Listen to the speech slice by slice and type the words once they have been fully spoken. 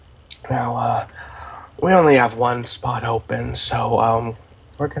Now, we only have one spot open, so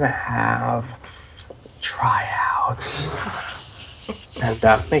we're gonna have tryouts and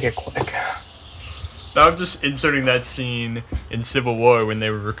make it quick. Now I'm just inserting that scene in Civil War when they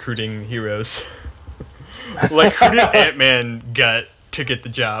were recruiting heroes. Like, who did Ant-Man get to get the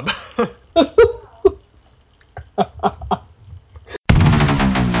job?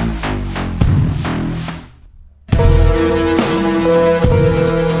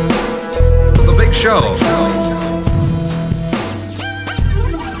 The Big Show.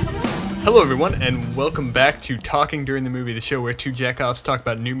 Hello, everyone, and welcome back to Talking During the Movie, the show where two jackoffs talk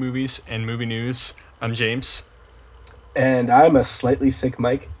about new movies and movie news. I'm James. And I'm a slightly sick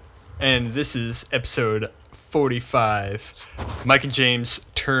Mike. And this is episode 45. Mike and James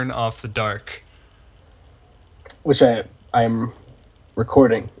Turn Off the Dark. Which I'm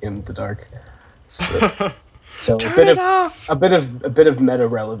recording in the dark. So Turn it off! a bit of meta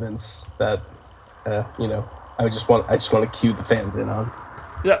relevance that I just want to cue the fans in on.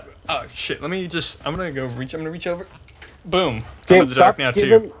 Yeah. Oh shit. I'm gonna reach over. Boom. James, I'm in the dark now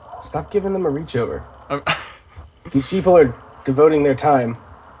too. Stop giving them a reach over. These people are devoting their time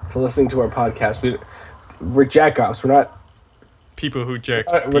to listening to our podcast. We're jackoffs. We're not people who jerk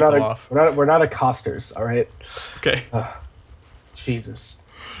people off. We're not accosters. All right. Okay. Jesus.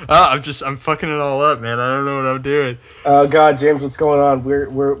 I'm fucking it all up, man. I don't know what I'm doing. Oh God, James, what's going on?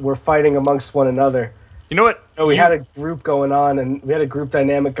 We're fighting amongst one another. You know what? We had a group going on, and we had a group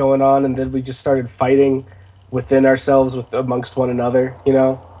dynamic going on, and then we just started fighting within ourselves, amongst one another. You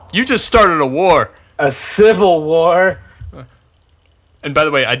know. You just started a war. A civil war. And by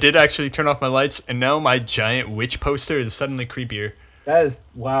the way, I did actually turn off my lights, and now my giant witch poster is suddenly creepier. That is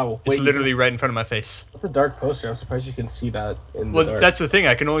wow. It's literally right in front of my face. That's a dark poster. I'm surprised you can see that in the dark. Well, that's the thing.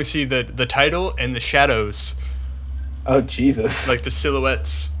 I can only see the title and the shadows. Oh Jesus! Like the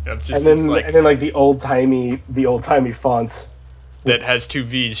silhouettes of just and then like the old timey fonts that has two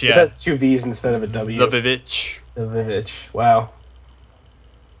V's. Yeah, it has two V's instead of a W. The Vivitch. The Vivitch. Wow,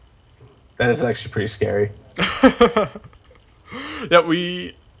 that is actually pretty scary. Yeah,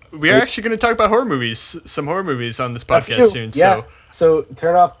 we are actually going to talk about horror movies, some horror movies on this podcast soon. Yeah. So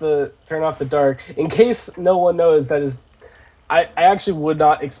turn off the dark. In case no one knows, that is, I actually would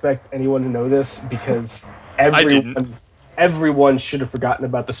not expect anyone to know this because everyone should have forgotten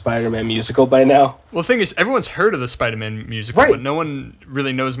about the Spider-Man musical by now. Well, the thing is, everyone's heard of the Spider-Man musical, right, but no one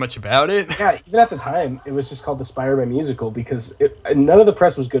really knows much about it. Yeah, even at the time, it was just called the Spider-Man musical because none of the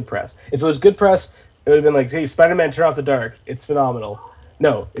press was good press. If it was good press, it would have been like, hey, Spider-Man, turn off the dark. It's phenomenal.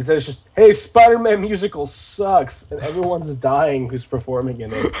 No, instead it's just, hey, Spider-Man musical sucks, and everyone's dying who's performing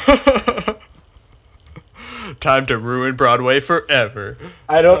in it. Time to ruin Broadway forever.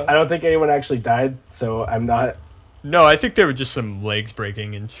 I don't think anyone actually died, so I'm not. No, I think there were just some legs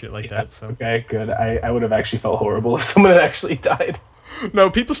breaking and shit like that. So okay, good. I would have actually felt horrible if someone had actually died. No,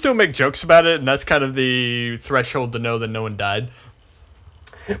 people still make jokes about it, and that's kind of the threshold to know that no one died.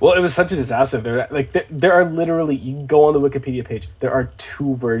 Well, it was such a disaster. There are literally, you can go on the Wikipedia page. There are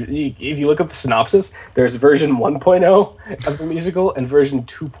two versions. If you look up the synopsis, there's version 1.0 of the musical and version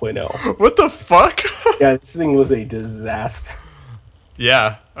 2.0. What the fuck? Yeah, this thing was a disaster.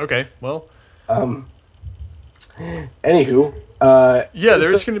 Yeah. Okay. Well. Anywho. Yeah,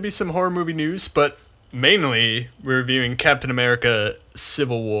 there's going to be some horror movie news, but mainly we're reviewing Captain America: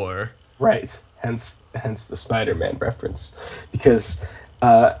 Civil War. Right. Hence the Spider-Man reference. Because,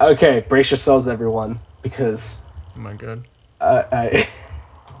 okay, brace yourselves, everyone, because. Oh my god. I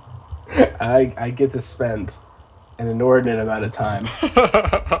get to spend an inordinate amount of time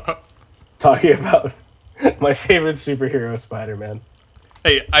talking about my favorite superhero, Spider-Man.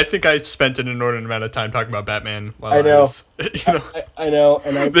 Hey, I think I spent an inordinate amount of time talking about Batman while I know. I know,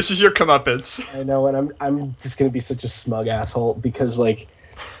 and this is your comeuppance. I know, and I'm just gonna be such a smug asshole because, like,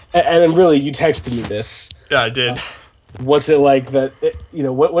 and really, you texted me this. Yeah, I did. What's it like that?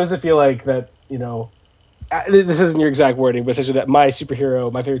 What does it feel like that? This isn't your exact wording, but essentially that my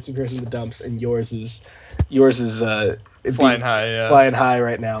favorite superhero is in the dumps, and yours is flying high. Flying high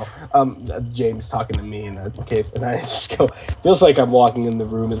right now. James talking to me in that case, and I just go, feels like I'm walking in the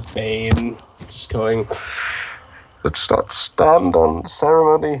room with Bane, just going, let's not stand on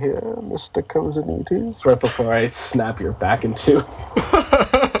ceremony here, Mr. Kozanites, right before I snap your back in two.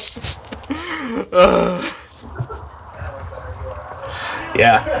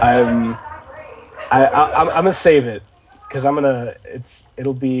 Yeah, I'm gonna save it because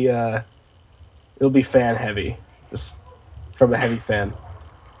it'll be fan heavy, just from a heavy fan.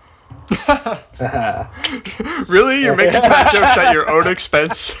 Really? You're making fat jokes at your own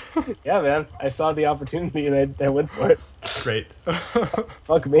expense? Yeah, man. I saw the opportunity and I went for it. Great.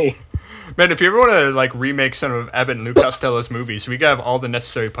 Fuck me. Man, if you ever want to like remake some of Abbott and Lou Costello's movies, we gotta have all the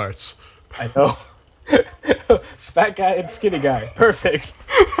necessary parts. I know. Fat guy and skinny guy. Perfect.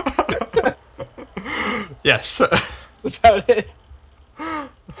 Yes. That's about it.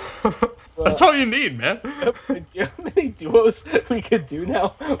 That's Well, all you need, man. do you know how many duos we could do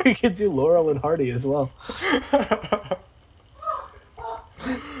now? We could do Laurel and Hardy as well.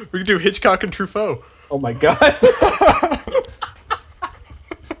 We could do Hitchcock and Truffaut. Oh my god.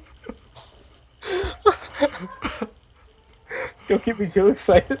 Don't get me too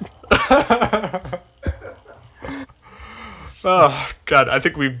excited. Oh God, I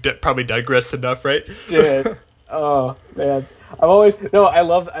think we've probably digressed enough, right? Shit. Oh man. I've always no. I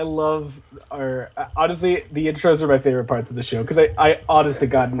love our honestly the intros are my favorite parts of the show because I honest to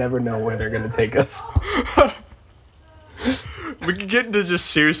God never know where they're gonna take us. We could get into just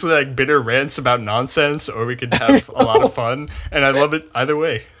seriously like bitter rants about nonsense, or we could have a lot of fun, and I love it either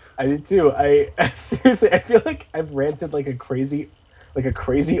way. I do too. I seriously I feel like I've ranted like a crazy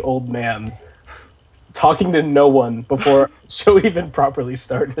old man talking to no one before the show even properly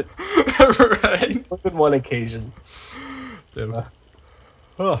started. Right? More than one occasion. Yeah. Uh,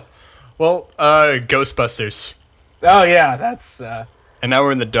 Oh. Well, Ghostbusters. oh yeah, that's And now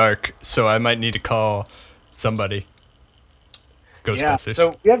we're in the dark, so I might need to call somebody. yeah. Ghostbusters.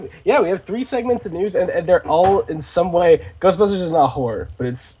 So we have three segments of news, and they're all in some way. Ghostbusters is not horror, but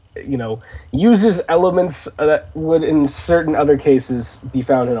it's uses elements that would in certain other cases be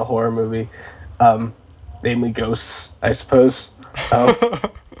found in a horror movie, namely ghosts, I suppose. Um,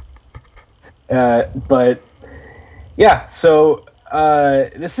 but yeah, so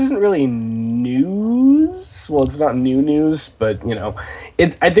this isn't really news. Well, it's not new news, but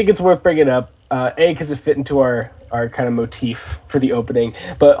it. I think it's worth bringing up. A, because it fit into our kind of motif for the opening,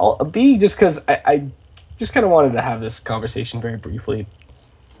 but B, just because I just kind of wanted to have this conversation very briefly.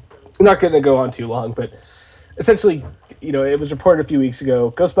 I'm not going to go on too long, but essentially, it was reported a few weeks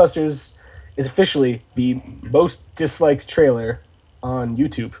ago. Ghostbusters is officially the most disliked trailer on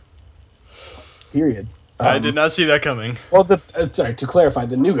YouTube. Period. I did not see that coming. Well, sorry, to clarify,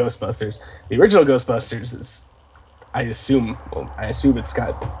 the new Ghostbusters, the original Ghostbusters is, I assume it's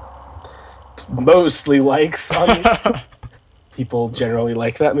got mostly likes on YouTube. People generally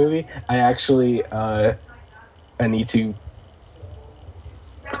like that movie. I actually, I need to,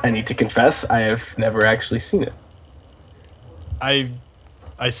 I need to confess, I have never actually seen it. I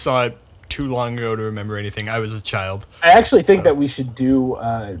I saw it too long ago to remember anything. I was a child. I actually think So. that we should do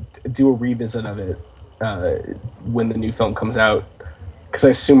a revisit of it uh, when the new film comes out, because I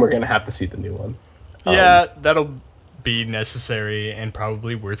assume we're gonna have to see the new one. Yeah, that'll be necessary and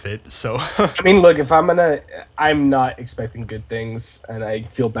probably worth it. So. I mean, look, I'm not expecting good things, and I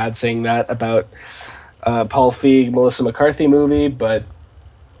feel bad saying that about Paul Feig, Melissa McCarthy movie, but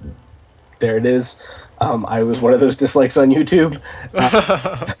there it is. I was one of those dislikes on YouTube.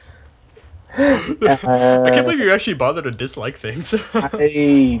 I can't Uh, believe you actually bother to dislike things.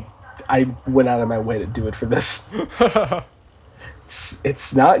 I I went out of my way to do it for this.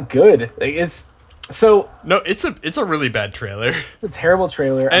 It's not good. Like, No, it's a really bad trailer. it's a terrible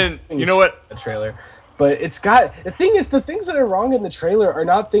trailer. I'm And giving you a know shit what? on the trailer, but it's got the thing is the things that are wrong in the trailer are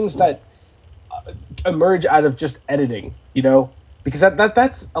not things that emerge out of just editing. Because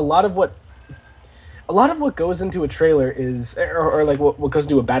that's a lot of what goes into a trailer is, or like what goes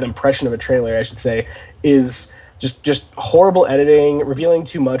into a bad impression of a trailer, I should say, is just horrible editing, revealing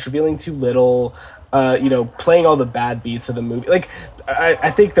too much, revealing too little, playing all the bad beats of the movie. Like, I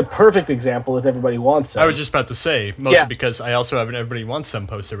think the perfect example is Everybody Wants I was Some. just about to say, mostly Yeah, because I also have an Everybody Wants Some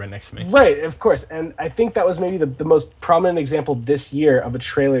poster right next to me. right, of course. And I think that was maybe the most prominent example this year of a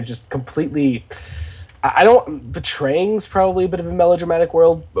trailer just completely. I don't betraying's probably a bit of a melodramatic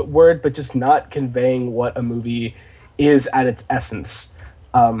word, but just not conveying what a movie is at its essence.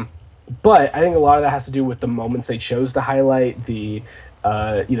 But I think a lot of that has to do with the moments they chose to highlight, the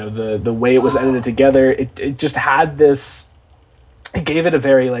way it was edited together. It just had this. It gave it a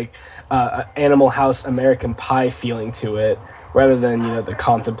very like Animal House, American Pie feeling to it, rather than the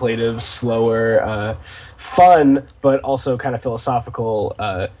contemplative, slower, fun, but also kind of philosophical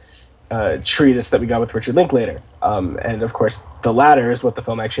treatise that we got with Richard Linklater. And of course, the latter is what the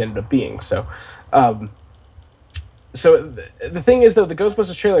film actually ended up being. Um, the thing is, though, the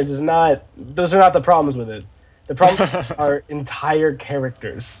Ghostbusters trailer does not; those are not the problems with it. The problems are entire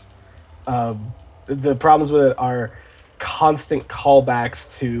characters. The problems with it are constant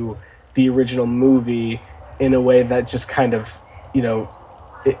callbacks to the original movie in a way that just kind of, you know,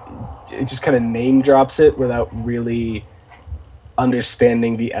 it, it just kind of name drops it without really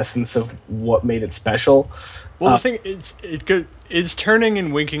understanding the essence of what made it special. Well, the thing is, is turning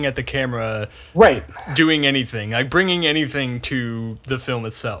and winking at the camera, Right. doing anything, like bringing anything to the film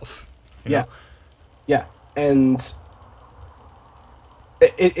itself. You Yeah. know? Yeah. And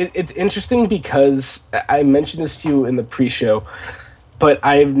it's interesting because I mentioned this to you in the pre-show, but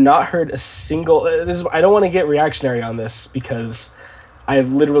I've not heard a single. I don't want to get reactionary on this because I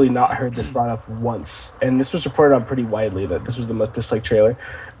have literally not heard this brought up once, and this was reported on pretty widely that this was the most disliked trailer.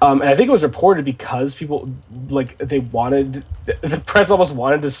 And I think it was reported because people they wanted the press almost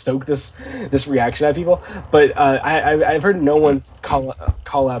wanted to stoke this reaction at people. But I've heard no one's call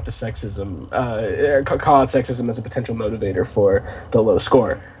out the sexism, call out sexism as a potential motivator for the low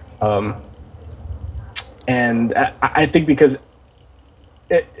score. Um, and I think because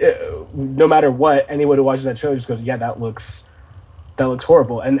no matter what, anyone who watches that trailer just goes, "Yeah, that looks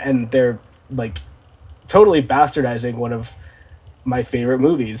horrible," and they're like totally bastardizing one of my favorite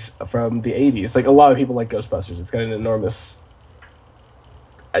movies from the 80s. Like a lot of people like Ghostbusters. It's got an enormous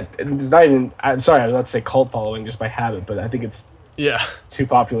it's not even I'm sorry, I'm not to say cult following just by habit, but I think it's Yeah. too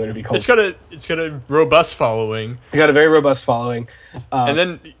popular to be It's cult. got a robust following. It got a very robust following. And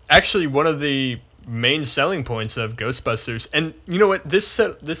then actually one of the main selling points of Ghostbusters, and you know what, this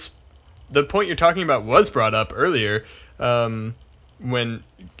the point you're talking about was brought up earlier, when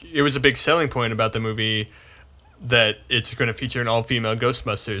it was a big selling point about the movie that it's going to feature an all-female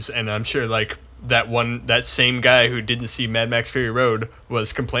Ghostbusters, and I'm sure like that same guy who didn't see Mad Max Fury Road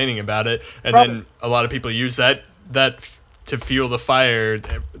was complaining about it, and Probably. then a lot of people use that to fuel the fire,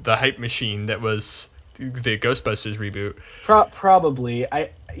 the hype machine that was the Ghostbusters reboot. Probably. I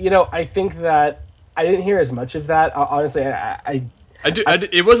think that I didn't hear as much of that. Honestly,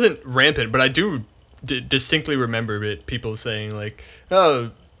 It wasn't rampant, but I do distinctly remember it. People saying like,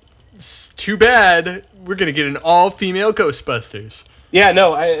 "Oh, it's too bad. We're gonna get an all-female Ghostbusters." yeah,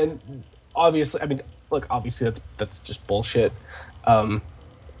 no, and obviously, I mean, look, obviously that's just bullshit. Um,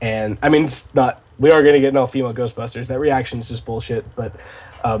 and I mean, it's not. We are gonna get an all-female Ghostbusters. That reaction is just bullshit. But,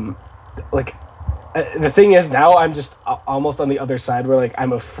 um, like, the thing is, now I'm just almost on the other side where like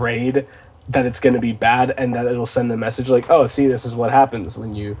I'm afraid that it's gonna be bad and that it'll send the message like, oh, see, this is what happens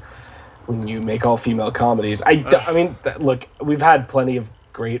when you make all-female comedies. I mean, look, we've had plenty of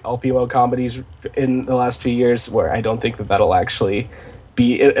great all-female comedies in the last few years where I don't think that that'll actually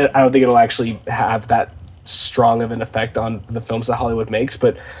be. I don't think it'll actually have that strong of an effect on the films that Hollywood makes.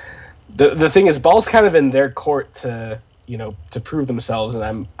 But the thing is, ball's kind of in their court to to prove themselves,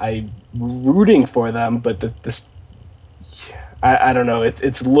 and I'm rooting for them. But this I don't know.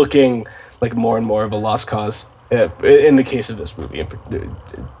 It's looking like more and more of a lost cause in the case of this movie.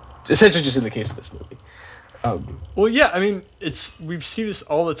 Essentially, just in the case of this movie. Well, yeah, I mean, we've seen this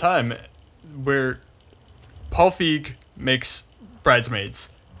all the time, where Paul Feig makes Bridesmaids,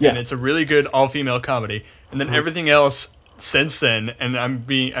 and Yeah. it's a really good all-female comedy, and then Mhm. everything else since then, and I'm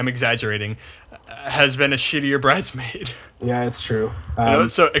exaggerating, has been a shittier Bridesmaid. Yeah, it's true.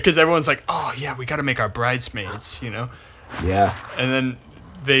 So because everyone's like, oh yeah, we got to make our Bridesmaids. Yeah. And then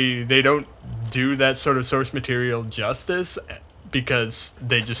they don't do that sort of source material justice, because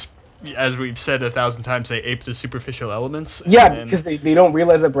they just, as we've said 1,000 times, they ape the superficial elements, Yeah, and then because they don't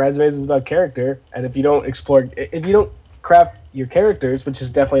realize that Bridesmaids is about character, and if you don't craft your characters, which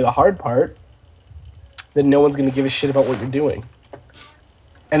is definitely the hard part, then no one's going to give a shit about what you're doing.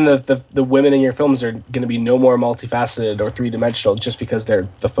 And the women in your films are going to be no more multifaceted or three dimensional just because they're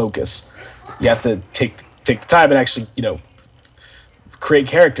the focus. You have to take the time and actually create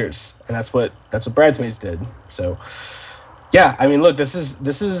characters, and that's what Bridesmaids did. So yeah, I mean, look, this is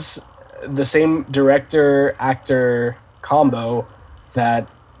the same director actor combo that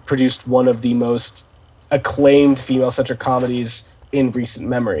produced one of the most acclaimed female centric comedies in recent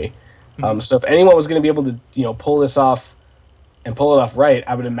memory. So if anyone was going to be able to pull this off and pull it off right,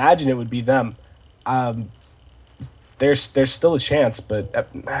 I would imagine it would be them. Um, there's still a chance, but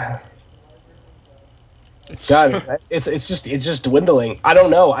it's God, it's just dwindling. I don't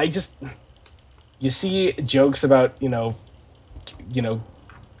know. You see jokes about you know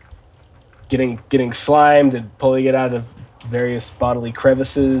getting slimed and pulling it out of various bodily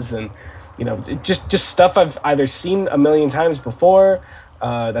crevices, and just stuff I've either seen a million times before,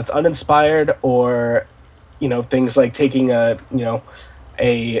 that's uninspired, or things like taking a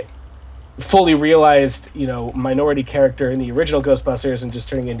fully realized minority character in the original Ghostbusters and just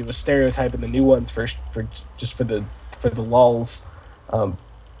turning it into a stereotype in the new ones for just for the lulls. um,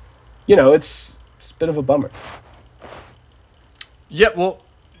 it's a bit of a bummer. Yeah, well,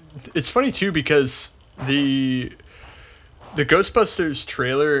 it's funny too, because the Ghostbusters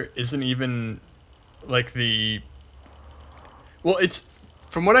trailer isn't even like the well, it's,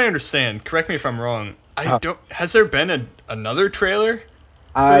 from what I understand, correct me if I'm wrong. I Uh, don't Has there been another trailer for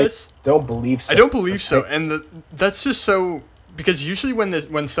I this? don't believe I so. don't believe so, and that's just so because usually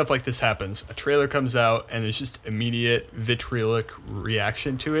when stuff like this happens, a trailer comes out and there's just immediate vitriolic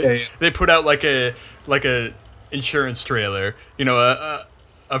reaction to it. Yeah, They put out like a insurance trailer,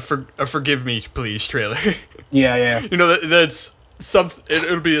 a forgive me please trailer. yeah, yeah. That's some.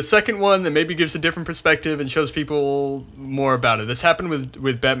 It'll be a second one that maybe gives a different perspective and shows people more about it. This happened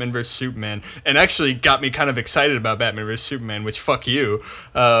with Batman vs Superman, and actually got me kind of excited about Batman vs Superman. Which fuck you.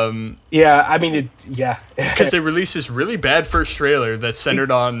 Yeah, I mean, yeah. Because they released this really bad first trailer that's We- centered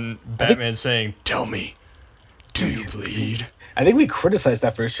on I think Batman saying, "Tell me, do you bleed? I think we criticized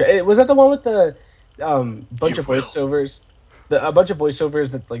that first. Was that the one with the bunch You of will." voiceovers? A bunch of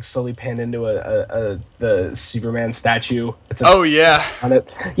voiceovers that like slowly pan into the Superman statue. It's Oh yeah, on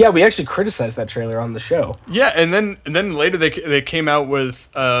it. Yeah, we actually criticized that trailer on the show. yeah, and then later they came out with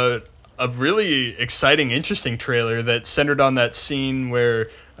a really exciting, interesting trailer that centered on that scene where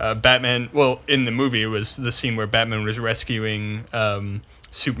Batman. Well, in the movie, it was the scene where Batman was rescuing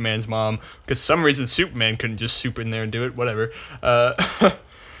Superman's mom because some reason Superman couldn't just swoop in there and do it. Whatever.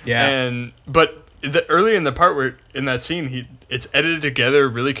 Yeah. And but early in the part where in that scene it's edited together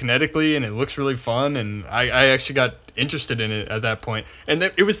really kinetically and it looks really fun and I actually got interested in it at that point and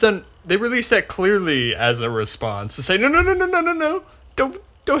it was done. They released that clearly as a response to say no,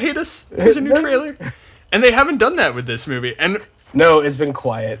 don't hate us, here's a new No, trailer. And they haven't done that with this movie. no, it's been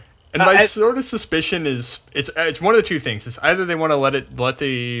quiet. My I, sort of suspicion is it's one of the two things. It's either they want to let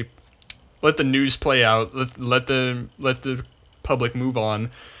the news play out, let the public move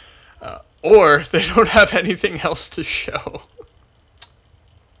on, or they don't have anything else to show.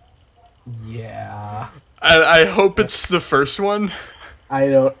 yeah, I hope it's the first one. I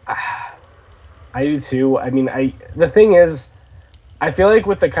don't. I do too. I mean, the thing is, I feel like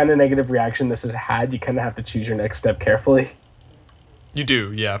with the kind of negative reaction this has had, you kind of have to choose your next step carefully. You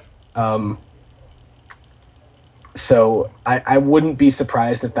do, yeah. Um, so I wouldn't be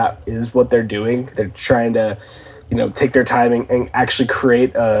surprised if that is what they're doing. They're trying to, take their time and actually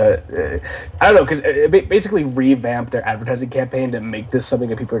create I don't know, because basically revamp their advertising campaign to make this something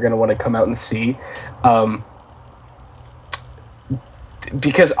that people are going to want to come out and see. Um,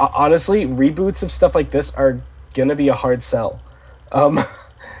 because honestly, reboots of stuff like this are gonna be a hard sell. Um,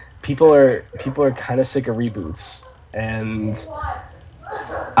 people are kind of sick of reboots, and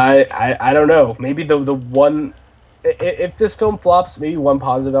I don't know. Maybe the one, if this film flops, maybe one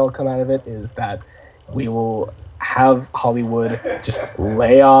positive that'll come out of it is that we will have Hollywood just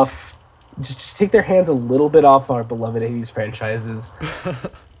lay off, just take their hands a little bit off our beloved 80s franchises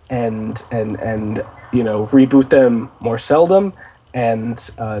and reboot them more seldom and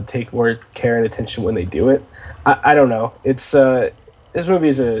take more care and attention when they do it. I don't know. It's this movie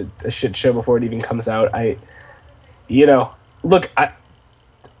is a shit show before it even comes out. Look,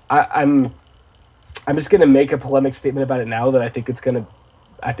 I'm just gonna make a polemic statement about it now that I think it's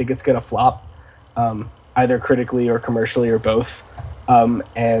gonna flop, either critically or commercially or both.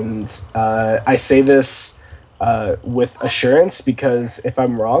 And I say this with assurance because if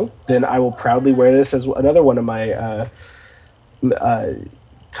I'm wrong, then I will proudly wear this as another one of my uh,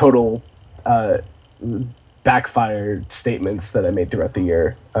 total backfired statements that I made throughout the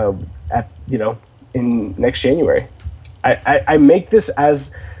year. In next January, I make this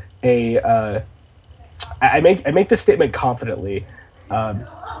as a I make this statement confidently, um,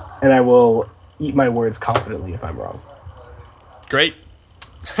 and I will eat my words confidently if I'm wrong. Great.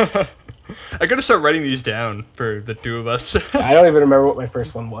 I gotta start writing these down for the two of us. I don't even remember what my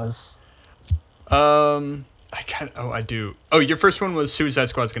first one was. I kind of. Oh, I do. Oh, your first one was Suicide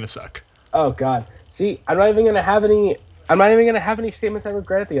Squad's gonna suck. Oh God. See, I'm not even gonna have any. I'm not even gonna have any statements I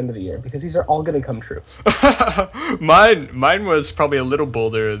regret at the end of the year because these are all gonna come true. Mine was probably a little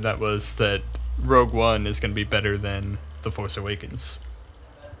bolder. That was that Rogue One is gonna be better than The Force Awakens.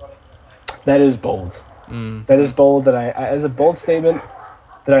 That is bold. Mm. That is bold. As a bold statement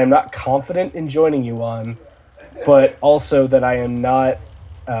that I am not confident in joining you on, but also that I am not.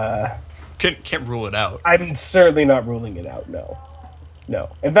 Uh, Can't rule it out. I'm certainly not ruling it out. No, no.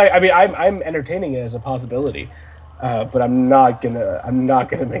 In fact, I mean, I'm entertaining it as a possibility, but I'm not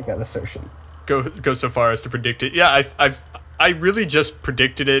gonna make that assertion. Go so far as to predict it. Yeah, I really just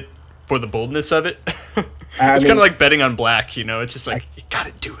predicted it for the boldness of it. I It's kind mean, of like betting on black, It's just I like you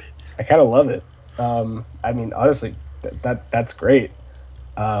gotta do it. I kind of love it. I mean, honestly, that's great.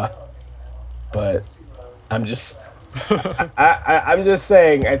 Uh, but I'm just I'm just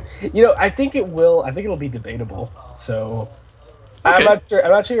saying. I think it will. I think it'll be debatable. So I'm Okay. not sure.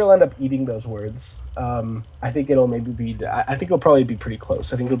 I'm not sure you'll end up eating those words. I think it'll maybe be. I think it'll probably be pretty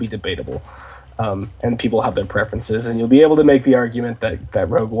close. I think it'll be debatable. and people have their preferences, and you'll be able to make the argument that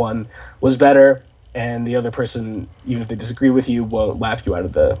Rogue One was better, and the other person, even if they disagree with you, won't laugh you out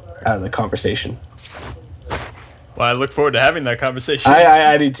of the conversation. Well, I look forward to having that conversation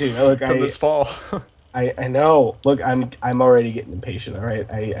I do too. Look, come this fall. I know. Look, I'm already getting impatient. All right,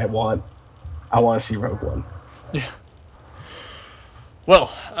 I want to see Rogue One. Yeah.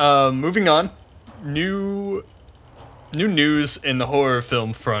 Well, moving on. New news in the horror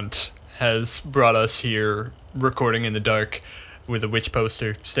film front has brought us here, recording in the dark, with a witch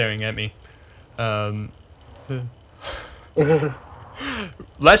poster staring at me. Um,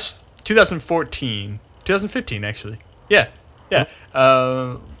 last 2015 actually. Yeah,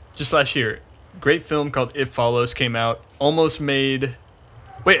 yeah. Just last year, great film called It Follows came out. Almost made.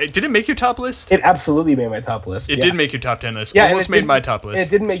 Wait, did it make your top list? It absolutely made my top list. It Yeah, did make your top 10 list. yeah, and Almost made my top it list.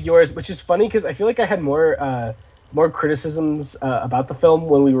 didn't make yours, which is funny because I feel like I had more criticisms about the film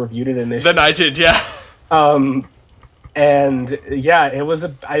when we reviewed it initially. Then I did, yeah. Um, and yeah,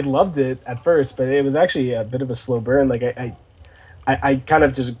 I loved it at first, but it was actually a bit of a slow burn. Like I kind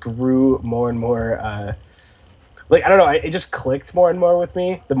of just grew more and more. Like I don't know, it just clicked more and more with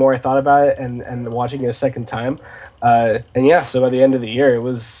me the more I thought about it, and watching it a second time. And yeah, so by the end of the year, it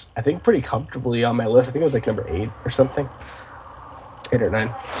was, I think, pretty comfortably on my list. I think it was like number 8 or something, 8 or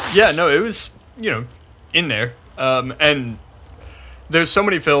 9. Yeah, no, it was, in there. And there's so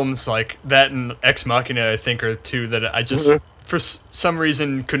many films like that and Ex Machina, I think, are two that I just, Mm-hmm. for some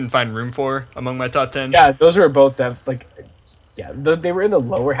reason, couldn't find room for among my top 10. Yeah, those were both that, like, yeah, they were in the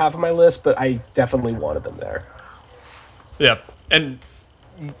lower half of my list, but I definitely wanted them there. Yeah. And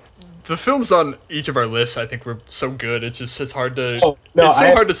the films on each of our lists, I think, were so good. It's hard to. Oh no, It's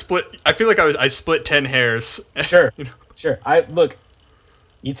so hard to split. I feel like I split 10 hairs. sure, you know? sure.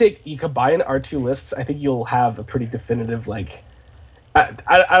 You combine our two lists, I think you'll have a pretty definitive, like,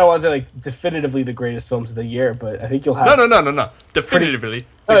 I don't want to say like definitively the greatest films of the year, but I think you'll No, have no, no, no, no. pretty. Definitively,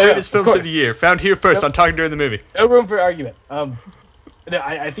 the Oh yeah, greatest of films of course. the year, found here first No, on Talking During the Movie. no room for argument. No,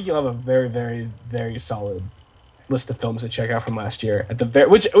 I think you'll have a very, very, very solid list of films to check out from last year. At the very,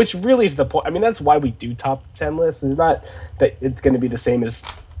 which really is the point. I mean, that's why we do top 10 lists. It's not that it's going to be the same as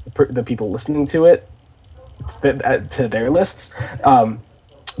the people listening to it to their lists,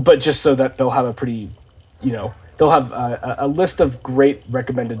 but just so that they'll have a pretty, they'll have a list of great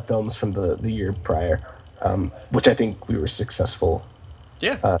recommended films from the year prior, which I think we were successful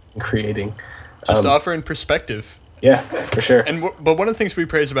Yeah, in creating. just offering perspective. Yeah, for sure. But one of the things we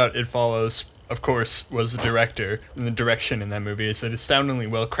praise about It Follows, of course, was the director and the direction in that movie. It's an astoundingly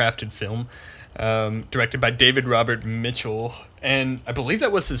well crafted film, directed by David Robert Mitchell, and I believe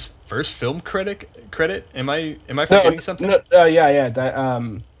that was his first film credit. Am I No, forgetting something? no, yeah.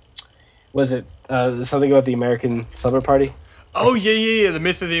 Was it something about the American Slumber Party? Oh yeah. The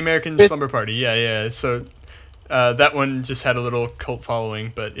Myth of the American It, Slumber Party. Yeah. So that one just had a little cult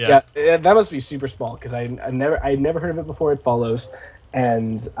following, but yeah. yeah, that must be super small because I never heard of it before. It Follows,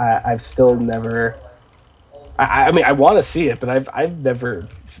 and I've still never. I mean, I want to see it, but I've never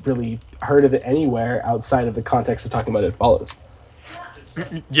really heard of it anywhere outside of the context of talking about It Follows.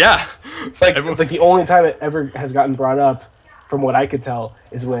 Yeah. Like Everyone, like the only time it ever has gotten brought up, from what I could tell,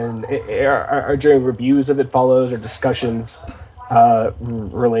 is when during reviews of It Follows or discussions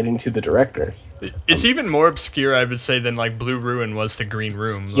relating to the director. it's even more obscure, I would say, than like Blue Ruin was to Green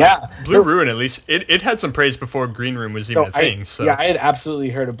Room. Like Yeah, Blue no, Ruin, at least it had some praise before Green Room was even no, a thing. yeah, So I had absolutely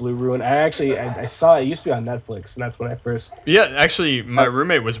heard of Blue Ruin. I saw it. It used to be on Netflix, and that's when I first. yeah, actually, my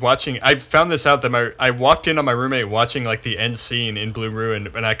roommate was watching. I found this out that I walked in on my roommate watching like the end scene in Blue Ruin,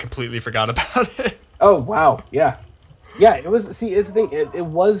 and I completely forgot about it. Oh wow, yeah, yeah. It was. See, it's the thing. It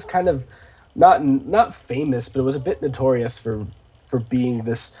was kind of not famous, but it was a bit notorious for being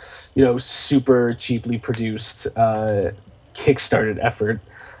this, super cheaply produced, kickstarted effort,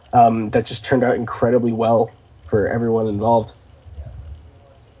 that just turned out incredibly well for everyone involved,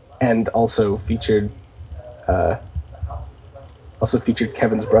 and uh, also featured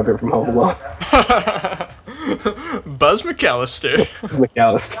Kevin's brother from Home Alone, Buzz McAllister.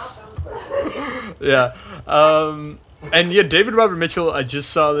 McAllister. Yeah. And yeah, David Robert Mitchell. I just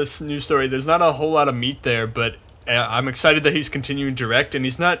saw this news story. There's not a whole lot of meat there, but I'm excited that he's continuing to direct, and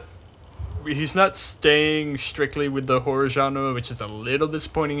he's not staying strictly with the horror genre, which is a little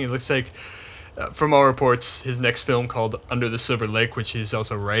disappointing. It looks like, from all reports, his next film called Under the Silver Lake, which he's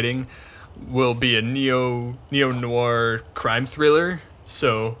also writing, will be a neo noir crime thriller.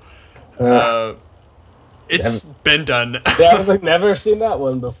 So Uh, uh, never, it's been done. yeah, I was like, never seen that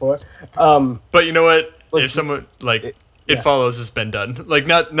one before. But you know what? Look, If someone like It yeah. Follows has been done, like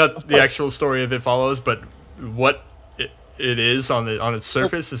not Of the course. actual story of It Follows, but what it is on its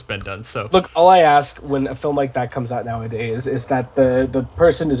surface has been done. So Look, all I ask when a film like that comes out nowadays is that the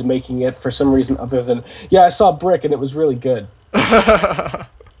person is making it for some reason other than, yeah, I saw Brick and it was really good.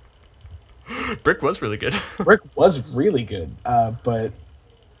 Brick was really good. Brick was really good, but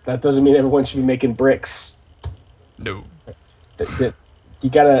that doesn't mean everyone should be making bricks. No. That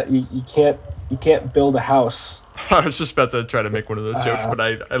you can't build a house. I was just about to try to make one of those jokes, Uh,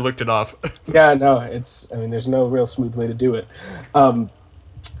 but I looked it off. yeah, no, I mean, there's no real smooth way to do it. Um,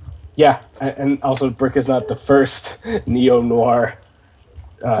 yeah, and also Brick is not the first neo noir,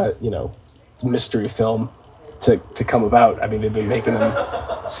 you know, mystery film to come about. I mean, they've been making them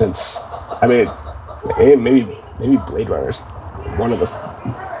since. I mean, maybe Blade Runner's one of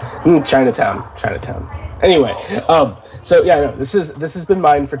the Chinatown. Anyway, so yeah, no, this has been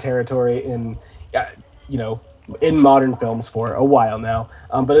mine for territory in, uh, you know, in modern films for a while now.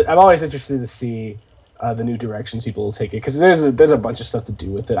 But I'm always interested to see the new directions people will take it, because there's a bunch of stuff to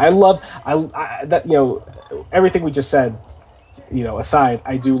do with it. I that, everything we just said, aside,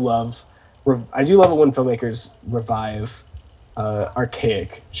 I do love it when filmmakers revive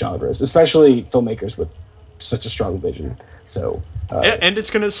archaic genres, especially filmmakers with such a strong vision. So And it's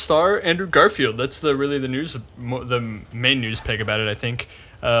gonna star Andrew Garfield. That's the news, the main news peg about it, I think.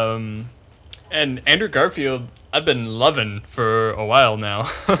 Um, and Andrew Garfield, I've been loving for a while now.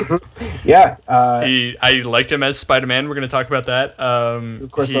 yeah, I liked him as Spider Man. We're gonna talk about that.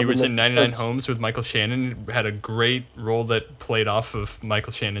 of course, He love was the in 99 Homes with Michael Shannon. Had a great role that played off of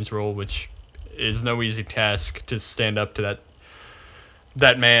Michael Shannon's role, which is no easy task to stand up to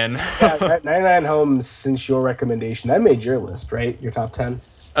that man. Yeah, 99 Homes, since your recommendation, that made your list, right? Your top 10?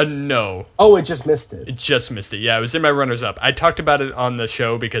 No, Oh, it just missed it. it just missed it. Yeah, it was in my runners up. I talked about it on the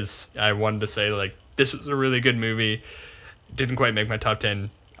show because I wanted to say like this was a really good movie. Didn't quite make my top 10.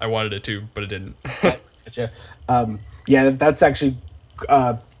 I wanted it to, but it didn't. Gotcha. Yeah, that's actually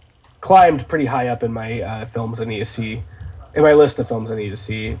uh, climbed pretty high up in my films I need to see. In my list of films I need to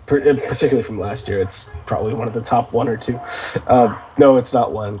see, particularly from last year, it's probably one of the top one or two. No, it's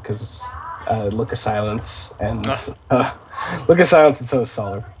not one, because Look of Silence and uh, Look of Silence and So is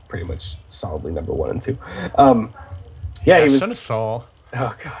Solid, pretty much solidly number one and two. Um, yeah, Yeah, he Son of was. Saul.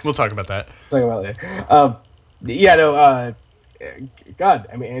 Oh God, We'll talk about that. talking about later. Yeah, no. God,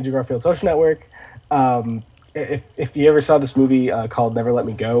 I mean, Andrew Garfield, Social Network. If you ever saw this movie called Never Let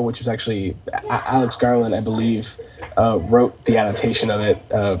Me Go, which was actually Alex Garland, I believe, wrote the adaptation of it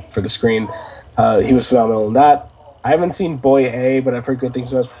for the screen. He was phenomenal in that. I haven't seen Boy A, but I've heard good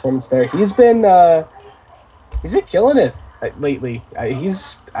things about his performance there. He's been killing it lately.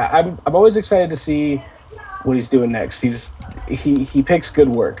 I'm always excited to see what he's doing next. He picks good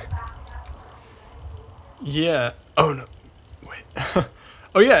work. Yeah. Oh no. Wait.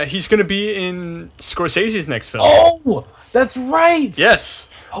 Oh yeah, he's gonna be in Scorsese's next film. Oh, that's right. Yes.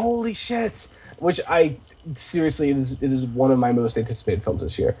 Holy shit! Which I seriously, it is one of my most anticipated films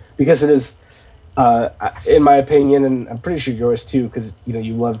this year, because it is, in my opinion, and I'm pretty sure yours too, because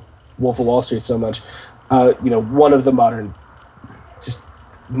you love Wolf of Wall Street so much. One of the modern, just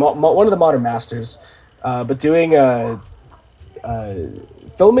one of the modern masters. But doing uh,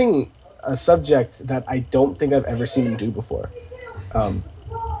 filming a subject that I don't think I've ever seen him do before, um,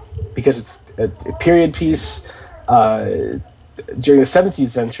 because it's a period piece. During the 17th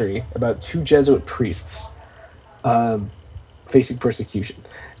century, about two Jesuit priests facing persecution,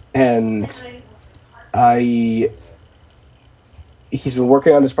 and I he's been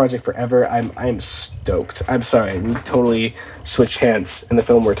working on this project forever. I'm stoked. I'm sorry, we totally switched hands in the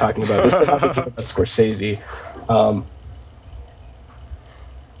film we're talking about. This is not the game about Scorsese. Um,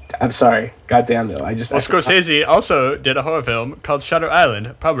 I'm sorry. Goddamn though, Well, I forgot. Scorsese also did a horror film called Shutter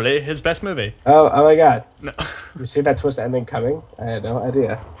Island, probably his best movie. Oh my god. No, You see that twist ending coming? I had no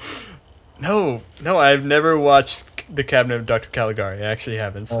idea. no, I've never watched The Cabinet of Dr. Caligari. I actually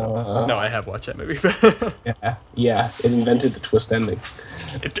haven't. So no, I Uh, have watched that movie. yeah. It invented the twist ending.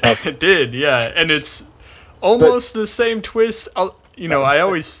 it, Uh, it did, yeah, and it's but almost the same twist. I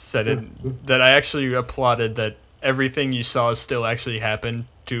always said it that I actually applauded that everything you saw still actually happened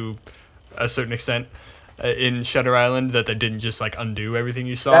to a certain extent in Shutter Island. That they didn't just like undo everything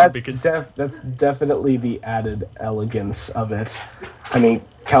you saw because that's definitely the added elegance of it. I mean,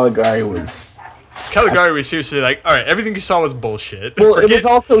 Caligari was. Caligari was seriously like, all right, everything you saw was bullshit. Well, it was Forget.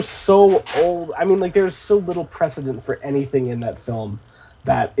 also so old. I mean, like, there's so little precedent for anything in that film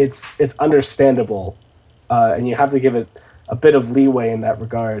that it's understandable, and you have to give it a bit of leeway in that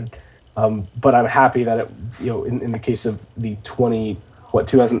regard. But I'm happy that it, in the case of the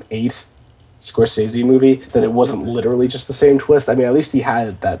 2008 Scorsese movie, that it wasn't literally just the same twist. I mean, at least he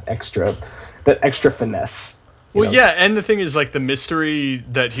had that extra finesse. You Well, know. yeah, and the thing is, like, the mystery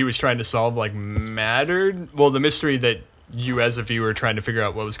that he was trying to solve, like, mattered. Well, the mystery that you as a viewer trying to figure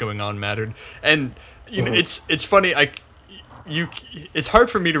out what was going on mattered. And you know, Mhm. it's funny. You it's hard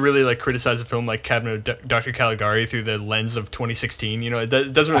for me to really like criticize a film like Cabinet of Dr. Caligari through the lens of 2016. You know, it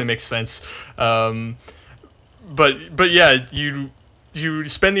doesn't really make sense. Um, but yeah, you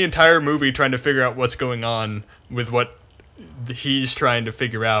spend the entire movie trying to figure out what's going on with what he's trying to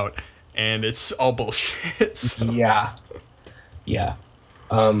figure out, and it's all bullshit. So Yeah, yeah.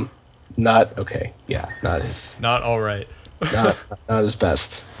 Um, not okay. Yeah, not his, not all right. not not his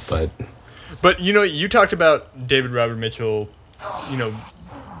best, but But you know, you talked about David Robert Mitchell, you know,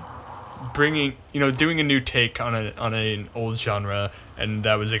 bringing, you know, doing a new take on an old genre, and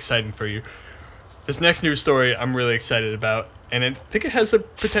that was exciting for you. This next news story I'm really excited about, and I think it has the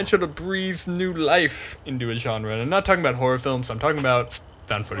potential to breathe new life into a genre. And I'm not talking about horror films. I'm talking about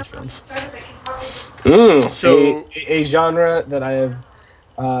found footage films. a So a genre that I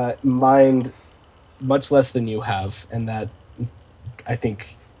have mined much less than you have, and that I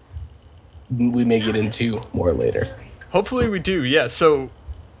think we may get into more later. hopefully we do. Yeah. So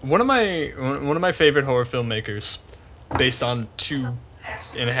one of my favorite horror filmmakers, based on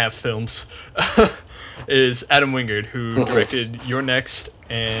 2.5 films, is Adam Wingard, who directed Your Next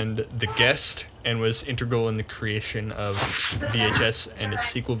and The Guest, and was integral in the creation of VHS and its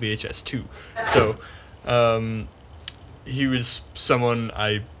sequel VHS 2. So um, he was someone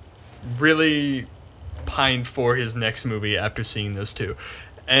I really pined for his next movie after seeing those two.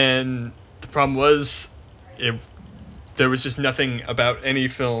 And the problem was, it, there was just nothing about any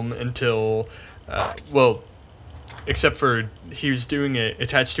film until, well, except for he was doing it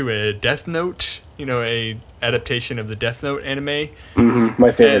attached to a Death Note, you know, a adaptation of the Death Note anime,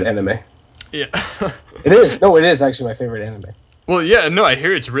 My favorite and anime. yeah, It is. No, it is actually my favorite anime. well, yeah, no, I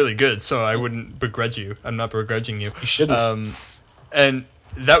hear it's really good, so I wouldn't begrudge you. I'm not begrudging you. You shouldn't. And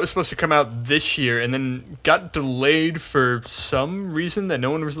that was supposed to come out this year, and then got delayed for some reason that no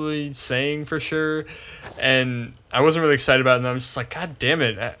one was really saying for sure. And I wasn't really excited about it, and I was just like, God damn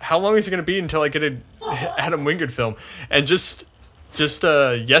it! How long is it gonna be until I get a Adam Wingard film? And just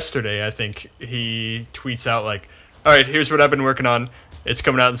yesterday, I think he tweets out like, "All right, here's what I've been working on. It's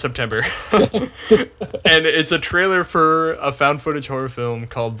coming out in September." And it's a trailer for a found footage horror film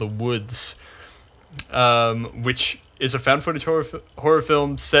called The Woods, which is a found footage horror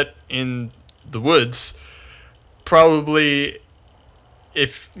film set in the woods. Probably,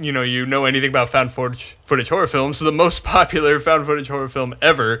 if you know anything about found footage horror films, the most popular found footage horror film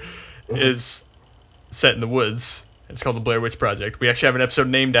ever Mhm. is set in the woods. It's called The Blair Witch Project. We actually have an episode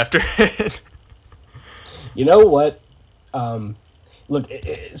named after it. You know what? Um, Look,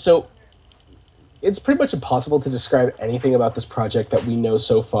 so it's pretty much impossible to describe anything about this project that we know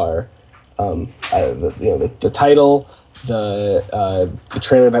so far. The title, the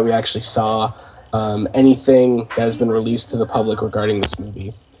trailer that we actually saw, anything that has been released to the public regarding this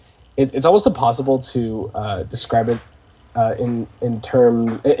movie. It's almost impossible to describe it in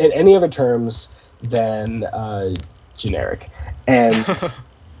any other terms than generic. And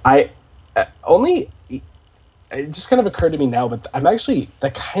I only it just kind of occurred to me now, but I'm actually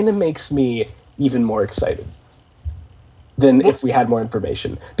that kind of makes me even more excited than Well, if we had more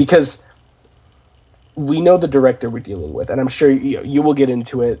information because we know the director we're dealing with, and I'm sure you will get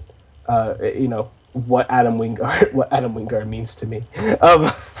into it. What Adam Wingard means to me,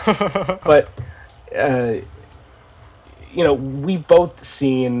 but uh, we've both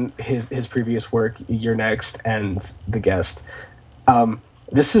seen his previous work, Your Next and The Guest.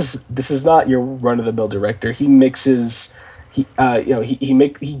 This is not your run of the mill director. He mixes, he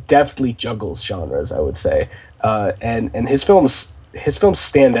deftly juggles genres, I would say, and his films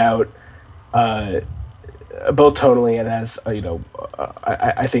stand out both tonally and as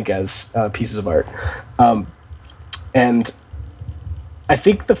I think as pieces of art, and I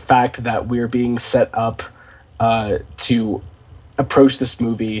think the fact that we're being set up to approach this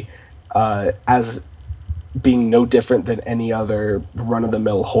movie as being no different than any other run of the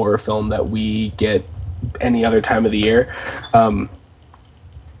mill horror film that we get any other time of the year. Um,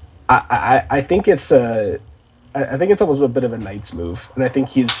 I think I think it's almost a bit of a Knight's move, and I think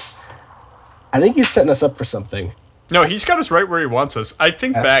he's setting us up for something. no, he's got us right where he wants us. I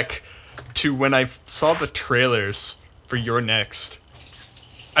think back to when I saw the trailers for Your Next.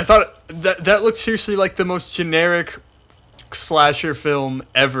 I thought that looked seriously like the most generic slasher film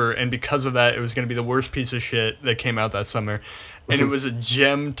ever, and because of that, it was going to be the worst piece of shit that came out that summer. And it Mhm. was a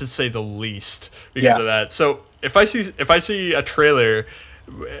gem to say the least because Yeah. of that. So if I see a trailer,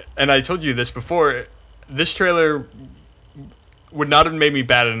 and I told you this before, this trailer would not have made me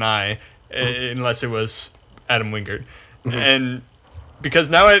bat an eye Mhm. unless it was Adam Wingard, Mhm. and because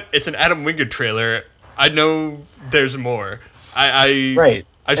now it's an Adam Wingard trailer, I know there's more. Right.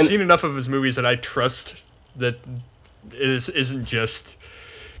 I've And seen enough of his movies that I trust that isn't just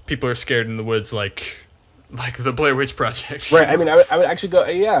people are scared in the woods like the Blair Witch Project. right. I mean, I would actually go.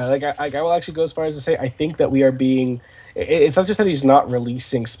 Yeah, I will actually go as far as to say I think that we are being. It's not just that he's not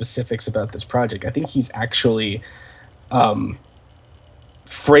releasing specifics about this project. I think he's actually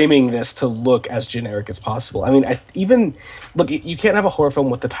framing this to look as generic as possible. I mean, even look, you can't have a horror film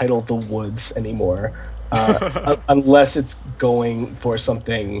with the title "The Woods" anymore, unless it's going for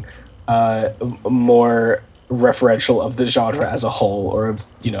something more referential of the genre as a whole, or of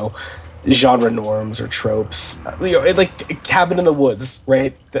genre norms or tropes. Like Cabin in the Woods,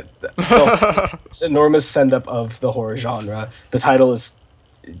 right? It's enormous send up of the horror genre. The title is,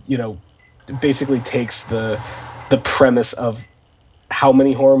 you know, basically takes the premise of how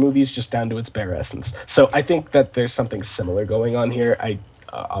many horror movies just down to its bare essence. So I think that there's something similar going on here. I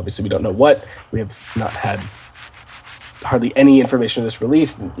obviously we don't know what. We have not had hardly any information of this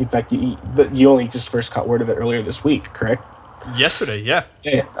release. In fact, you only just first caught word of it earlier this week, correct? Yesterday, yeah.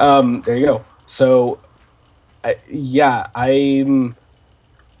 Yeah. There you go. So, yeah, I'm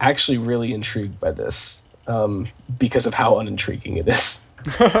actually really intrigued by this because of how unintriguing it is.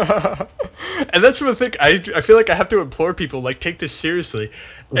 And that's the thing. I feel like I have to implore people like take this seriously.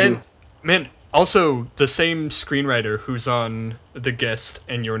 Mm-hmm. And man, also the same screenwriter who's on The Guest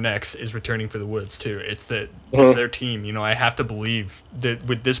and Your Next is returning for The Woods too. It's Mm-hmm. their team. I have to believe that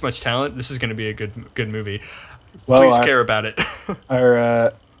with this much talent, this is going to be a good movie. Well, Please care about it.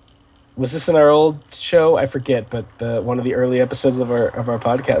 our was this in our old show? I forget, but one of the early episodes of our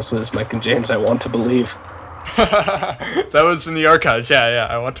podcast was Mike and James. I want to believe. That was in the archives. Yeah, yeah.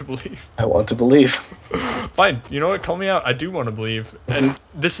 I want to believe. I want to believe. Fine. You know what? Call me out. I do want to believe, Mm-hmm.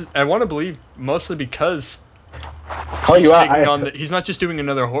 and I want to believe mostly because Call you out. he's not just doing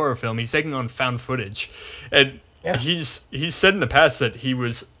another horror film. He's taking on found footage, and Yeah, he's said in the past that he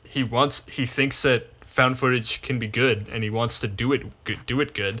thinks that found footage can be good, and he wants to do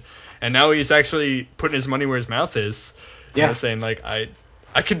it good, and now he's actually putting his money where his mouth is. yeah, Saying like I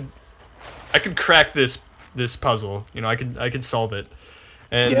could crack this puzzle. I could solve it,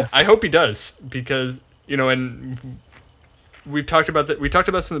 and yeah, I hope he does because and we've talked about that. We talked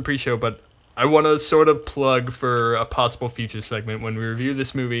about this in the pre-show, but I want to sort of plug for a possible future segment when we review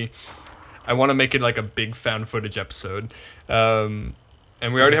this movie. I want to make it like a big found footage episode, and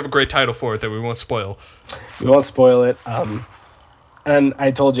we already have a great title for it that we won't spoil. we won't spoil it. And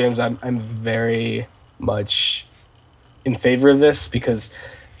I told James I'm very much in favor of this because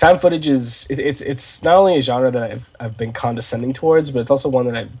found footage it's not only a genre that I've been condescending towards, but it's also one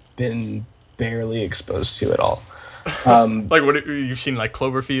that I've been barely exposed to at all. Like what you've seen, like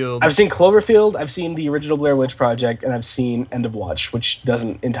Cloverfield. I've seen Cloverfield, I've seen the original Blair Witch Project, and I've seen End of Watch, which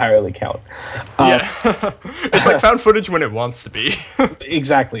doesn't entirely count. Yeah, it's like found footage when it wants to be.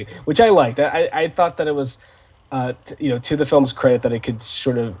 Exactly, which I liked. I thought that it was, to the film's credit, that it could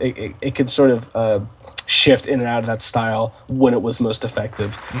sort of shift in and out of that style when it was most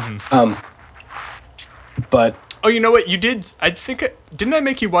effective. But Oh, you know what? You did. I think. Didn't I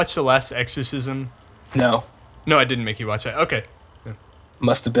make you watch The Last Exorcism? no, No, I didn't make you watch that. Okay.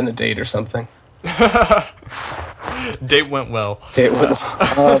 must have been a date or something. Date went well. Date with,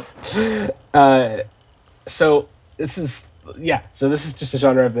 so this is So this is just a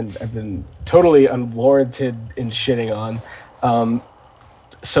genre I've been totally unwarranted in shitting on.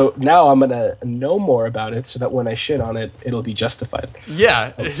 So now I'm gonna know more about it so that when I shit on it, it'll be justified.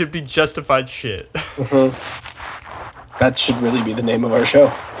 Yeah, it'd be justified shit. That should really be the name of our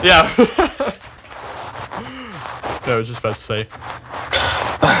show. Yeah. No, I was just about to say.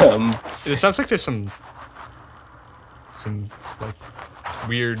 Um, It sounds like there's some like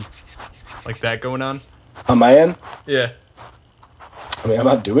weird like that going on. on my end, Yeah, I mean, I'm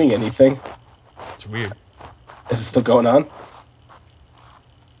not doing anything. it's weird. Is it still going on?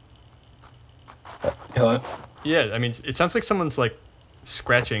 Hello? Yeah, I mean, it sounds like someone's like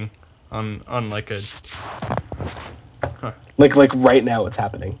scratching on like a. Huh. Like right now, it's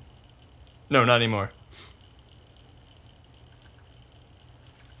happening. No, not anymore.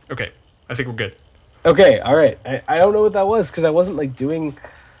 Okay, I think we're good. Okay, all right. I don't know what that was because I wasn't like doing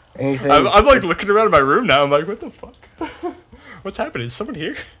anything. I'm like looking around in my room now. I'm like, what the fuck? What's happening? Is someone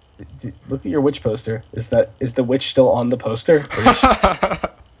here? Look at your witch poster. Is the witch still on the poster?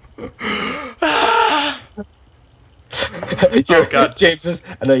 Oh God, James is.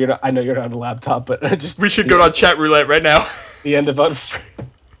 I know you're not on a laptop, but just we should go on chat roulette right now. the end of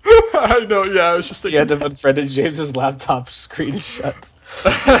I know. Yeah, I was just the thinking. end of unfriended James's laptop screenshots.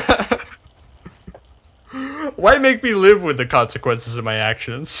 Why make me live with the consequences of my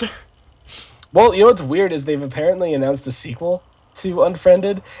actions? Well, you know what's weird is they've apparently announced a sequel to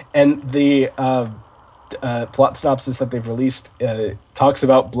Unfriended, and the plot synopsis that they've released talks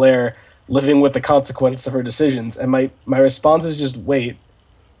about Blair living with the consequence of her decisions. And my response is just, wait,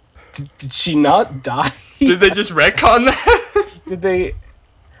 did she not die? Did they just retcon that? Did they?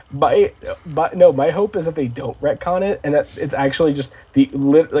 My hope is that they don't retcon it, and that it's actually just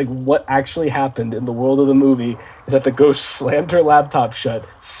like what actually happened in the world of the movie is that the ghost slammed her laptop shut,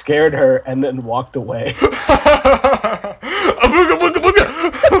 scared her, and then walked away. A booga booga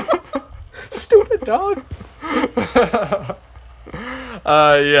booga. Stupid dog.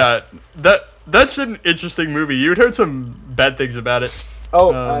 Yeah, that's an interesting movie. You'd heard some bad things about it.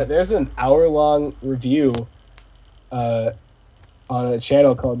 Oh, Um, there's an hour-long review uh, on a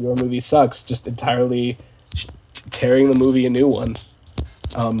channel called Your Movie Sucks, just entirely tearing the movie a new one.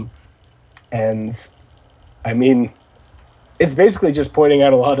 And I mean, it's basically just pointing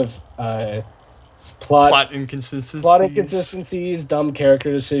out a lot of plot plot inconsistencies. inconsistencies, dumb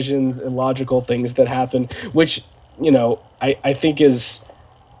character decisions, illogical things that happen, which, I think is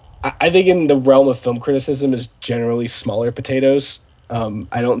I think in the realm of film criticism is generally smaller potatoes.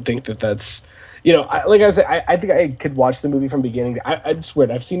 I don't think that's, like I said, I think I could watch the movie from beginning. I swear,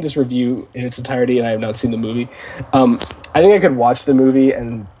 I've seen this review in its entirety, and I have not seen the movie. I think I could watch the movie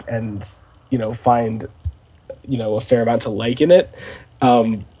and find a fair amount to like in it.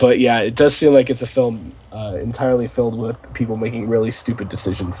 But yeah, it does seem like it's a film entirely filled with people making really stupid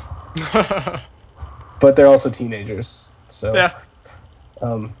decisions. But they're also teenagers, so Yeah,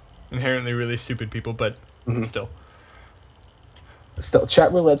 um, inherently really stupid people, but mhm. still. Still,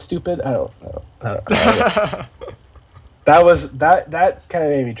 chat roulette stupid. I don't know. That kind of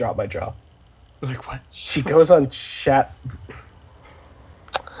made me drop my jaw. Like what? She goes on chat.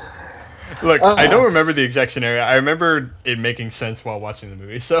 Look, I Uh, don't remember the exact scenario. I remember it making sense while watching the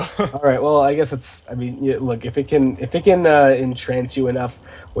movie. So all right. Well, I guess it's. I mean, look, if it can entrance you enough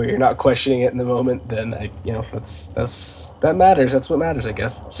where you're not questioning it in the moment, then that matters. That's what matters, I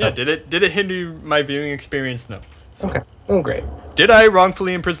guess. yeah, So did it hinder my viewing experience? No. So okay. Oh, great. did I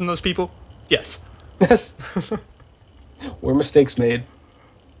wrongfully imprison those people? Yes. Yes. Were mistakes made?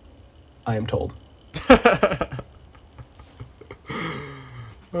 I am told.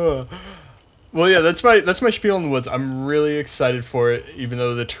 Well, yeah, that's my spiel in the woods. I'm really excited for it, even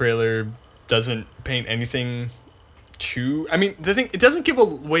though the trailer doesn't paint anything too. I mean, the thing it doesn't give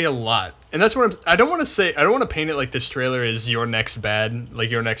away a lot, and that's what I don't want to say. I don't want to paint it like this trailer is your next bad,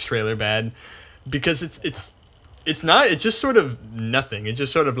 like your next trailer bad, because it's not. It's just sort of nothing. It's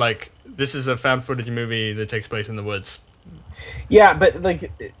just sort of like this is a found footage movie that takes place in the woods. Yeah, but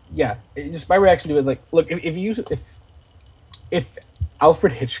like, yeah, just my reaction to it is like, look, if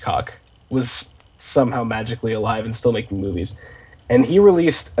Alfred Hitchcock was somehow magically alive and still making movies, and he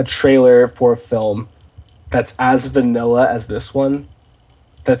released a trailer for a film that's as vanilla as this one,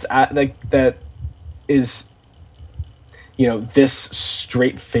 that is this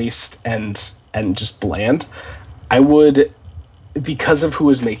straight faced and just bland, I would, because of who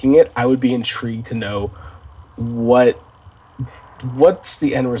is making it, I would be intrigued to know what's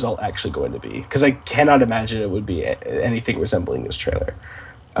the end result actually going to be, because I cannot imagine it would be anything resembling this trailer.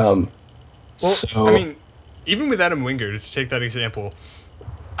 Um, Well, I so mean, even with Adam Wingard, to take that example,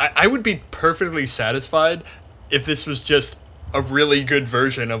 I would be perfectly satisfied if this was just a really good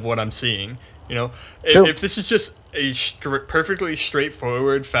version of what I'm seeing. You know, true. if this is just a perfectly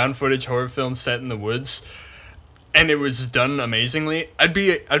straightforward found footage horror film set in the woods and it was done amazingly, I'd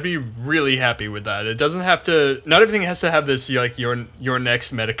be really happy with that. It doesn't have to. Not everything has to have this like your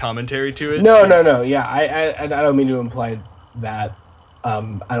next meta commentary to it. No, no, no. Yeah, I don't mean to imply that.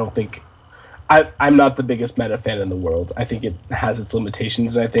 I don't think I'm not the biggest meta fan in the world. I think it has its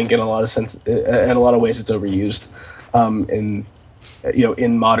limitations, and I think in a lot of in a lot of ways, it's overused. In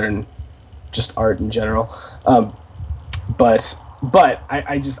in modern just art in general. But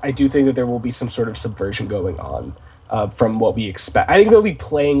I do think that there will be some sort of subversion going on from what we expect. I think they'll be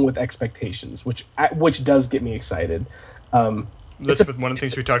playing with expectations, which does get me excited. It's a That's with one of the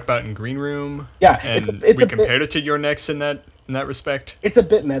things we talked about in Green Room, yeah, and it's we a bit compared it to your next in that respect. it's a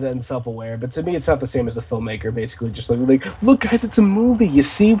bit meta and self-aware, but to me, it's not the same as the filmmaker. Basically, just like, look, guys, it's a movie. You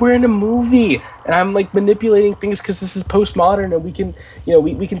see, we're in a movie, and I'm like manipulating things because this is postmodern, and we can,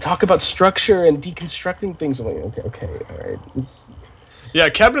 we can talk about structure and deconstructing things. I'm like, okay, all right, Yeah,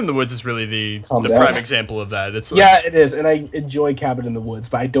 Cabin in the Woods is really the calm the down. prime example of that. It's like Yeah, it is, and I enjoy Cabin in the Woods,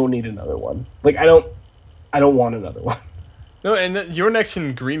 but I don't need another one. Like, I don't want another one. no, and your next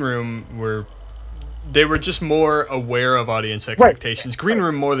in Green Room were they were just more aware of audience Right, expectations. Green right,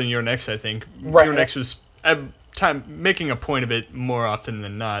 Room more than your next, I think. right. Your next was I'm making a point of it more often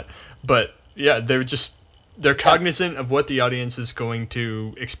than not. But yeah, they're cognizant of what the audience is going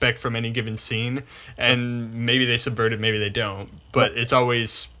to expect from any given scene, and maybe they subvert it, maybe they don't. But it's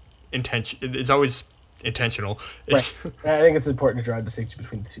always intentional. Right. It's I think it's important to draw a distinction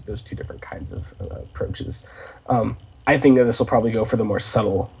between those two different kinds of approaches. I think that this will probably go for the more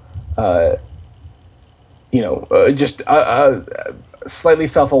subtle, just slightly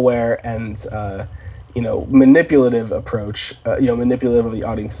self-aware and manipulative approach. Manipulative of the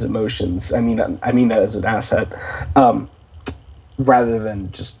audience's emotions. I mean that as an asset, rather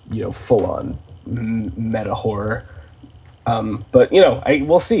than just full-on meta horror. But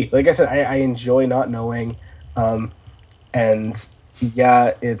we'll see. Like I said, I enjoy not knowing, and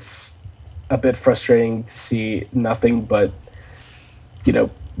yeah, it's a bit frustrating to see nothing but you know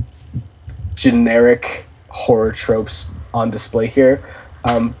generic horror tropes on display here.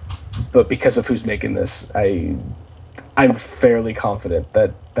 But because of who's making this, I'm fairly confident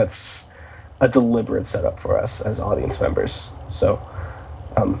that that's a deliberate setup for us as audience members. So,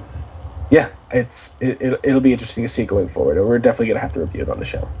 yeah, it'll be interesting to see going forward. And we're definitely gonna have to review it on the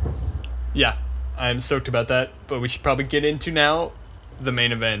show. yeah, I'm stoked about that. But we should probably get into now the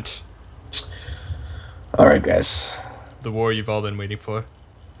main event, All right, guys, the war you've all been waiting for.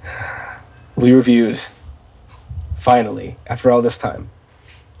 we reviewed finally after all this time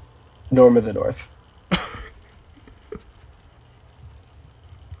Norm of the North.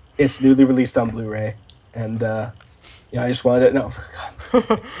 It's newly released on Blu-ray, and I just wanted to know. I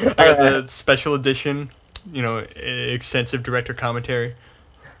got the special edition, extensive director commentary.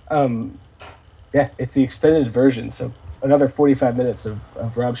 Yeah, it's the extended version, so another 45 minutes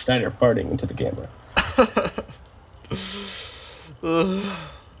of Rob Schneider farting into the camera.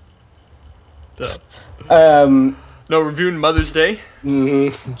 No, reviewing Mother's Day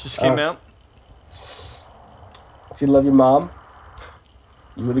just came out. If you love your mom,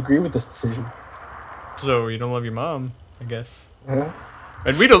 you would agree with this decision. So you don't love your mom, I guess. Huh?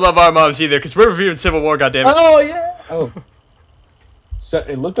 And we don't love our moms either, because we're reviewing Civil War, goddammit. Oh, yeah! Oh. So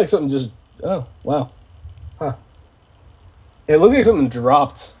it looked like something just... Oh, wow. Huh. It looked like something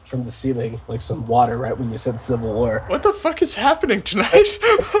dropped from the ceiling, like some water, right when you said Civil War. What the fuck is happening tonight?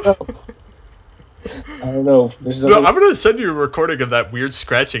 I don't know. There's No, something... I'm gonna send you a recording of that weird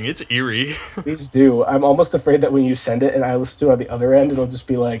scratching. It's eerie. Please do. I'm almost afraid that when you send it and I listen to it on the other end, it'll just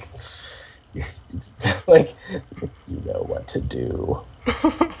be like... like, you know what to do.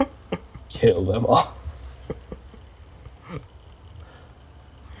 Kill them all.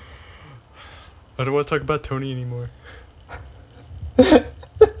 I don't want to talk about Tony anymore.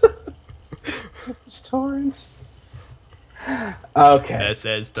 Mrs. Torrance. Okay.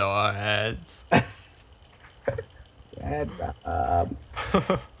 SS Torrance. And,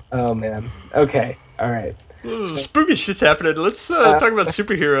 oh man. Okay. All right. So, Spooky shit's happening. Let's talk about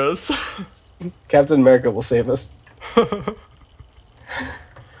superheroes. Captain America will save us.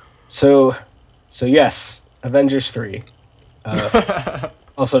 So yes, Avengers 3,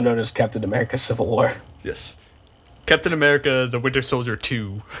 also known as Captain America: Civil War. Yes. Captain America: The Winter Soldier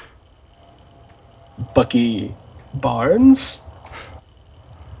 2. Bucky Barnes.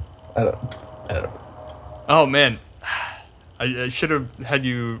 I don't know. Oh man, I should have had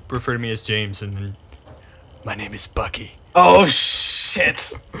you refer to me as James, and then my name is Bucky. Oh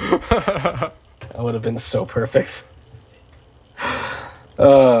shit! That would have been so perfect.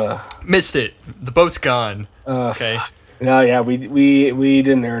 Missed it. The boat's gone. Okay. Fuck. No, yeah, we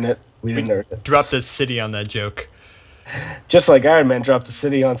didn't earn it. We didn't earn it. Dropped the city on that joke. Just like Iron Man dropped a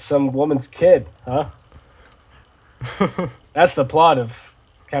city on some woman's kid, huh? That's the plot of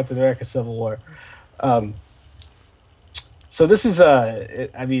Captain America: Civil War. So this is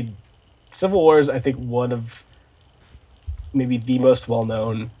Civil War is, I think, one of maybe the most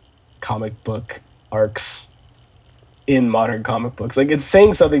well-known comic book arcs in modern comic books. Like, it's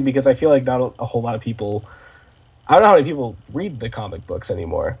saying something because I feel like not a whole lot of people. I don't know how many people read the comic books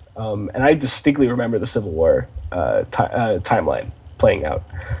anymore. And I distinctly remember the Civil War timeline playing out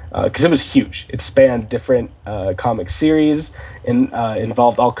because it was huge. It spanned different comic series and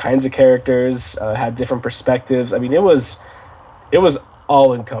involved all kinds of characters, had different perspectives. I mean, it was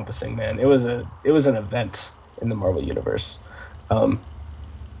all encompassing, man. It was an event in the Marvel universe.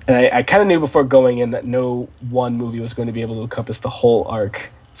 And I kind of knew before going in that no one movie was going to be able to encompass the whole arc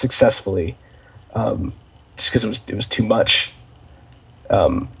successfully, just because it was too much.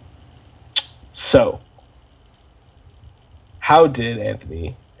 So, how did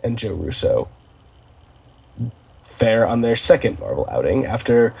Anthony and Joe Russo fare on their second Marvel outing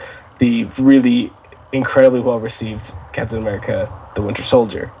after the really incredibly well received Captain America: The Winter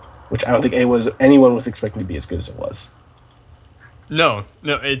Soldier? which I don't think anyone was expecting to be as good as it was. No,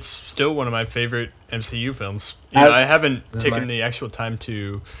 no, it's still one of my favorite MCU films. I As haven't this is taken my the actual time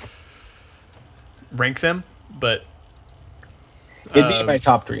to rank them, but it'd be my um,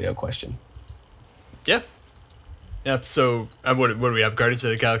 top three, no question. yeah, yeah. So what do we have? Guardians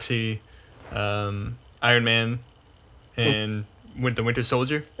of the Galaxy, Iron Man, and the Winter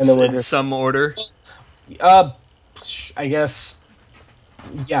Soldier And then in Winter, some order. uh, I guess,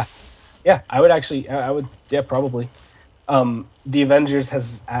 yeah, yeah. I would actually, I would, yeah, probably. The Avengers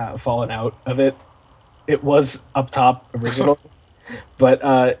has fallen out of it. It was up top originally, but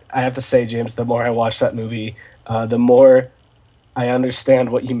I have to say, James, the more I watch that movie, the more I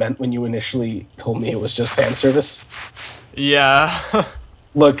understand what you meant when you initially told me it was just fan service. Yeah.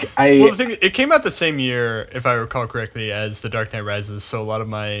 Look, Well, the thing it came out the same year, if I recall correctly, as The Dark Knight Rises. So a lot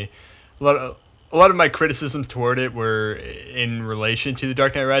of a lot of my criticisms toward it were in relation to The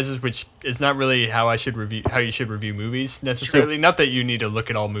Dark Knight Rises, which is not really how you should review movies true, necessarily. Not that you need to look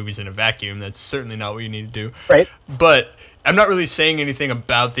at all movies in a vacuum. That's certainly not what you need to do. right? But I'm not really saying anything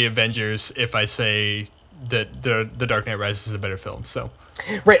about the Avengers if I say that the Dark Knight Rises is a better film. So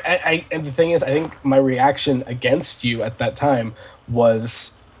Right. And the thing is, I think my reaction against you at that time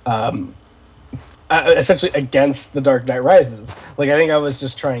was um, essentially against the Dark Knight Rises. Like, I think I was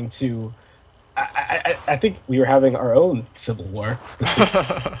just trying to. I think we were having our own civil war between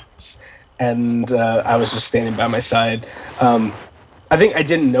us, and I was just standing by my side. I think I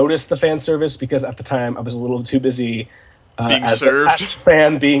didn't notice the fan service because at the time I was a little too busy being as served. a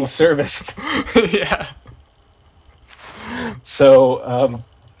fan being serviced. Yeah. So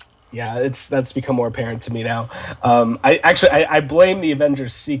yeah, that's become more apparent to me now. I blame the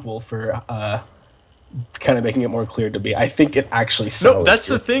Avengers sequel for kind of making it more clear to me. I think it actually No, soured that's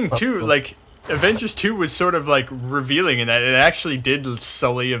the your thing too. Like Avengers 2 was sort of like revealing in that it actually did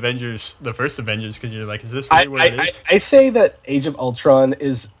sully Avengers the first Avengers because you're like, is this really what it is? I say that Age of Ultron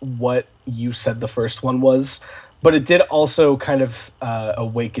is what you said the first one was, but it did also kind of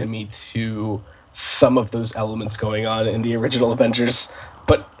awaken me to some of those elements going on in the original Avengers,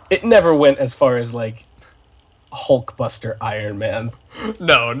 but it never went as far as like Hulkbuster Iron Man.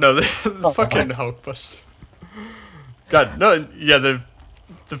 No, no, the Oh, fucking Hulkbuster. God, no, yeah,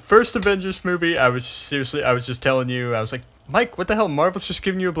 the first Avengers movie, I was just telling you, I was like, Mike, what the hell? Marvel's just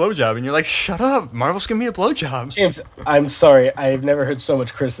giving you a blowjob, and you're like, shut up, Marvel's giving me a blowjob. James, I'm sorry. I've never heard so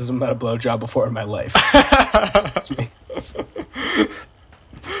much criticism about a blowjob before in my life. Excuse me.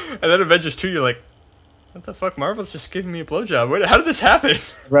 And then Avengers 2, you're like, what the fuck? Marvel's just giving me a blowjob. How did this happen?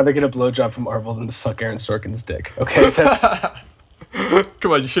 I'd rather get a blowjob from Marvel than to suck Aaron Sorkin's dick. Okay, that's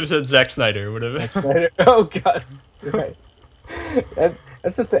Come on, you should have said Zack Snyder or Zack whatever. Snyder. Oh God, you're right.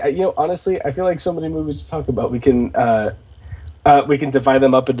 That's the thing. Honestly, I feel like so many movies to talk about. We can divide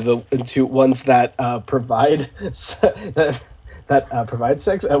them up into ones that provide that provide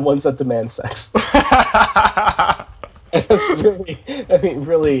sex and ones that demand sex. And that's really, I mean,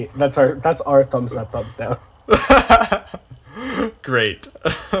 really, that's our thumbs up, thumbs down. Great.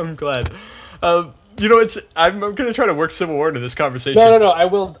 I'm glad. I'm gonna try to work Civil War into this No, conversation. no, no. I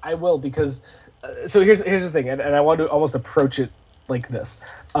will because. So here's the thing, and I want to almost approach it like this.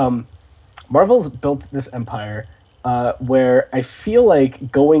 Marvel's built this empire where I feel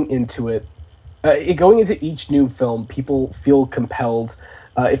like going into each new film, people feel compelled,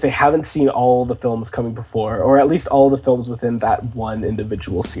 if they haven't seen all the films coming before, or at least all the films within that one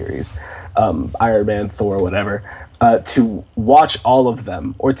individual series, Iron Man, Thor, whatever, to watch all of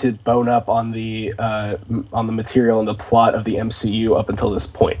them or to bone up on the material and the plot of the MCU up until this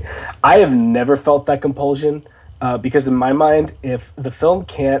point. I have never felt that compulsion because in my mind, if the film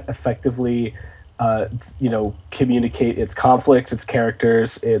can't effectively communicate its conflicts, its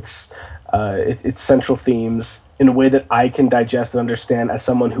characters, its central themes in a way that I can digest and understand as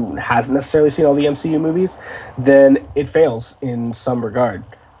someone who hasn't necessarily seen all the MCU movies, then it fails in some regard.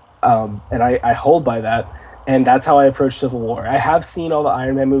 And I hold by that, and that's how I approach Civil War. I have seen all the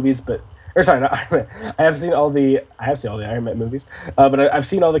Iron Man movies, but or sorry, not Iron Man. I have seen all the Iron Man movies, but I've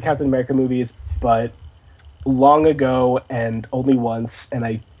seen all the Captain America movies, but long ago and only once, and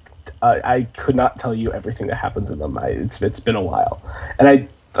I could not tell you everything that happens in them. It's been a while, and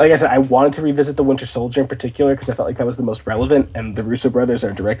like I said, I wanted to revisit the Winter Soldier in particular because I felt like that was the most relevant, and the Russo brothers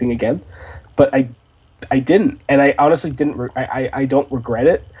are directing again, but I didn't, and I honestly didn't. I don't regret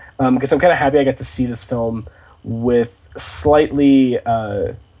it because I'm kind of happy I got to see this film with slightly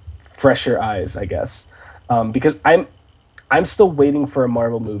fresher eyes, I guess, because I'm still waiting for a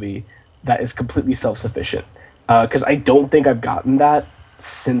Marvel movie that is completely self sufficient. Because I don't think I've gotten that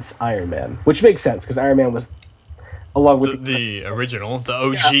since Iron Man, which makes sense because Iron Man was along with The original, the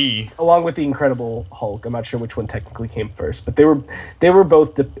yeah, OG. along with the Incredible Hulk. I'm not sure which one technically came first, but they were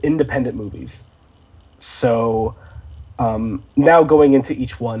both independent movies. So now going into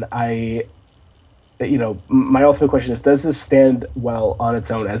each one, my ultimate question is: does this stand well on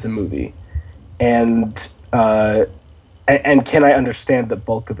its own as a movie? And and can I understand the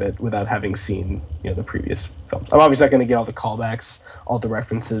bulk of it without having seen the previous films? I'm obviously not going to get all the callbacks, all the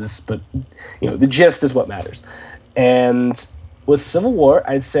references, but the gist is what matters. And with Civil War,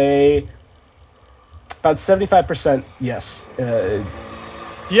 I'd say about 75% yes.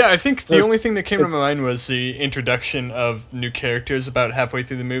 Yeah, I think So the only thing that came to my mind was the introduction of new characters about halfway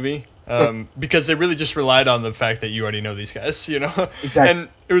through the movie. Because they really just relied on the fact that you already know these guys, exactly. and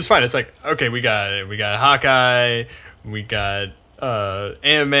it was fine. It's like, okay, we got Hawkeye, we got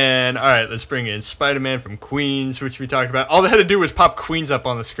Ant-Man. All right, let's bring in Spider-Man from Queens, which we talked about. All they had to do was pop Queens up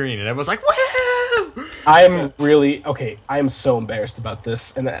on the screen, and everyone's like, "Woo!" I'm really okay. I am so embarrassed about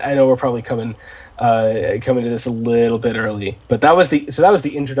this, and I know we're probably coming to this a little bit early, but that was the We're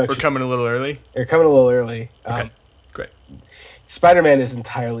introduction. coming a little early. They're coming a little early. Okay, great. Spider-Man is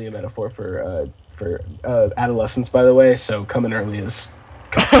entirely a metaphor for adolescence, by the way. So coming early is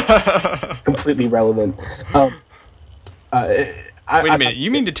completely relevant. Um, uh, Wait a I, minute.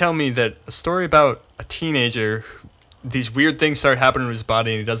 You mean to tell me that a story about a teenager, these weird things start happening to his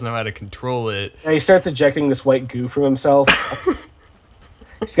body and he doesn't know how to control it? he starts ejecting this white goo from himself.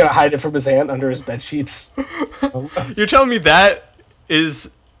 He's got to hide it from his aunt under his bed sheets. You're telling me that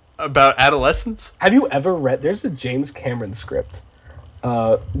is about adolescence? Have you ever read? There's a James Cameron script.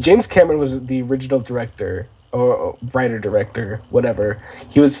 James Cameron was the original director or writer director, whatever.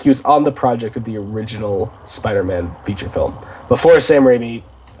 He was on the project of the original Spider-Man feature film before Sam Raimi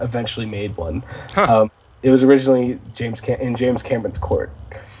eventually made one. Huh. It was originally in James Cameron's court,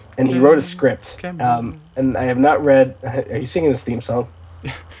 and he wrote a script. Cameron. And I have not read. Are you singing his theme song?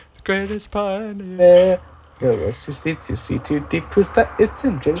 The greatest pioneer. To see too deep proof that it's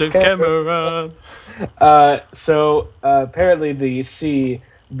in James James Cameron. Cameron. So apparently the sea,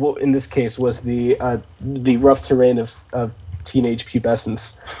 in this case, was the rough terrain of teenage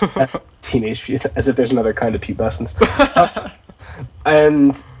pubescence. Teenage, as if there's another kind of pubescence.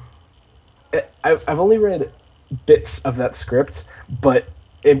 And I've only read bits of that script, but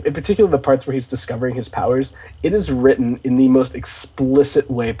in particular the parts where he's discovering his powers, it is written in the most explicit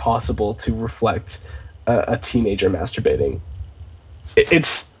way possible to reflect a teenager masturbating.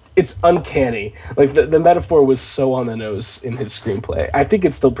 It's uncanny. Like the metaphor was so on the nose in his screenplay. I think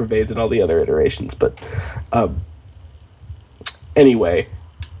it still pervades in all the other iterations, but um, anyway,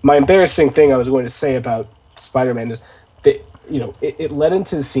 my embarrassing thing I was going to say about Spider-Man is that it led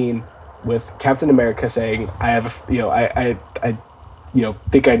into the scene with Captain America saying, "I have a, I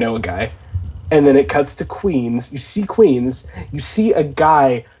think I know a guy," and then it cuts to Queens. You see Queens. You see a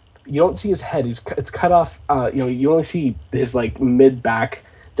guy. You don't see his head. It's cut off. You only see his like mid back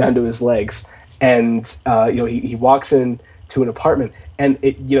down to his legs, and he walks in to an apartment, and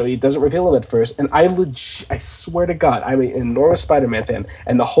he doesn't reveal him at first. And I swear to God, I'm an enormous Spider-Man fan,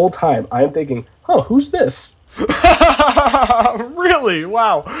 and the whole time I'm thinking, "Oh, who's this?" Really?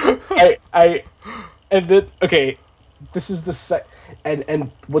 Wow. I and then okay, this is the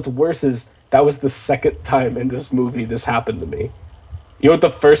and what's worse is that was the second time in this movie this happened to me. You know what the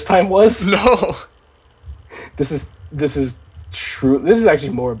first time was? No. This is true. This is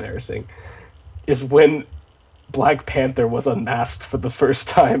actually more embarrassing. Is when Black Panther was unmasked for the first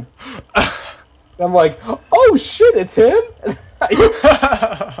time. I'm like, oh shit, it's him.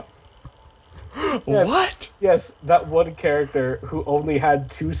 Yes, What? yes, that one character who only had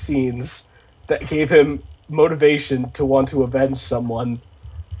two scenes that gave him motivation to want to avenge someone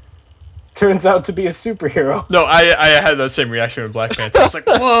turns out to be a superhero. No, I had that same reaction with Black Panther. I was like,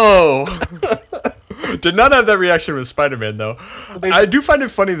 whoa. Did not have that reaction with Spider-Man though. I do find it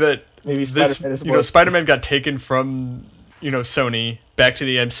funny that Maybe this, Spider-Man is more. Spider-Man got taken from, Sony back to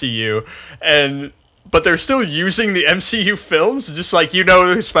the MCU, and but they're still using the MCU films, just like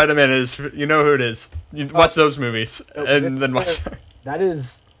who Spider-Man is, you know who it is. You watch those movies, No, and then watch. that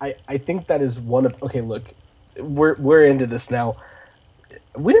is. I think that is one of. Okay, look, we're into this now.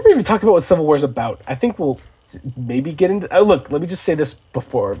 We never even talked about what Civil War is about. I think we'll maybe get into. Oh, look, let me just say this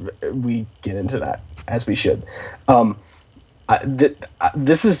before we get into that, as we should.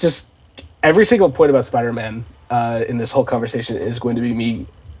 This is just every single point about Spider-Man in this whole conversation is going to be me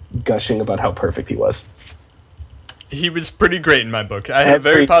gushing about how perfect he was. He was pretty great in my book. I had a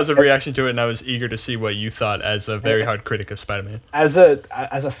very Every, positive reaction to it, and I was eager to see what you thought as a very hard critic of Spider-Man. as a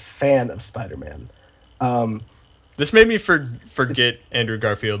fan of Spider-Man, This made me forget Andrew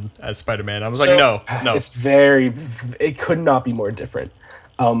Garfield as Spider-Man. I was like, So no, no. it's it could not be more different.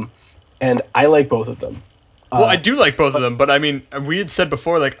 Um, and I like both of them. Well, I Uh, do like both of but them, but I mean, we had said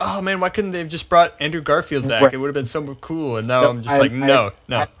before, like, oh man, why couldn't they have just brought Andrew Garfield back? right, It would have been so cool. And now no, I'm just like, no,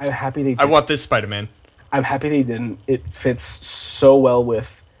 no. I'm happy they I did. want this Spider-Man. I'm happy they didn't. It fits so well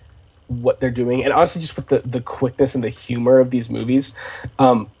with what they're doing, and honestly, just with the quickness and the humor of these movies.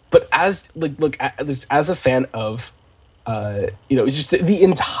 But as like look as a fan of just the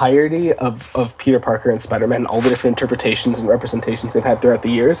entirety of Peter Parker and Spider-Man, all the different interpretations and representations they've had throughout the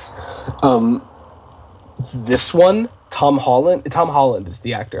years. Um, this one, Tom Holland is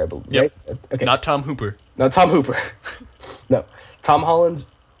the actor, I believe, Yep. right? Okay, Not Tom Hooper. no, Tom Hooper. No, Tom Holland's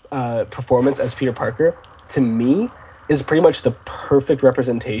performance as Peter Parker, to me, is pretty much the perfect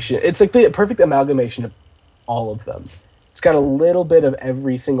representation. It's like the perfect amalgamation of all of them. It's got a little bit of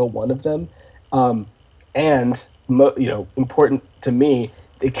every single one of them, and important to me,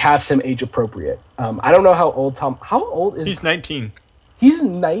 it casts him age appropriate. I don't know how old Tom. How old is He's 19. he's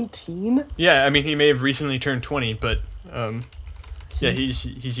 19? Yeah, I mean, he may have recently turned 20, but yeah, He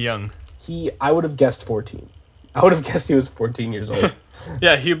he's young. I would have guessed 14. I would have guessed he was 14 years old.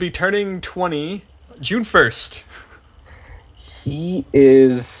 Yeah, he'll be turning 20 June 1st. He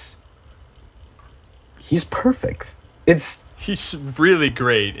is he's perfect. He's really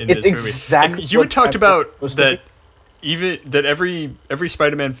great in It's this movie. And exactly you had what talked Spider-Man's about supposed to be. that even that every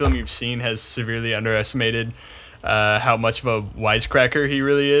Spider-Man film you've seen has severely underestimated how much of a wisecracker he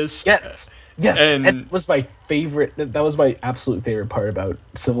really is. Yes. Yes, and And that was my favorite. That was my absolute favorite part about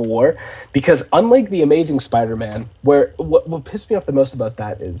Civil War, because unlike the Amazing Spider-Man, where what pissed me off the most about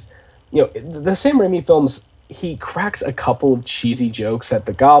that is, the Sam Raimi films. He cracks a couple of cheesy jokes at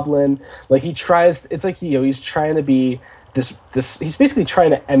the Goblin. Like he tries. It's like he's trying to be this. He's basically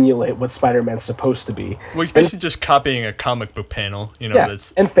trying to emulate what Spider-Man's supposed to be, well, he's and basically just copying a comic book panel. yeah,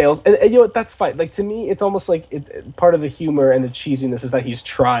 That's and fails, and that's fine. Like to me, it's almost like part of the humor and the cheesiness is that he's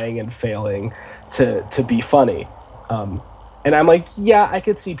trying and failing to be funny, um, and I'm like, yeah, I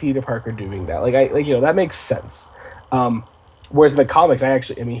could see Peter Parker doing that. That makes sense. Whereas in the comics,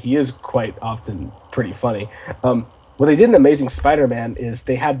 I mean, he is quite often pretty funny. What they did in Amazing Spider-Man is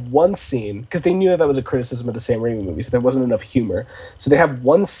they had one scene, because they knew that was a criticism of the Sam Raimi movies, so there wasn't enough humor. So they have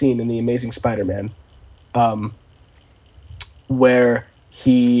one scene in the Amazing Spider-Man, where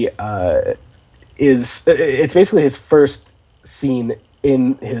he it's basically his first scene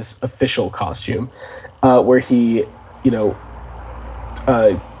in his official costume, where he you know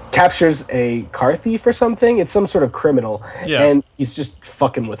uh, captures a car thief or something. It's some sort of criminal, yeah. and he's just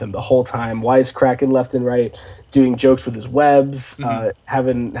fucking with him the whole time, wisecracking left and right, doing jokes with his webs,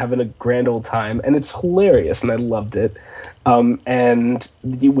 having a grand old time, and it's hilarious, and I loved it. And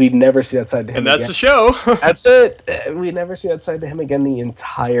we never see that side to And him that's again. the show. That's it. We never see that side to him again. The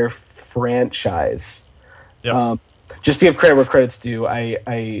entire franchise. Yep. Just to give credit where credit's due,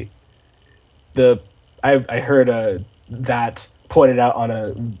 the I heard that pointed out on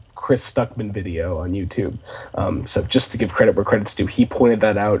a Chris Stuckman video on YouTube. So just to give credit where credit's due, he pointed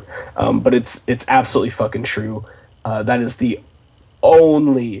that out. But it's absolutely fucking true. That is the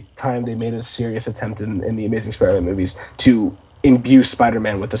only time they made a serious attempt in the Amazing Spider-Man movies to imbue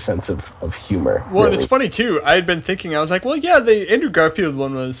Spider-Man with a sense of humor. Well, and it's Really. funny too. I had been thinking, I was like, well, yeah, the Andrew Garfield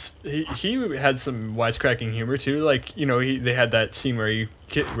one was he had some wisecracking humor too. Like they had that scene where he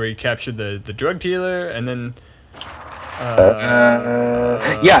captured the drug dealer, and then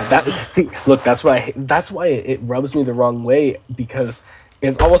Yeah, look, that's why it rubs me the wrong way, because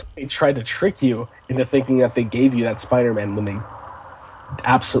it's almost like they tried to trick you into thinking that they gave you that Spider-Man when they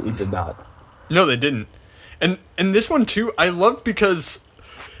absolutely did not. no, they didn't. And this one too, I love because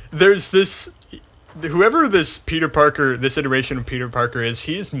there's this whoever this Peter Parker, this iteration of Peter Parker is,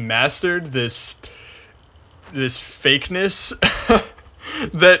 he's mastered this fakeness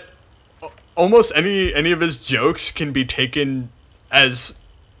that almost any of his jokes can be taken as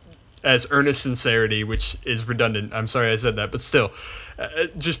earnest sincerity, which is redundant. I'm sorry I said that, but still,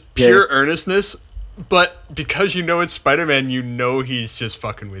 just Yeah, pure earnestness. But because it's Spider-Man, he's just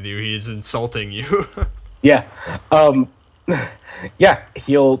fucking with you. He's insulting you. yeah, yeah.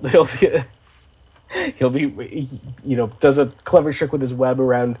 He'll be does a clever trick with his web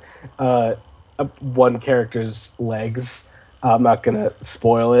around one character's legs. I'm not gonna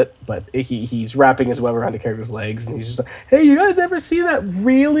spoil it, but he's wrapping his web around a character's legs, and he's just like, "Hey, you guys ever see that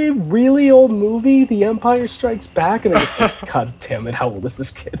really really old movie, The Empire Strikes Back?" And I'm just like, "God damn it, how old is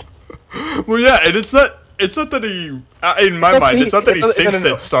this kid?" Well, yeah, and it's not that he in It's my not that mind, he. it's not that he No, no, thinks no,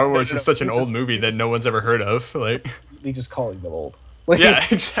 that Star no, Wars no, is no. such an old movie that no one's ever heard of. Like, Just calling them old. Like, yeah,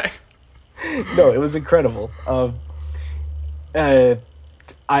 exactly. no, it was incredible. uh,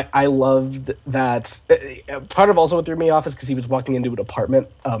 I loved that. Part of also what threw me off is because he was walking into an apartment.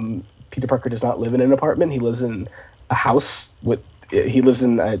 Peter Parker does not live in an apartment. He lives in a house with. He lives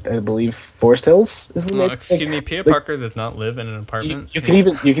in, I believe, Forest Hills is the name. Excuse me, Peter Like Parker does not live in an apartment. you can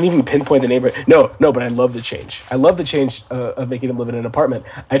even pinpoint the neighborhood. No, but I love the change. I love the change of making him live in an apartment.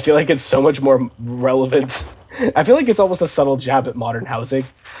 I feel like it's so much more relevant. I feel like it's almost a subtle jab at modern housing.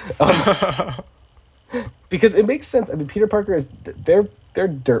 Um, because it makes sense. I mean, Peter Parker is they're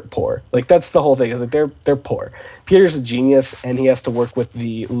dirt poor. Like that's the whole thing. Is like they're poor. Peter's a genius, and he has to work with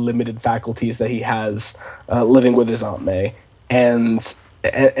the limited faculties that he has, living with his Aunt May, and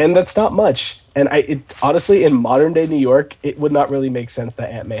that's not much. And honestly, in modern day New York, it would not really make sense that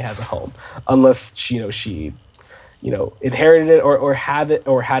Aunt May has a home unless she inherited it or had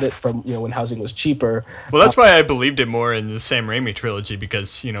it from when housing was cheaper. Well, that's why I believed it more in the Sam Raimi trilogy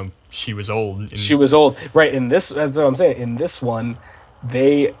because she was old She and was old, right? In this, that's what I'm saying. In this one,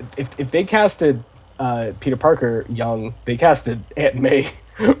 if they casted Peter Parker young, they casted Aunt May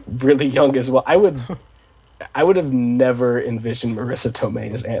really young as well. I would have never envisioned Marissa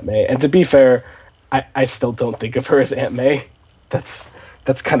Tomei as Aunt May. And to be fair, I still don't think of her as Aunt May. That's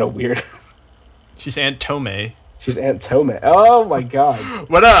that's kind of weird. she's Aunt Tomei. She's Aunt Tomei. Oh my god!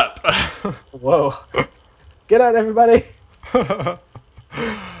 What up? Whoa! Get out, everybody! Um,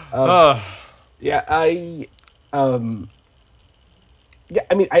 uh, yeah, um, yeah.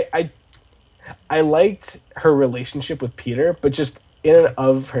 I mean, I liked her relationship with Peter, but just in and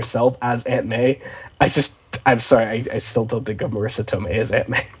of herself as Aunt May, I'm sorry, I still don't think of Marissa Tomei as Aunt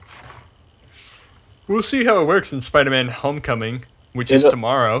May. we'll see how it works in Spider-Man: Homecoming, which In is the,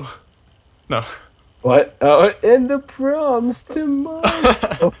 tomorrow. No. what? Oh, in the proms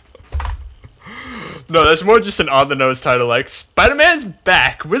tomorrow. No, that's more just an on the nose title like Spider-Man's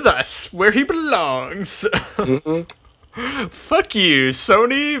back with us where he belongs. Hmm. Fuck you,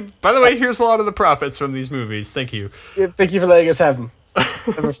 Sony. By the way, here's a lot of the profits from these movies. Thank you. Yeah, thank you for letting us have him.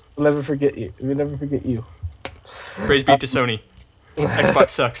 We'll never forget you. We'll never forget you. Praise be to Sony. Xbox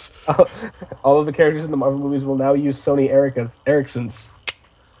sucks. All of the characters in the Marvel movies will now use Sony Ericssons.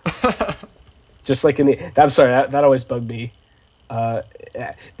 Just like in the. I'm sorry, that always bugged me. Uh,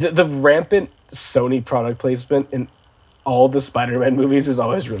 the rampant Sony product placement in all the Spider-Man movies has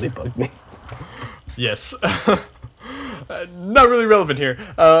always really bugged me. Yes. Not really relevant here.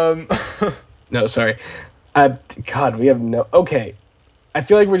 No, sorry. God, we have no. Okay, I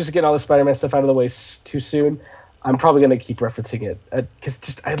feel like we're just getting all the Spider-Man stuff out of the way too soon. I'm probably gonna keep referencing it because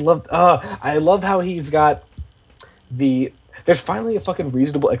just I love how he's got the. There's finally a fucking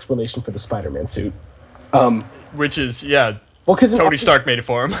reasonable explanation for the Spider-Man suit. Which is, yeah, Well, because Tony Stark made it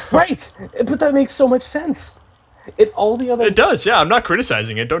for him. right, but that makes so much sense. In all the other It does, yeah. I'm not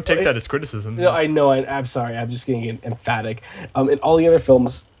criticizing it. Don't take it, that as No, criticism. I know. I'm sorry. I'm just getting emphatic. In all the other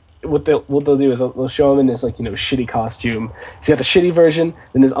films, what they'll do is they'll show him in his shitty costume. He's got the shitty version.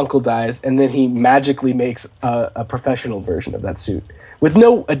 Then his uncle dies, and then he magically makes a professional version of that suit with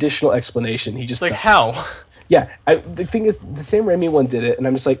no additional explanation. He just Like, does. how? Yeah. The thing is, the Sam Raimi one did it, and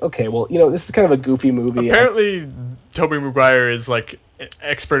I'm just like, okay, well, this is kind of a goofy movie. Apparently, Tobey Maguire is, like,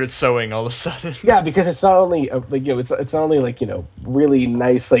 expert at sewing all of a sudden. Yeah, because it's not only it's not only really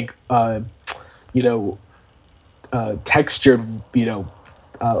nice you know textured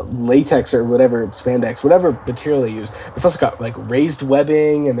latex or whatever spandex, whatever material they use. It's also got like raised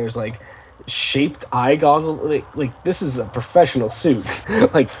webbing, and there's like shaped eye goggles. Like this is a professional suit.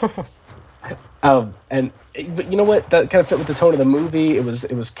 like and but you know what? That kind of fit with the tone of the movie. It was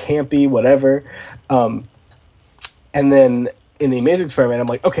campy, whatever. Um, and then in the Amazing Spider-Man, I'm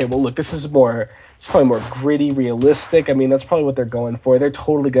like, okay, well, look, this is more. It's probably more gritty, realistic. I mean, that's probably what they're going for. They're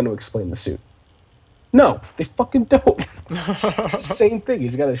totally going to explain the suit. No, they fucking don't. It's the same thing.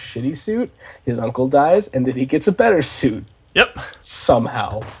 He's got a shitty suit. His uncle dies, and then he gets a better suit Yep.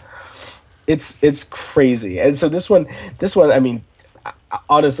 somehow. It's crazy. And so this one, I mean,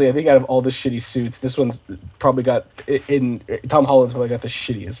 honestly, I think out of all the shitty suits, this one's probably got in Tom Holland's probably got the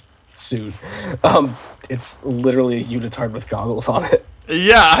shittiest suit. It's literally a unitard with goggles on it.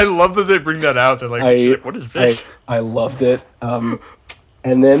 Yeah, I love that they bring that out. They're like, she's I like, what is I this? I loved it. And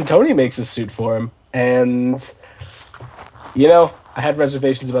then Tony makes a suit for him, and I had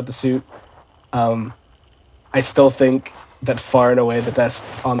reservations about the suit. Um, I still think that far and away the best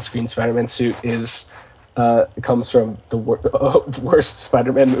on-screen Spider-Man suit comes from the worst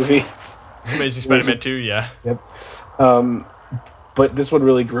Spider-Man movie. Amazing Spider-Man 2, yeah. Yep. Um, but this one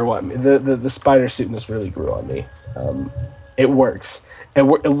really grew on me. The spider suit in this really grew on me. It works. It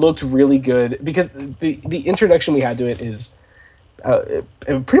looked really good because the introduction we had to it is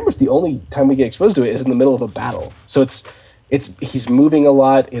pretty much the only time we get exposed to it is in the middle of a battle. So he's moving a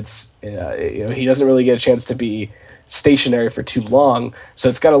lot. He doesn't really get a chance to be stationary for too long, so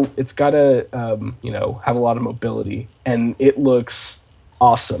it's gotta have a lot of mobility, and it looks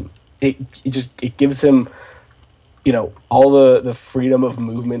awesome. It gives him all the freedom of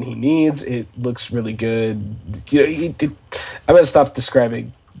movement he needs. It looks really good. I'm gonna stop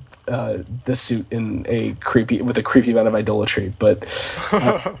describing the suit in with a creepy amount of idolatry, but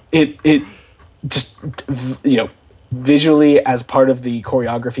it just visually as part of the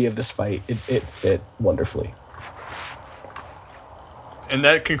choreography of this fight, it fit wonderfully. And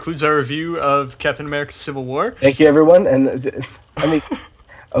that concludes our review of Captain America: Civil War. Thank you, everyone. And I mean,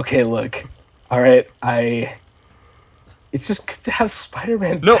 okay, look, all right, it's just good to have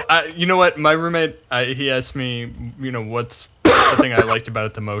Spider-Man. No, you know what? My roommate, he asked me, what's the thing I liked about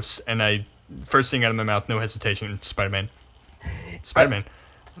it the most, and first thing out of my mouth, no hesitation, Spider-Man. Spider-Man.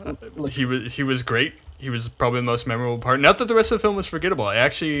 Look, He was great. He was probably the most memorable part. Not that the rest of the film was forgettable. I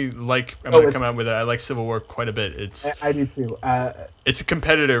actually like. I'm oh, gonna come out with it. I like Civil War quite a bit. I do too. It's a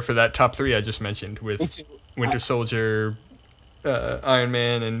competitor for that top three I just mentioned Me with too. Winter Soldier, Iron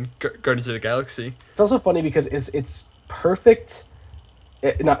Man, and Guardians of the Galaxy. It's also funny because it's perfect.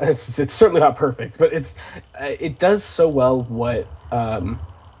 It's certainly not perfect, but it does so well what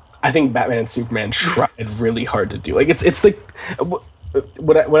I think Batman and Superman tried really hard to do. Like it's like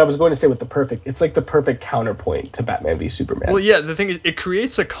what I was going to say with the perfect. It's like the perfect counterpoint to Batman v Well, Superman. yeah, the thing is, it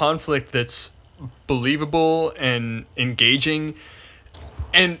creates a conflict that's believable and engaging,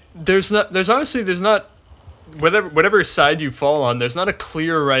 and there's not whatever side you fall on, there's not a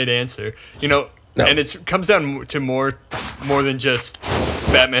clear right answer, No, and it comes down to more than just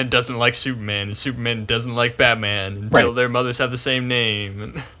Batman doesn't like Superman and Superman doesn't like Batman until right, their mothers have the same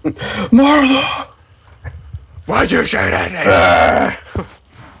name. And Martha. why'd you say that name? Ah!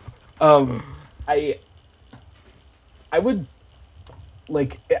 um, I I would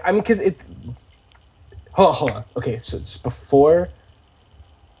like. I mean, because it. Hold on. Okay, so just before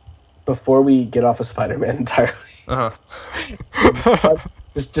we get off of Spider-Man entirely, Uh huh.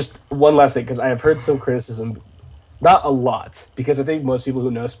 just one last thing, because I have heard some criticism, not a lot, because I think most people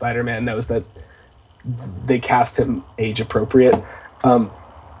who know Spider-Man knows that they cast him age appropriate. Um,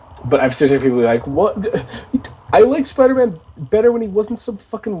 but I've seen people be like, "What? I like Spider-Man better when he wasn't some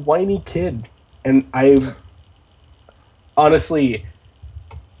fucking whiny kid." And I honestly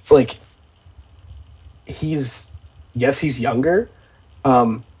like he's yes, he's younger.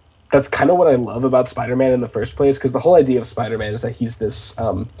 Um, that's kind of what I love about Spider-Man in the first place, because the whole idea of Spider-Man is that he's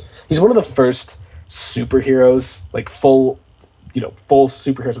one of the first superheroes, like full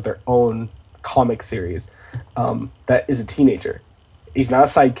superheroes with their own comic series, that is a teenager. He's not a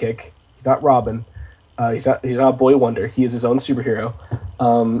sidekick. He's not Robin. He's not Boy Wonder. He is his own superhero,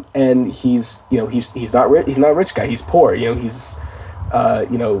 and he's not rich. He's not a rich guy. He's poor. He's uh,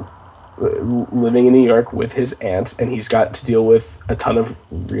 you know living in New York with his aunt, and he's got to deal with a ton of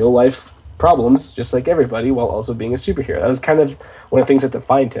real life problems, just like everybody, while also being a superhero. That was kind of one of the things that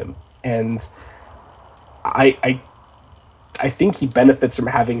defined him, and I I think he benefits from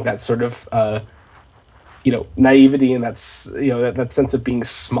having that sort of naivety, and that sense of being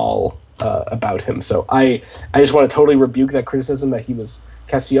small about him. So I just want to totally rebuke that criticism that he was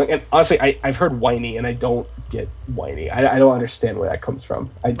cast too young. And honestly, I've heard whiny, and I don't get whiny. I don't understand where that comes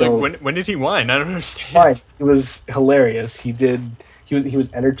from. I Like don't. when did he whine? I don't understand. Fine, it was hilarious. He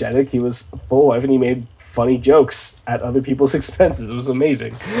was energetic. He was full of life, and he made funny jokes at other people's expenses. It was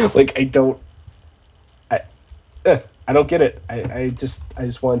amazing. Like I, I don't get it. I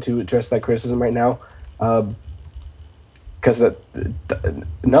just wanted to address that criticism right now. Because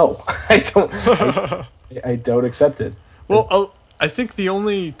no, I don't accept it. Well, I think the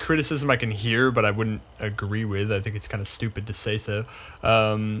only criticism I can hear, but I wouldn't agree with, I think it's kind of stupid to say so,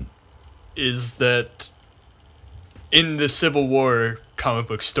 um, is that in the Civil War comic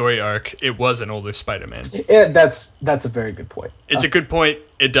book story arc, it was an older Spider-Man. Yeah, that's a very good point. It's a good point.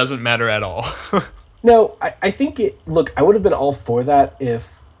 It doesn't matter at all. No, I think it. Look, I would have been all for that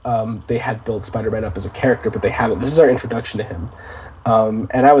if they had built Spider-Man up as a character, but they haven't. This is our introduction to him,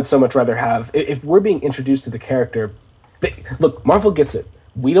 and I would so much rather have if we're being introduced to the character. Look, Marvel gets it.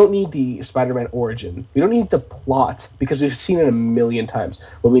 We don't need the Spider-Man origin. We don't need the plot because we've seen it a million times.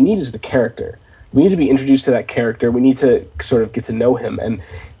 What we need is the character. We need to be introduced to that character. We need to sort of get to know him. And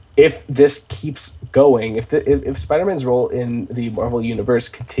if this keeps going, if Spider-Man's role in the Marvel universe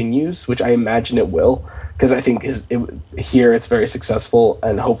continues, which I imagine it will, because I think here it's very successful,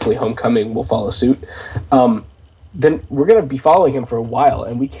 and hopefully Homecoming will follow suit. Then we're going to be following him for a while,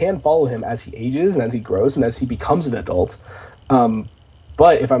 and we can follow him as he ages and as he grows and as he becomes an adult.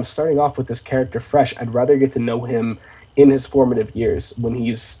 But if I'm starting off with this character fresh, I'd rather get to know him in his formative years when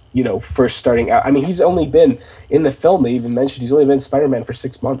he's, first starting out. I mean, he's only been in the film. They even mentioned he's only been Spider-Man for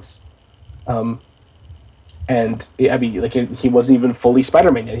 6 months. And I mean, like, he wasn't even fully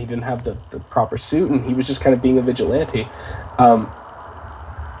Spider-Man yet. He didn't have the proper suit, and he was just kind of being a vigilante.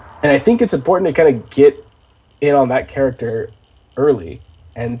 And I think it's important to kind of get in on that character early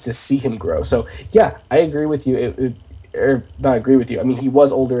and to see him grow. So yeah, I agree with you. Or not agree with you. I mean, he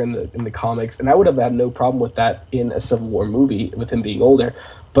was older in the comics, and I would have had no problem with that in a Civil War movie with him being older.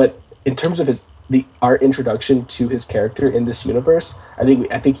 But in terms of our introduction to his character in this universe,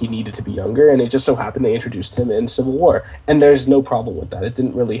 I think he needed to be younger, and it just so happened they introduced him in Civil War, and there's no problem with that. It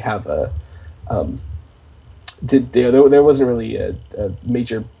didn't really have a there wasn't really a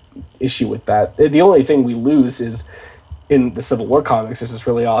major issue with that. The only thing we lose is in the Civil War comics, there's this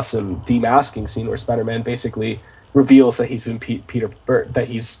really awesome demasking scene where Spider-Man basically reveals that he's been that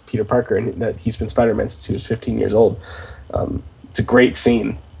he's Peter Parker and that he's been Spider-Man since he was 15 years old. It's a great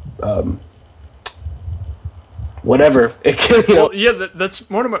scene. Whatever. Well, yeah, that's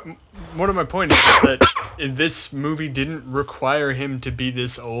one of my points is that this movie didn't require him to be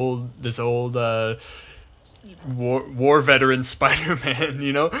this old war veteran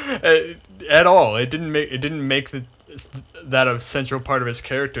Spider-Man, at all. It didn't make that a central part of his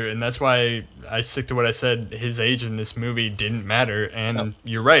character, and that's why I stick to what I said. His age in this movie didn't matter, and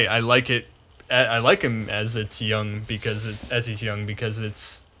you're right. I like it. I like him as he's young because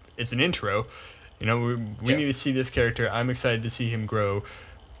it's an intro. We need to see this character. I'm excited to see him grow,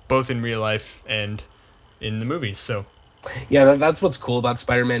 both in real life and in the movies. So Yeah, that's what's cool about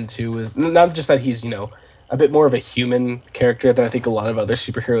Spider-Man 2 is not just that he's, a bit more of a human character than I think a lot of other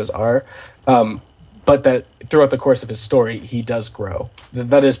superheroes are, but that throughout the course of his story, he does grow.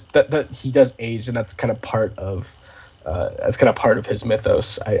 That he does age, and that's kind of part of his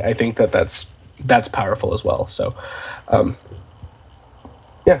mythos. I think that's powerful as well. So,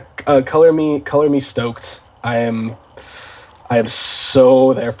 yeah, color me stoked. I am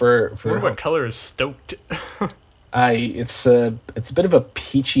so there wonder for what color is stoked. it's a bit of a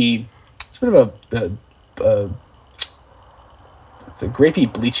peachy, it's a bit of it's a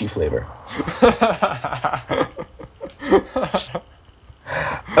grapey bleachy flavor.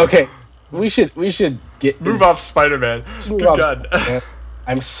 Okay, we should get Move into off Spider-Man. should move Good on. God. Man.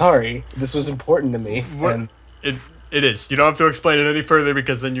 I'm sorry, this was important to me, What and it it is. You don't have to explain it any further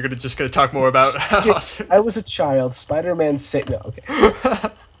because then you're gonna talk more about how awesome. I was a child. Spider-Man say no. Okay.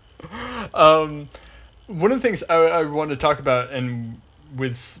 um, One of the things I want to talk about, and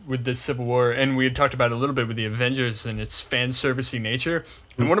with this Civil War, and we had talked about it a little bit with the Avengers and its fan servicey nature.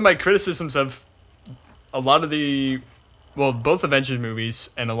 And one of my criticisms of a lot of both Avengers movies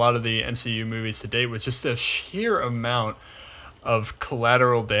and a lot of the MCU movies to date was just the sheer amount of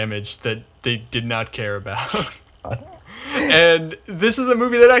collateral damage that they did not care about. And this is a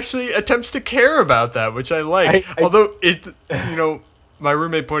movie that actually attempts to care about that, which I like. I Although my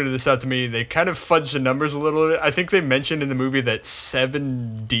roommate pointed this out to me. They kind of fudged the numbers a little bit. I think they mentioned in the movie that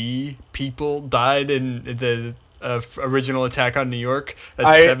 70 people died in the original attack on New York. That's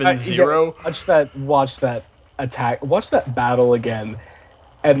I seven yeah, zero. watch that attack, watch that battle again,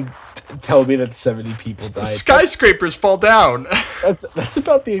 and tell me that 70 people died. Skyscrapers fall down. That's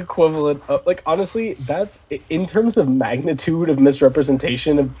about the equivalent of, like, honestly, that's in terms of magnitude of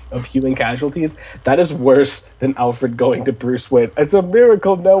misrepresentation of human casualties, that is worse than Alfred going to Bruce Wayne. It's a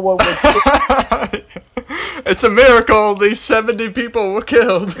miracle no one was It's a miracle only 70 people were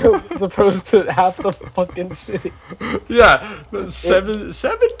killed. killed as opposed to half the fucking city. Yeah, It, 70? it,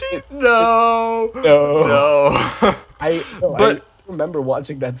 it No, no. no. I no, I But remember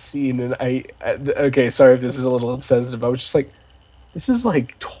watching that scene, and okay, sorry if this is a little insensitive. I was just like, this is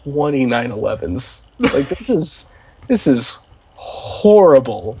like 29/11s. Like, this is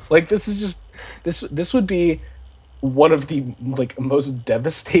horrible. Like, this is just this would be one of the, like, most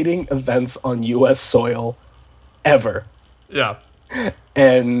devastating events on U.S. soil ever, yeah,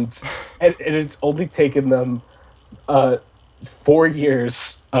 and and it's only taken them uh 4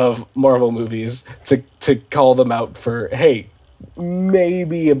 years of Marvel movies to call them out for, hey,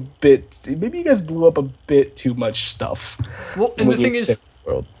 maybe you guys blew up a bit too much stuff well, and the when you thing save is, the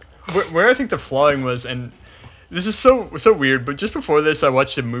world. where I think the flaw was, and this is so weird, but just before this, I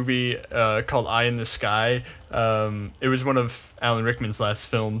watched a movie called Eye in the Sky. It was one of Alan Rickman's last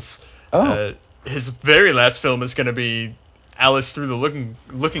films. Oh, Uh, his very last film is going to be Alice Through the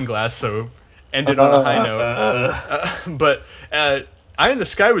Looking Glass, so ended on a high note. But Eye in the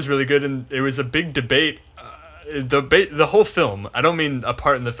Sky was really good, and there was a big debate. The whole film. I don't mean a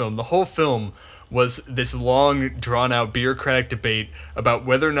part in the film. The whole film was this long, drawn out bureaucratic debate about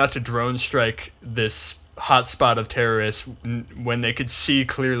whether or not to drone strike this hotspot of terrorists when they could see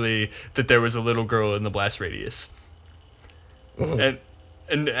clearly that there was a little girl in the blast radius. Mhm.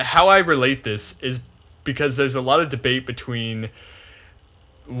 And how I relate this is because there's a lot of debate between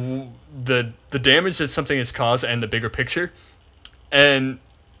the damage that something has caused and the bigger picture. And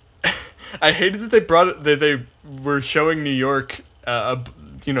I hated that they were showing New York,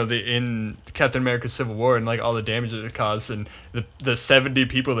 in Captain America: Civil War and like all the damage that it caused and the 70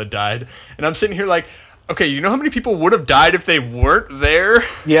 people that died. And I'm sitting here like, okay, you know how many people would have died if they weren't there?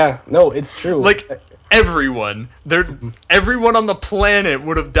 Yeah, no, it's true. Like everyone, everyone on the planet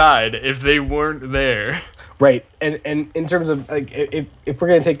would have died if they weren't there. Right, and in terms of like, if we're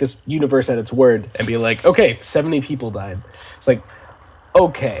gonna take this universe at its word and be like, okay, 70 people died, it's like,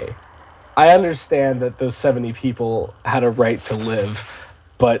 okay, I understand that those 70 people had a right to live,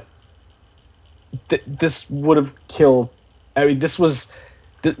 but this would have killed. I mean, this was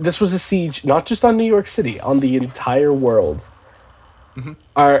a siege not just on New York City, on the entire world. Mm-hmm.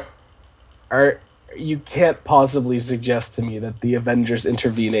 Are are You can't possibly suggest to me that the Avengers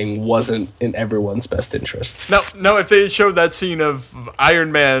intervening wasn't in everyone's best interest. Now, if they showed that scene of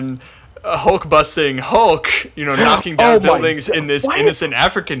Iron Man, Hulk busting Hulk, knocking Oh down my buildings in god! this innocent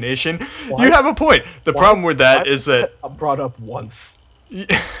African nation, you Why have a point. The why problem with why that is was that, that brought up once?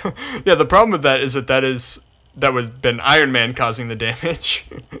 yeah, the problem with that is that was been Iron Man causing the damage.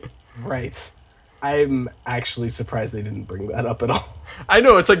 Right. I'm actually surprised they didn't bring that up at all. I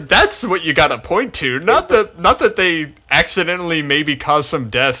know, it's like that's what you gotta point to, not that they accidentally maybe caused some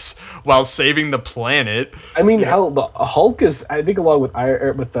deaths while saving the planet. I mean, You know, hell, the Hulk is. I think along with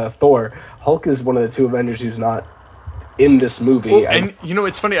Thor, Hulk is one of the two Avengers who's not in this movie. Well, and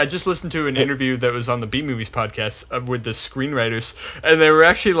it's funny. I just listened to an interview that was on the B Movies podcast with the screenwriters, and they were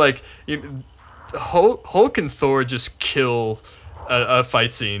actually like, Hulk and Thor just kill a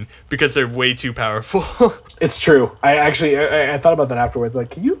fight scene because they're way too powerful. It's true. I thought about that afterwards. Like,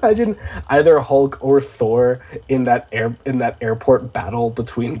 can you imagine either Hulk or Thor in that airport battle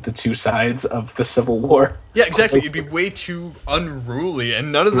between the two sides of the Civil War? Yeah, exactly. It'd be way too unruly,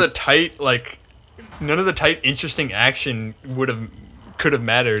 and none of the tight, interesting action could have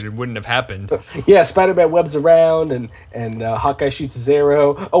mattered. It wouldn't have happened. Yeah, Spider-Man webs around and Hawkeye shoots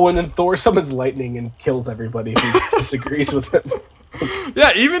Zero. Oh, and then Thor summons lightning and kills everybody who disagrees with him.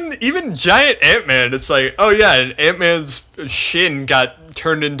 Yeah, even giant Ant Man. It's like, oh yeah, and Ant Man's shin got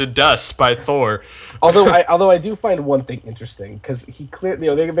turned into dust by Thor. Although I do find one thing interesting because he clearly,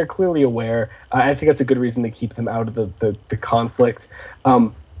 they're clearly aware. I think that's a good reason to keep them out of the conflict.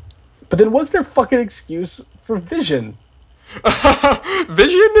 But then what's their fucking excuse for Vision?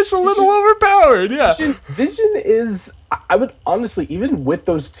 Vision is a little Vision, overpowered. Yeah. Vision is. I would honestly, even with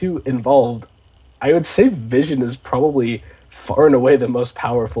those two involved, I would say Vision is probably far and away the most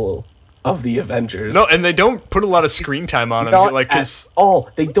powerful of the Avengers. No, and they don't put a lot of He's screen time on him. not Like, at cause all.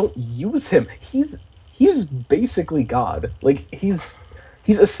 They don't use him. He's basically God. Like he's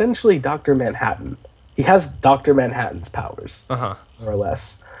essentially Doctor Manhattan. He has Doctor Manhattan's powers, uh-huh. more or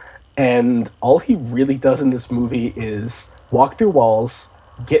less. And all he really does in this movie is walk through walls,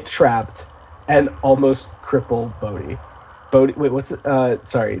 get trapped, and almost cripple Bodhi. Bodhi, wait, what's it?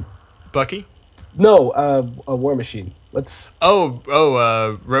 Sorry, Bucky? no, a War Machine. Let's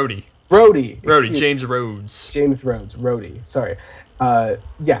Rhodey. Rhodey. Rhodey, Excuse James Rhodes. James Rhodes. Rhodey. Sorry.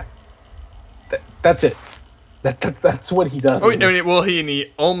 Yeah, that's it. That's what he does Oh, in this.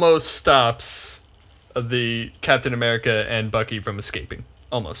 he almost stops the Captain America and Bucky from escaping.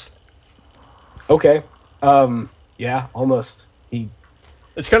 Almost. Okay. Yeah, almost.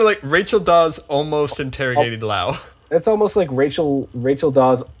 It's kind of like Rachel Dawes almost interrogated Lau. It's almost like Rachel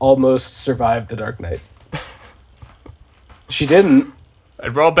Dawes almost survived the Dark Knight. She didn't.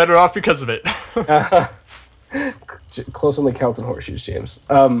 And we're all better off because of it. Close only counts in horseshoes, James.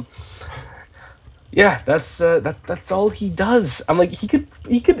 Yeah, that's all he does. I'm like, he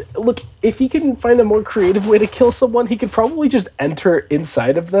could look, if he can find a more creative way to kill someone, he could probably just enter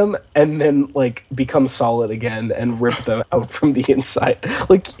inside of them and then like become solid again and rip them out from the inside.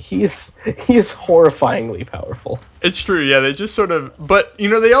 Like he is horrifyingly powerful. It's true, yeah. They just sort of, but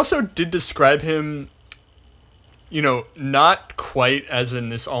they also did describe him, not quite as in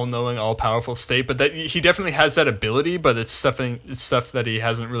this all-knowing, all-powerful state, but that he definitely has that ability. But it's stuff that he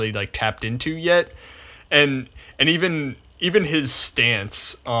hasn't really like tapped into yet, and even his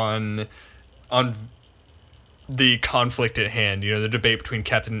stance on the conflict at hand, the debate between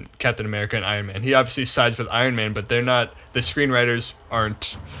Captain America and Iron Man. He obviously sides with Iron Man, but they're not. The screenwriters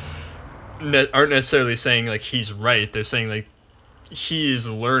aren't necessarily saying like he's right. They're saying like he is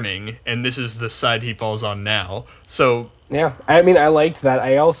learning, and this is the side he falls on now. So Yeah, I mean, I liked that.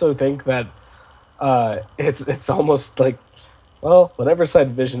 I also think that It's almost like, well, whatever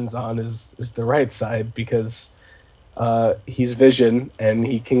side Vision's on is the right side, because he's Vision and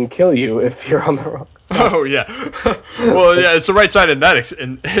he can kill you if you're on the wrong side. Oh yeah. Well, Like, yeah, it's the right side in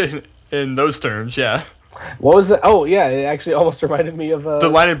that in those terms. Yeah. what was it? Oh yeah, it actually almost reminded me of The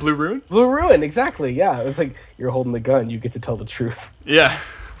line in Blue Ruin. Blue Ruin. Exactly. Yeah, it was like, you're holding the gun, you get to tell the truth. Yeah.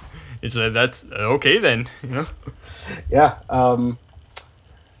 It's that's okay then. Yeah.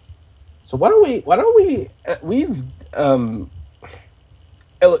 So why don't we we've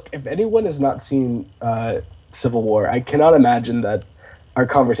look, if anyone has not seen Civil War, I cannot imagine that our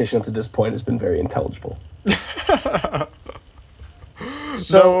conversation up to this point has been very intelligible.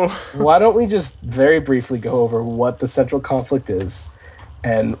 So No. why don't we just very briefly go over what the central conflict is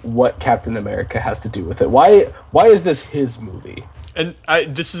and what Captain America has to do with it? Why is this his movie? And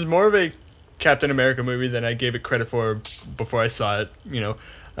this is more of a Captain America movie than I gave it credit for before I saw it.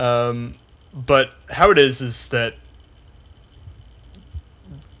 But how it is that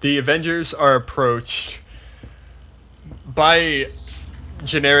the Avengers are approached by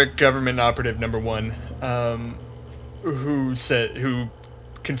generic government operative number one, who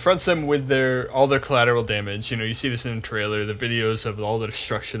confronts them with their all their collateral damage. You see this in the trailer, the videos of all the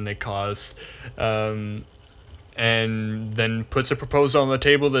destruction they caused, and then puts a proposal on the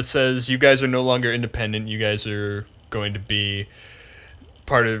table that says, "You guys are no longer independent. You guys are going to be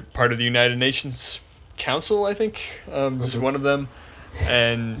part of the United Nations Council, I think, just Mhm. one of them,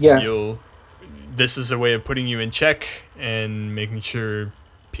 and Yeah, you'll. This is a way of putting you in check and making sure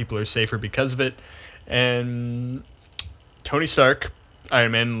people are safer because of it." And Tony Stark,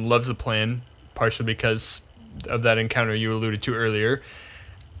 Iron Man, loves the plan, partially because of that encounter you alluded to earlier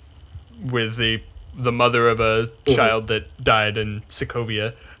with the mother of a mhm. child that died in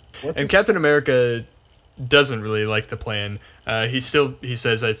Sokovia. What's And this? Captain America doesn't really like the plan. He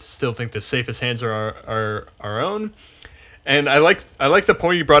says, "I still think the safest hands are our own." And I like the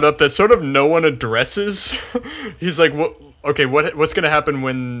point you brought up that sort of no one addresses. He's like, "What? Okay, what's going to happen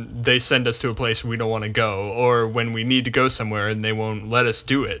when they send us to a place we don't want to go, or when we need to go somewhere and they won't let us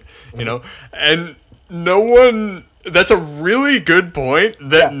do it?" You Mhm. know, and no one. That's a really good point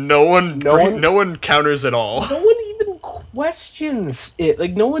that Yeah, no one no one no one counters at all. no one even questions it.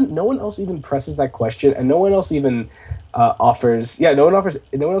 Like, no one else even presses that question, and no one else even offers. Yeah, no one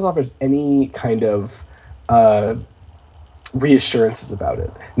else offers any kind of uh, reassurances about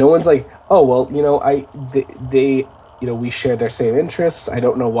it. No one's like, oh well, they we share their same interests. I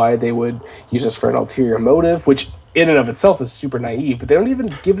don't know why they would use us for an ulterior motive, which in and of itself is super naive. But they don't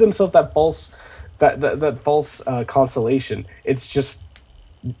even give themselves that false consolation. It's just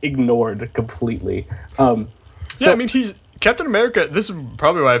ignored completely. Yeah, I So mean, he's Captain America. This is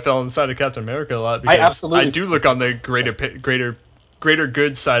probably why I fell inside of Captain America a lot, I because I absolutely do look on the greater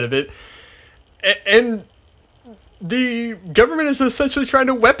good side of it, and the government is essentially trying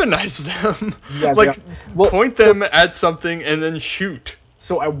to weaponize them, yeah, they are. like Well, point them at something and then shoot.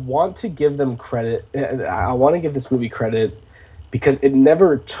 so I want to give them credit. I want to give this movie credit because it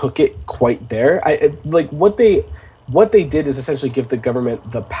never took it quite there. Like what they did is essentially give the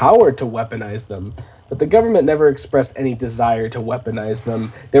government the power to weaponize them, but the government never expressed any desire to weaponize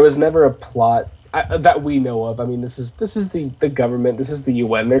them. There was never a plot that we know of. I mean, this is the government. This is the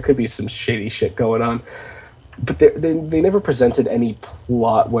UN. There could be some shady shit going on, but they never presented any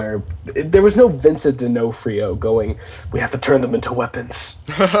plot where there was no Vincent D'Onofrio going, we have to turn them into weapons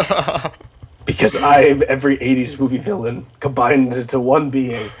because I'm every 80s movie villain combined into one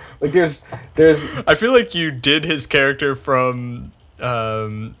being. Like, there's I feel like you did his character from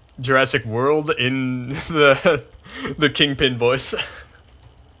Jurassic World in the Kingpin voice.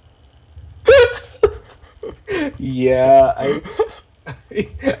 yeah, I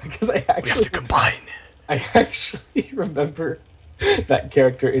because We have to combine. I actually remember that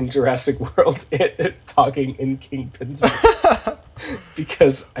character in Jurassic World talking in Kingpin's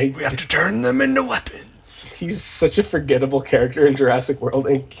because We have to turn them into weapons. he's such a forgettable character in Jurassic World,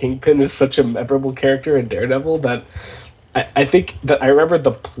 and Kingpin is such a memorable character in Daredevil that I think that I remember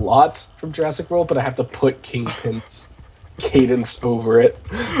the plot from Jurassic World, but I have to put Kingpin's cadence over it.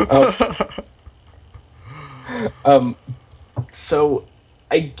 Um, um, so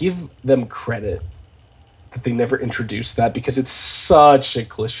I give them credit that they never introduced that because it's such a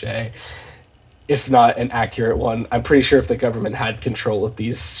cliche. if not an accurate one. I'm pretty sure if the government had control of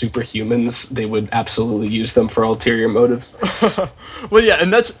these superhumans, they would absolutely use them for ulterior motives. Well, yeah,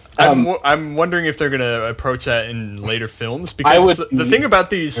 and that's Um, I'm wondering if they're gonna approach that in later films I would because the thing about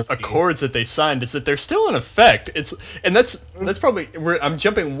these accords that they signed is that they're still in effect. It's and that's probably I'm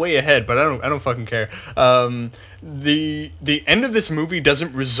jumping way ahead, but I don't fucking care. The end of this movie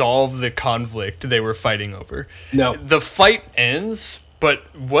doesn't resolve the conflict they were fighting over. no, The fight ends, but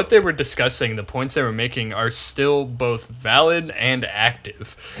what they were discussing, the points they were making, are still both valid and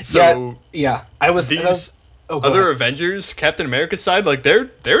active. yeah, So yeah. I was. And I was these oh, go other ahead. Avengers, Captain America side, like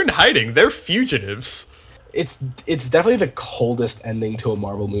they're in hiding. They're fugitives. It's definitely the coldest ending to a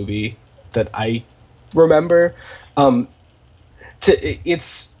Marvel movie that I remember. Um,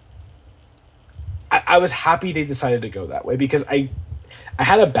 it's I was happy they decided to go that way because I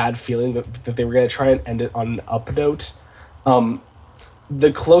had a bad feeling that they were going to try and end it on an up note. Um,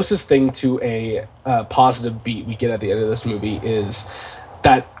 the closest thing to a positive beat we get at the end of this movie is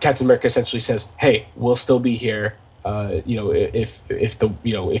that Captain America essentially says, "Hey, we'll still be here. If the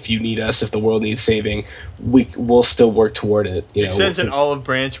if you need us, if the world needs saving, we'll still work toward it. He sends an olive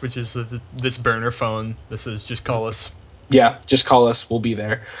branch, which is this burner phone. This is just call us. Yeah, just call us. We'll be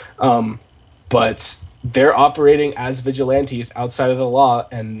there." But they're operating as vigilantes outside of the law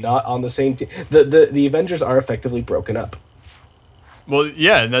and not on the same team. The Avengers are effectively broken up. Well,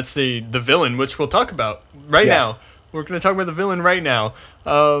 yeah, and that's the villain, which we'll talk about right Yeah. now. We're gonna talk about the villain right now.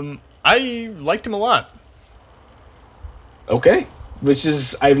 I liked him a lot. Okay. Which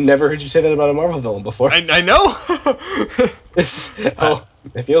is I've never heard you say that about a Marvel villain before. I know. It's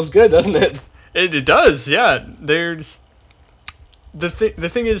it feels good, doesn't it? It does, yeah. There's the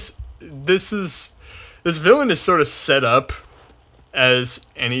thing is this villain is sort of set up as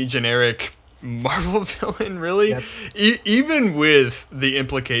any generic Marvel villain, really. Yep. Even with the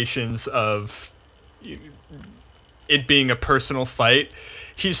implications of it being a personal fight,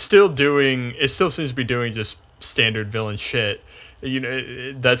 he's still doing. It still seems to be doing just standard villain shit.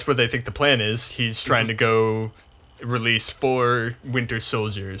 That's what they think the plan is. He's trying Mhm. to go release 4 Winter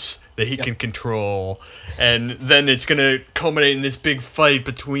Soldiers that he Yep. can control, and then it's gonna culminate in this big fight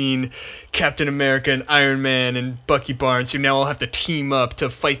between Captain America and Iron Man and Bucky Barnes, who now all have to team up to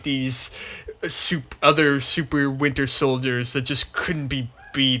fight these other super Winter Soldiers that just couldn't be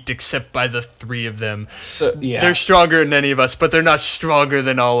beat except by the 3 of them. So They're yeah. stronger than any of us, but they're not stronger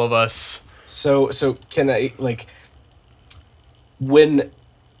than all of us. So can I like when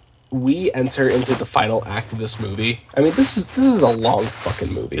we enter into the final act of this movie? I mean, this is a long fucking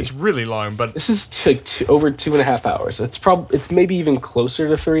It's movie. really long, but This is over 2.5 hours. It's maybe even closer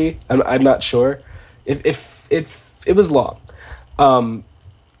to three. I'm not sure. If it was long. Um,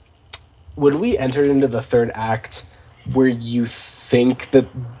 when we entered into the third act, where you think that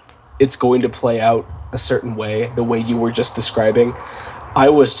it's going to play out a certain way, the way you were just describing, I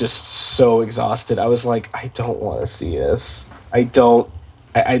was just so exhausted. I was like, I don't want to see this. I don't.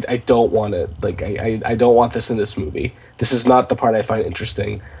 I don't want it. Like I don't want this in this movie. This is not the part I find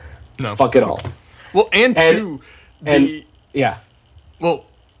interesting. no. Fuck it all. Well, and And two, and the yeah. well,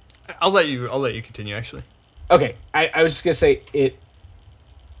 I'll let you continue actually. Okay. I was just gonna say it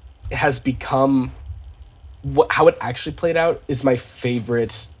has become how it actually played out is my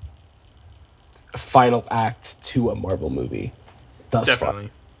favorite final act to a Marvel movie thus far.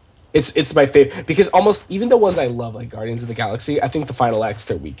 Definitely. It's my favorite because almost even the ones I love like Guardians of the Galaxy, I think the final act's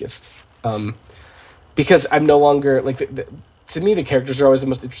their weakest. Because I'm no longer like to me the characters are always the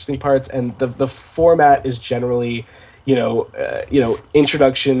most interesting parts, and the format is generally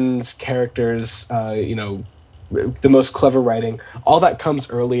introductions, characters, the most clever writing. All that comes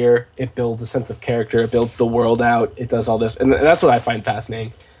earlier. It builds a sense of character. It builds the world out. It does all this, and that's what I find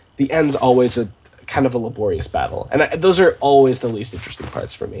fascinating. The end's always a kind of a laborious battle, and those are always the least interesting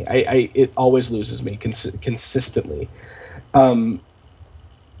parts for me. It always loses me consistently. Um,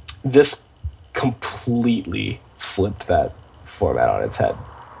 this completely flipped that format on its head.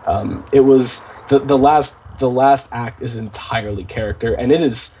 It was the last act is entirely character, and it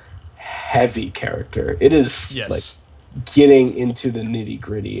is heavy character. It is like Yes. getting into the nitty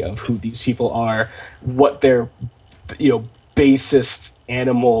gritty of who these people are, what their basest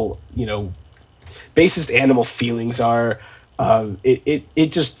animal feelings are.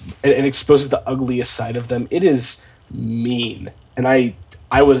 It just it exposes the ugliest side of them. It is mean, and I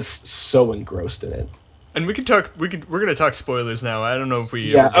was so engrossed in it. And we can talk. We're gonna talk spoilers now. I don't know if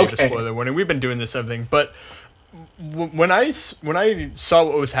we ever Yeah. gave a Okay. spoiler warning. We've been doing this everything, but when I saw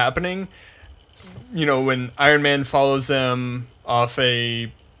what was happening, when Iron Man follows them off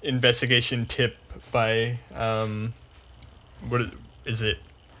a investigation tip by what is it?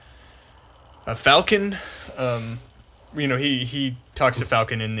 Falcon, um, he talks to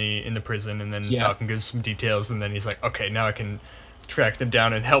Falcon in the prison, and then Yeah. Falcon gives some details, and then he's like, okay, now I can track them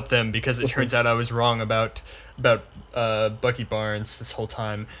down and help them because it turns out I was wrong about Bucky Barnes this whole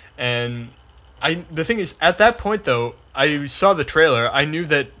time. And the thing is, at that point though, I saw the trailer. I knew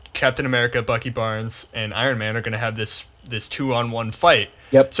that Captain America, Bucky Barnes, and Iron Man are gonna have this 2-on-1 fight.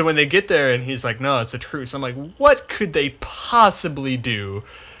 Yep. So when they get there and he's like, no, it's a truce. I'm like, what could they possibly do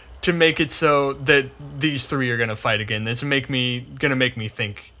to make it so that these three are gonna fight again? That's gonna make me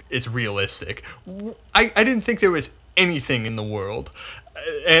think it's realistic. I didn't think there was anything in the world,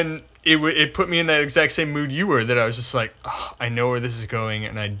 and it put me in that exact same mood you were. That I was just like, oh, I know where this is going,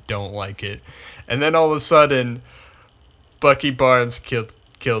 and I don't like it. And then all of a sudden, Bucky Barnes killed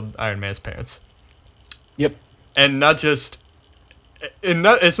Iron Man's parents, Yep. and not just and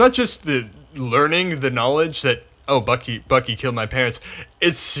not it's not just the learning the knowledge that oh Bucky killed my parents.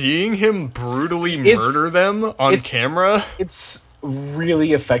 It's seeing him brutally It's murder them on it's camera. it's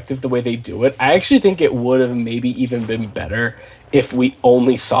really effective the way they do it. I actually think it would have maybe even been better if we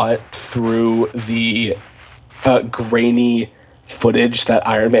only saw it through the grainy footage that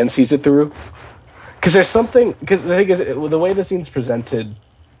Iron Man sees it through. Because there's something. Because the thing is, the way the scene's presented,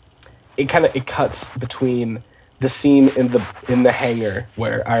 it cuts between the scene in the hangar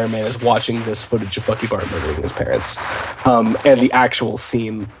where Iron Man is watching this footage of Bucky Barnes murdering his parents, and the actual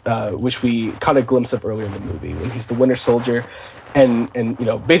scene, which we caught a glimpse of earlier in the movie when he's the Winter Soldier, and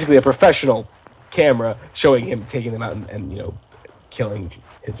basically a professional camera showing him taking them out and killing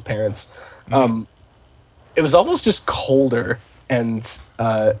his parents. Um, it was almost just colder and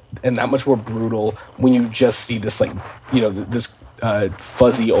that much more brutal when you just see this this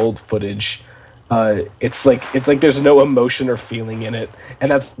fuzzy old footage. It's like there's no emotion or feeling in it,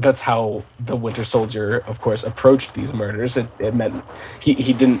 and that's how the Winter Soldier, of course, approached these murders. It meant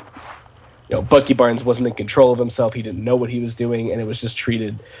he didn't. Bucky Barnes wasn't in control of himself. He didn't know what he was doing, and it was just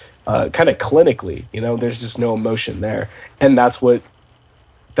treated kind of clinically. There's just no emotion there, and that's what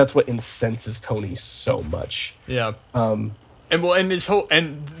incenses Tony so much. Yeah. Um,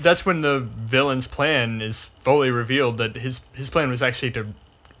 And that's when the villain's plan is fully revealed that his plan was actually to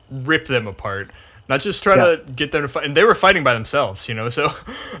rip them apart, not just try yeah. to get them to fight. And they were fighting by themselves, so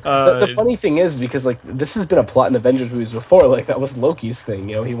The funny thing is because this has been a plot in Avengers movies before. Like that was Loki's thing.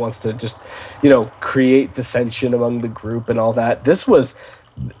 He wants to just create dissension among the group and all that. This was,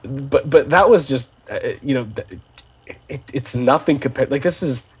 but that was just it's nothing compared. Like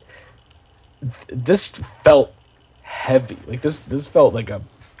this felt heavy. Like this felt like a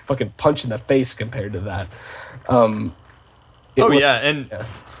fucking punch in the face compared to that. Um, it oh was yeah, and yeah.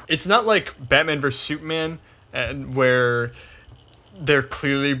 it's not like Batman vs Superman, and where they're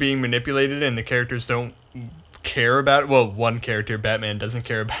clearly being manipulated and the characters don't care about it. Well, one character, Batman, doesn't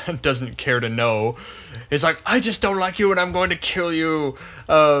care about doesn't care to know. It's like, I just don't like you and I'm going to kill you.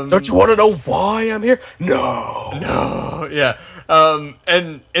 Don't you want to know why I'm here? No. No, yeah.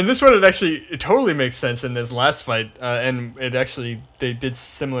 And in this one, it totally makes sense in this last fight, and it actually they did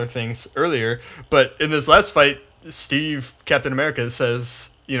similar things earlier. But in this last fight, Steve Captain America says,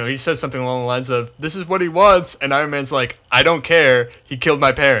 he says something along the lines of, "This is what he wants," and Iron Man's like, "I don't care. He killed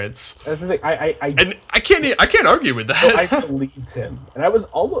my parents," That's the thing. and I can't argue with No, I that. believed him, and I was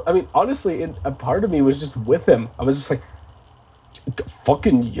almost. I mean, honestly, a part of me was just with him. I was just like,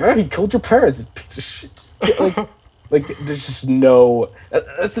 "Fucking yeah, he killed your parents, you piece of shit." Like, there's just no.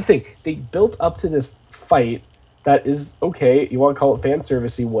 That's the thing. They built up to this fight that is okay. You want to call it fan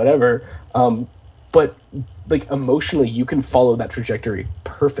servicey, whatever. But like emotionally, you can follow that trajectory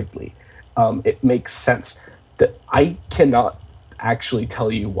perfectly. It makes sense. That I cannot actually tell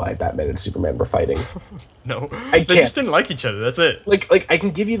you why Batman and Superman were fighting. No, I they can't. just didn't like each other. That's it. Like I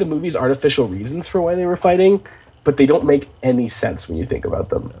can give you the movie's artificial reasons for why they were fighting, but they don't make any sense when you think about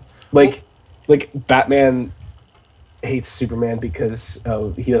them. Well, Like Batman hates Superman because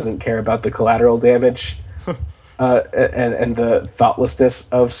he doesn't care about the collateral damage and the thoughtlessness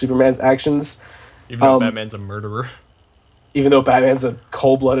of Superman's actions. even though Um, Batman's a murderer, Even though Batman's a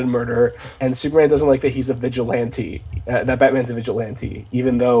cold-blooded murderer, and Superman doesn't like that he's a vigilante. That Batman's a vigilante,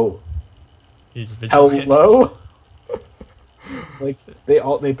 even though he's a vigilante. hello. Like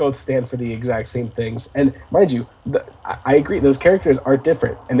they both stand for the exact same things, and mind you, I agree. Those characters are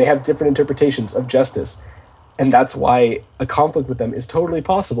different, and they have different interpretations of justice, and that's why a conflict with them is totally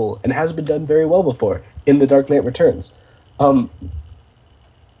possible and has been done very well before in The Dark Knight Returns. Um,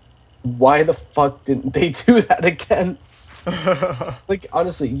 why the fuck didn't they do that again? Like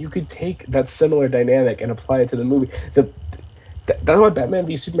honestly, you could take that similar dynamic and apply it to the movie. That's why Batman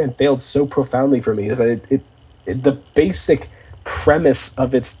v Superman failed so profoundly for me. Is that the basic premise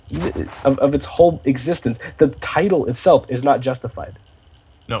of its whole existence. The title itself is not justified.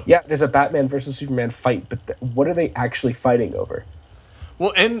 No. Yeah, there's a Batman versus Superman fight, but what are they actually fighting over?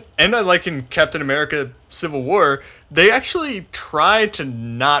 Well, and I like in Captain America Civil War, they actually try to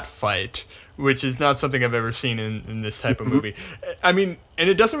not fight, which is not something I've ever seen in this type of Mhm. movie. I mean, and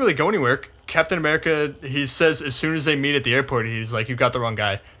it doesn't really go anywhere. Captain America, he says as soon as they meet at the airport, he's like, "You got the wrong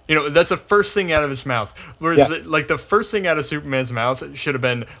guy." You know, that's the first thing out of his mouth. Whereas, Yeah, like, the first thing out of Superman's mouth should have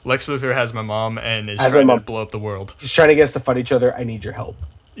been, "Lex Luthor has my mom and is as my trying to mom, blow up the world." he's trying to get us to fight each other. I need your help.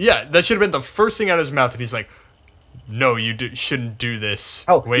 Yeah, that should have been the first thing out of his mouth, and he's like, "No, shouldn't do this.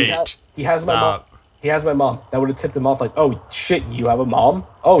 Hell, Wait, he has my mom. stop." He has my mom. That would have tipped him off. Like, oh shit, you have a mom.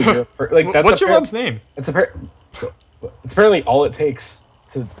 Oh, you're like that's What's your apparently mom's name? it's it's apparently all it takes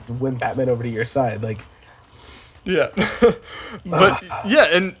to win Batman over to your side. Like, Yeah, but yeah,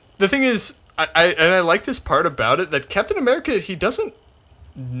 and the thing is, I like this part about it that Captain America, he doesn't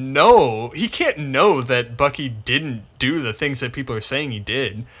know, he can't know that Bucky didn't do the things that people are saying he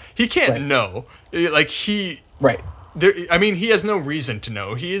did. He can't right, know, like he right, there. I mean, he has no reason to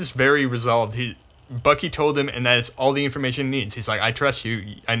know. He is very resolved. Bucky told him, and that is all the information he needs. He's like, I trust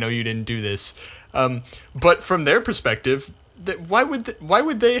you. I know you didn't do this. But from their perspective, why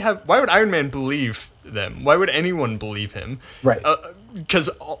would they have? Why would Iron Man believe them? Why would anyone believe him? right, Because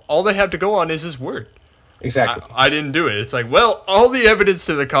all they have to go on is his word. exactly. I didn't do it. It's like, well, all the evidence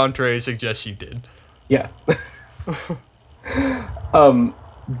to the contrary suggests you did. Yeah. um,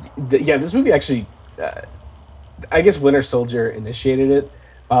 yeah. This movie actually, I guess Winter Soldier initiated it.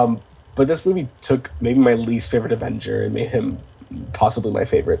 Um, but this movie took maybe my least favorite Avenger and made him possibly my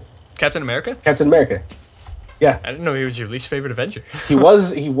favorite. Captain America? Captain America. Yeah, I didn't know he was your least favorite Avenger. he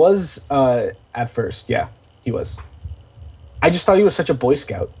was. He was at first. Yeah, he was. I just thought he was such a Boy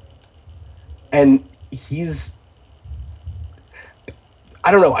Scout, and he's.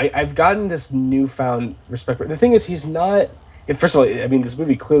 I don't know. I've gotten this newfound respect for. The thing is, he's not. First of all, I mean, this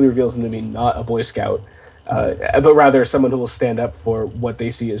movie clearly reveals him to be not a Boy Scout, but rather someone who will stand up for what they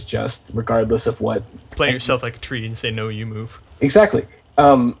see as just, regardless of what. Plant yourself like a tree and say, no, you move. Exactly.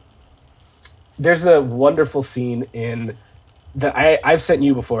 There's a wonderful scene in that I've sent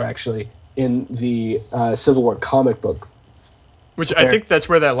you before, actually, in the Civil War comic book. Which I Where think that's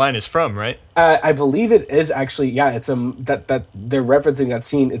where that line is from, right? I believe it is actually, yeah, it's that they're referencing that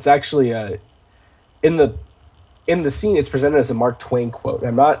scene. It's actually in the scene. It's presented as a Mark Twain quote.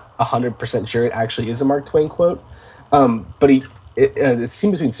 I'm not 100% sure it actually is a Mark Twain quote, but it's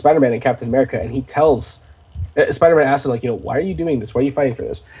seen between Spider-Man and Captain America, and he tells Spider-Man asks him, like, why are you doing this? Why are you fighting for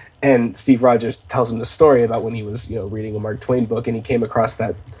this? And Steve Rogers tells him the story about when he was reading a Mark Twain book, and he came across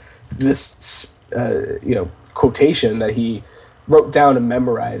this quotation that he wrote down and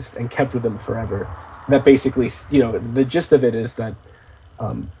memorized and kept with him forever. That basically, the gist of it is that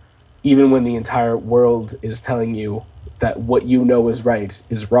even when the entire world is telling you that what you know is right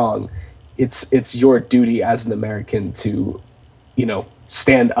is wrong, it's your duty as an American to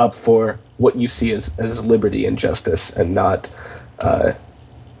stand up for what you see as liberty and justice, and not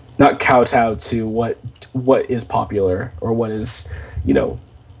kowtow to what is popular, or what is you know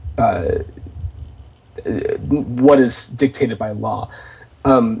what is dictated by law.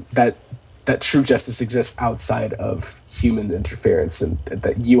 That true justice exists outside of human interference, and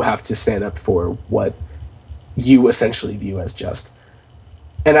that you have to stand up for what you essentially view as just.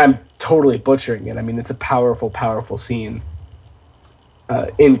 And I'm totally butchering it. I mean, it's a powerful, powerful scene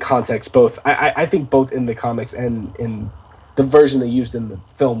in context. Both, I think, both in the comics and in the version they used in the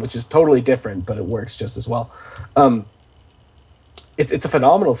film, which is totally different, but it works just as well. Um, it's a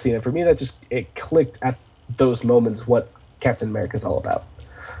phenomenal scene, and for me, that just it clicked at those moments what Captain America is all about.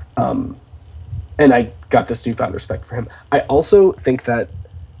 And I got this newfound respect for him. I also think that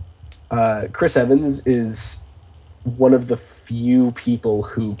Chris Evans is one of the few people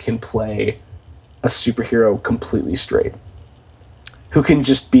who can play a superhero completely straight, who can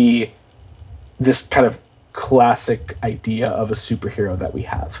just be this kind of classic idea of a superhero that we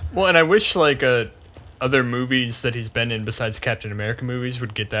have. Well, and I wish, like, other movies that he's been in besides Captain America movies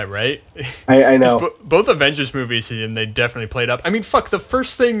would get that right. I Because know. both Avengers movies, and they definitely played up. I mean, fuck, the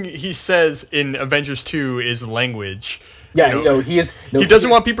first thing he says in Avengers 2 is language. You Yeah, know, he is. No, he he doesn't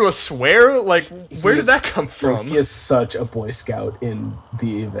want is. people to swear. Like, where He did that is. come No, from? he is such a Boy Scout in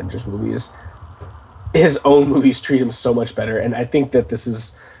the Avengers movies. His own movies treat him so much better, and I think that this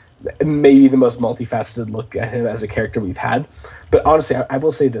is maybe the most multifaceted look at him as a character we've had. But honestly, I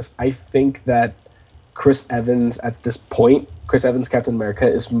will say this: I think that Chris Evans at this point, Chris Evans Captain America,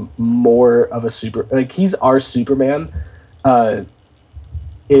 is more of a he's our Superman, uh,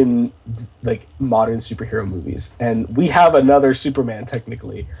 in like modern superhero movies, and we have another Superman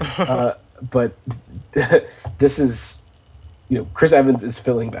technically, but this is, Chris Evans is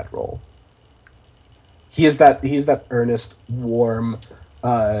filling that role. He's that earnest, warm,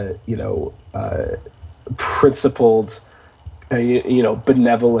 principled,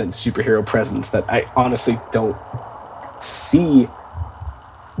 benevolent superhero presence that I honestly don't see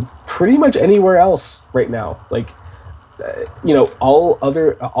pretty much anywhere else right now. Like, all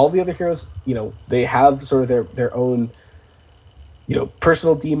the other heroes, they have sort of their own,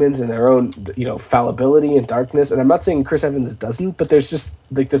 personal demons and their own, fallibility and darkness. And I'm not saying Chris Evans doesn't, but there's just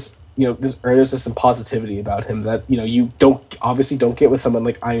like this, this earnestness and positivity about him that, you don't get with someone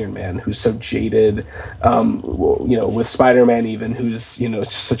like Iron Man, who's so jaded, with Spider-Man even, who's,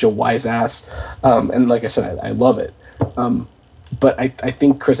 such a wise ass. And like I said, I love it. But I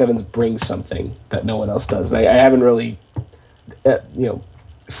think Chris Evans brings something that no one else does. And I haven't really,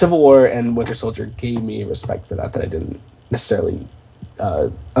 Civil War and Winter Soldier gave me respect for that I didn't necessarily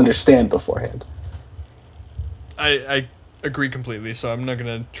understand beforehand. I agree completely, so I'm not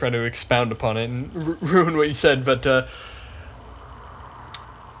going to try to expound upon it and ruin what you said, but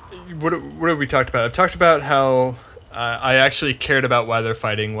what have we talked about? I've talked about how I actually cared about why they're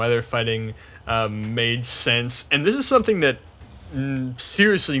fighting made sense, and this is something that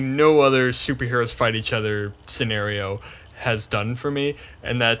seriously no other superheroes fight each other scenario has done for me,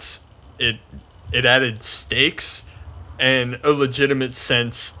 and that's it. It added stakes and a legitimate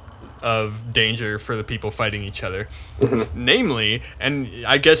sense of danger for the people fighting each other. Mm-hmm. Namely, and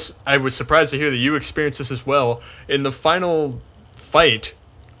I guess I was surprised to hear that you experienced this as well, in the final fight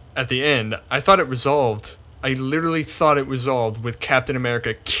at the end, I thought it resolved. I literally thought it resolved with Captain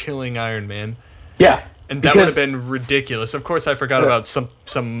America killing Iron Man. Yeah, And that would have because been ridiculous. Of course, I forgot about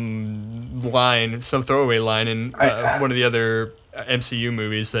some line, some throwaway line in I one of the other MCU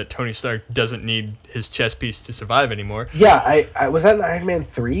movies that Tony Stark doesn't need his chest piece to survive anymore. yeah, I was that in Iron Man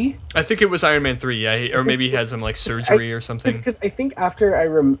 3. I think it was Iron Man 3, yeah, I or think maybe he had some like I surgery or something. because I think after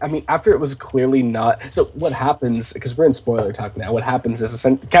I mean, after it was clearly not. So what happens, because we're in spoiler talk now, what happens is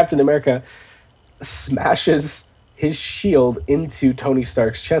Captain America smashes his shield into Tony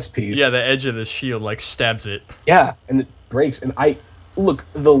Stark's chest Yeah, piece. the edge of the shield like stabs it. Yeah, and it breaks. And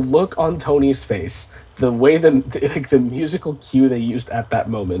the look on Tony's face, the way like the musical cue they used at that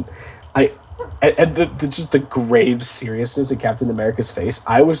moment, I and just the grave seriousness of Captain America's face.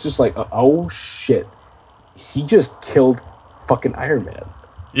 I was just like, oh shit, he just killed fucking Iron Man.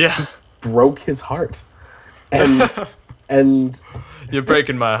 Yeah. He broke his heart, and and You're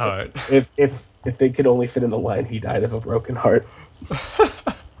breaking my heart. if they could only fit in the line, he died of a broken heart.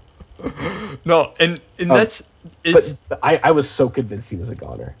 No, and Um, that's but it's I was so convinced he was a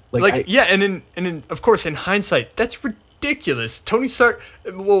goner. Like like yeah, and in of course in hindsight that's ridiculous. Tony Stark,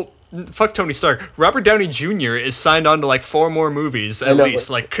 well, fuck Tony Stark. Robert Downey Jr. is signed on to like 4 more movies I at know, least,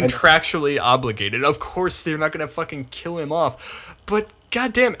 like I know. contractually obligated. Of course they're not gonna fucking kill him off, but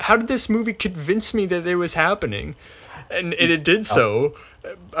goddamn, how did this movie convince me that it was happening? And it did so.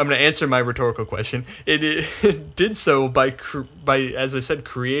 I'm going to answer my rhetorical question. It did so by, as I said,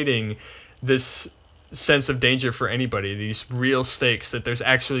 creating this sense of danger for anybody, these real stakes, that there's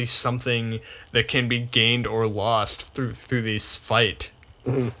actually something that can be gained or lost through this fight.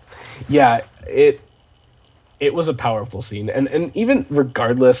 Mm-hmm. Yeah, it was a powerful scene, and even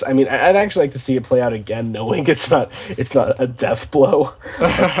regardless, I mean, I'd actually like to see it play out again, knowing it's not a death blow,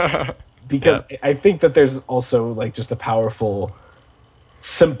 Yeah. because I think that there's also like just a powerful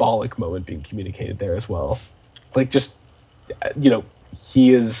symbolic moment being communicated there as well. Like, just,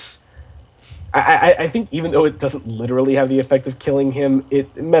 he is. I think even though it doesn't literally have the effect of killing him,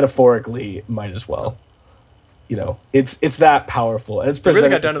 it metaphorically might as well. It's that powerful, and it's It really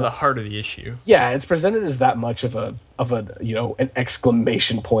got presented down as to the that. heart of the issue. Yeah, it's presented as that much of a an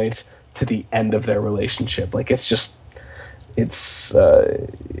exclamation point to the end of their relationship. Like, it's just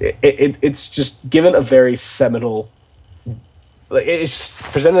given a very seminal. Like, it's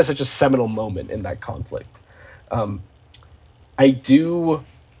presented as such a seminal moment in that conflict. Um, I do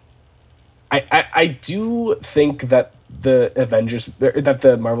I do think that the Avengers, that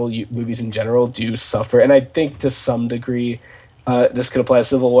the Marvel movies in general do suffer, and I think to some degree, this could apply to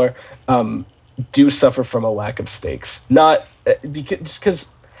Civil War, do suffer from a lack of stakes. Not because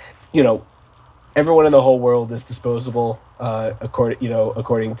you know everyone in the whole world is disposable,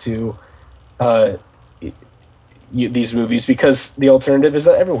 according to uh, these movies, because the alternative is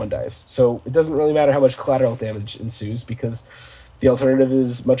that everyone dies. So it doesn't really matter how much collateral damage ensues, because the alternative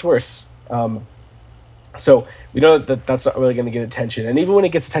is much worse. So we know that that's not really going to get attention, and even when it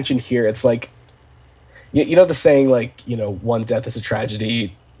gets attention here, it's like, the saying, like, one death is a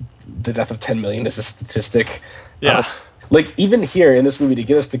tragedy, the death of 10 million is a statistic. Yeah. Like even here in this movie, to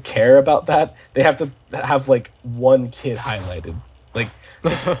get us to care about that, they have to have like one kid highlighted. Like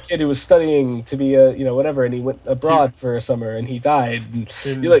this kid who was studying to be a whatever, and he went abroad for a summer and he died. And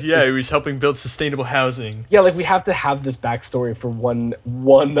you're And like, yeah, he was helping build sustainable housing. yeah, like we have to have this backstory for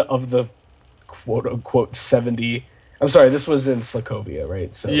one of the quote unquote 70. I'm sorry, this was in Slakovia,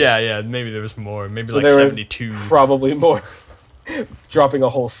 right? So Yeah, maybe there was more. Maybe so like there was 72. probably more. Dropping a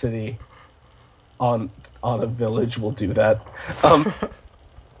whole city on a village will do that.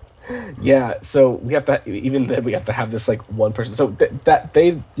 Yeah, so we have to, even then we have to have this like one person. So that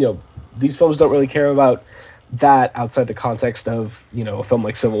they these films don't really care about that outside the context of a film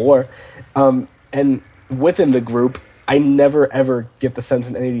like Civil War, and within the group, I never ever get the sense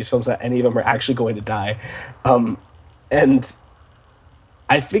in any of these films that any of them are actually going to die, and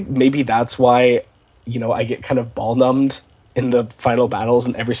I think maybe that's why I get kind of ball numbed in the final battles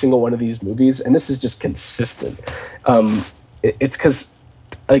in every single one of these movies, and this is just consistent. It's because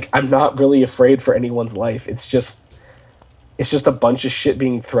like I'm not really afraid for anyone's life. It's just a bunch of shit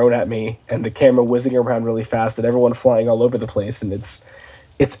being thrown at me and the camera whizzing around really fast and everyone flying all over the place, and it's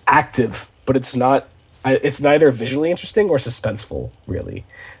active, but it's neither visually interesting or suspenseful really.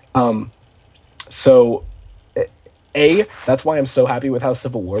 So that's why I'm so happy with how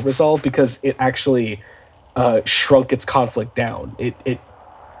Civil War resolved, because it actually shrunk its conflict down.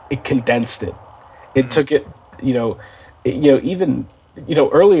 It condensed it. It took it, even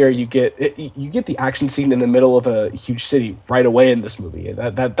earlier you get the action scene in the middle of a huge city right away in this movie.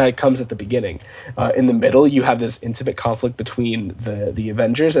 That comes at the beginning. In the middle, you have this intimate conflict between the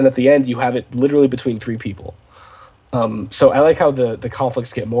Avengers, and at the end, you have it literally between three people. So I like how the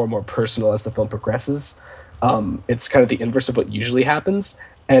conflicts get more and more personal as the film progresses. It's kind of the inverse of what usually happens,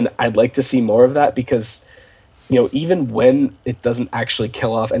 and I'd like to see more of that, because even when it doesn't actually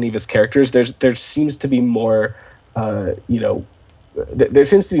kill off any of its characters, there seems to be more, there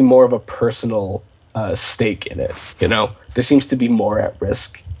seems to be more of a personal stake in it. There seems to be more at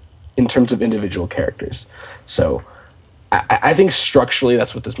risk in terms of individual characters. So I think structurally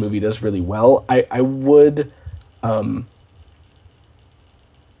that's what this movie does really well. I would.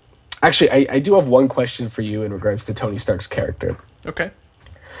 Actually, I do have one question for you in regards to Tony Stark's character. Okay.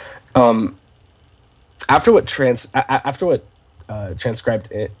 After what transcribed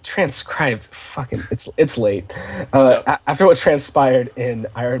fucking it's late. Yep. After what transpired in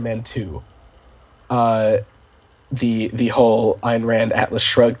Iron Man 2, the whole Ayn Rand Atlas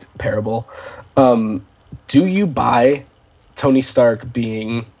Shrugged parable, do you buy Tony Stark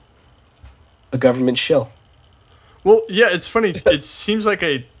being a government shill? Well, yeah, it's funny. It seems like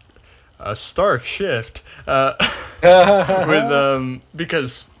a stark shift with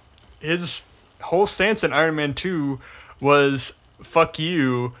because his whole stance in Iron Man 2 was fuck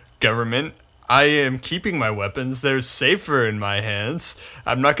you government. I am keeping my weapons. They're safer in my hands.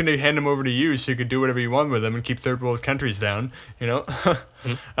 I'm not going to hand them over to you so you can do whatever you want with them and keep third world countries down. I've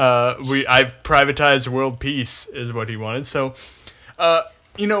privatized world peace is what he wanted. So, uh,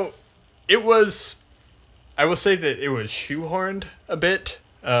 you know, it was I will say that it was shoehorned a bit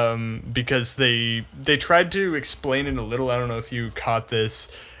because they tried to explain it a little. I don't know if you caught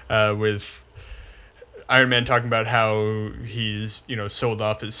this with Iron Man talking about how he's sold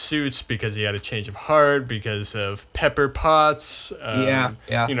off his suits because he had a change of heart because of Pepper Potts, Yeah.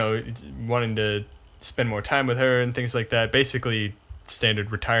 wanting to spend more time with her and things like that. Basically,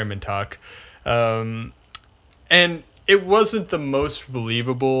 standard retirement talk. Um, and it wasn't the most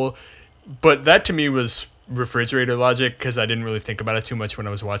believable, but that to me was refrigerator logic because I didn't really think about it too much when I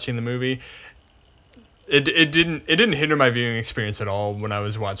was watching the movie. It didn't hinder my viewing experience at all when I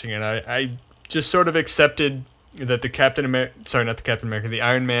was watching it. I just sort of accepted that the Captain America, sorry, not the Captain America, the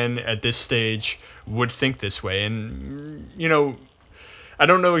Iron Man at this stage would think this way. And I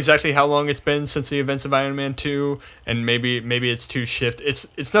don't know exactly how long it's been since the events of Iron Man 2, and maybe it's too shift.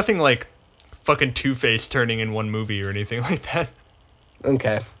 It's nothing like fucking Two-Face turning in one movie or anything like that.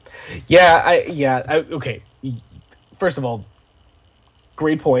 Okay. Okay. First of all,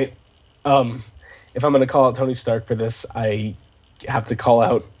 great point. If I'm going to call out Tony Stark for this, I have to call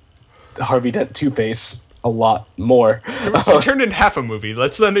out Harvey Dent Two Face a lot more. He turned in half a movie.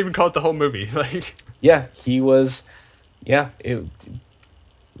 Let's not even call it the whole movie. Like, Yeah, he was. Yeah,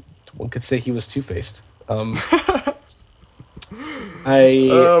 one could say he was two faced. I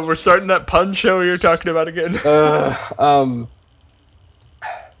we're starting that pun show you're talking about again.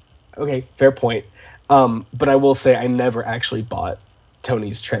 Okay, fair point. But I will say I never actually bought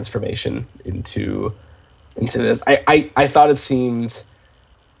Tony's transformation into this. I thought it seemed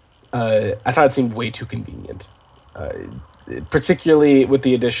way too convenient. particularly with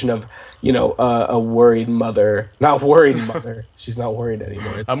the addition of a worried mother, not worried mother. She's not worried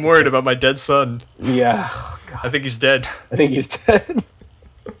anymore. I'm It's worried about my dead son. yeah. Oh, I God, think he's dead. I think he's dead.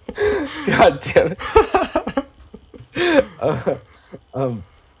 God damn it. Um,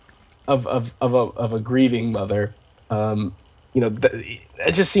 of a grieving mother. Um,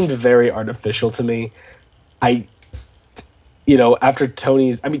 it just seemed very artificial to me. I after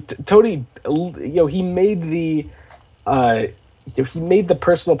Tony's, I mean, Tony, he made uh, he made the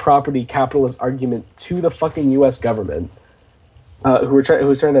personal property capitalist argument to the fucking U.S. government, who was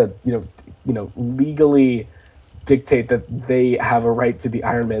trying to legally dictate that they have a right to the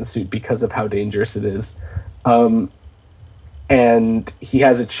Iron Man suit because of how dangerous it is. And he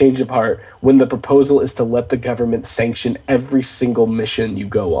has a change of heart when the proposal is to let the government sanction every single mission you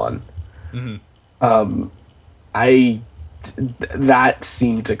go on. Hmm. I That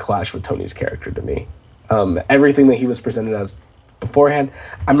seemed to clash with Tony's character to me. Everything that he was presented as beforehand.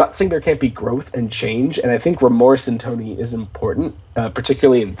 I'm not saying there can't be growth and change, and I think remorse in Tony is important,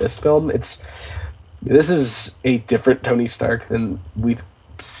 particularly in this film. This is a different Tony Stark than we've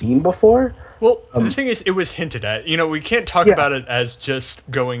seen before. Well, the thing is, it was hinted at. We can't talk Yeah, about it as just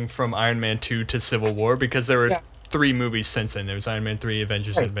going from Iron Man 2 to Civil War because there were yeah, 3 movies since then. There was Iron Man 3,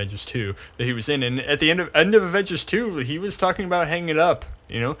 Avengers, and right. Avengers 2 that he was in. And at the end of Avengers 2, he was talking about hanging it up.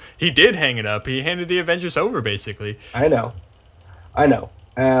 He did hang it up. He handed the Avengers over, basically. I know, I know.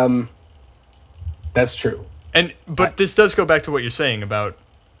 That's true. I, But this does go back to what you're saying about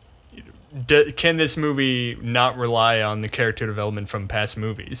can this movie not rely on the character development from past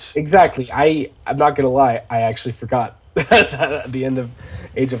movies? exactly. I'm not gonna lie. I actually forgot that at the end of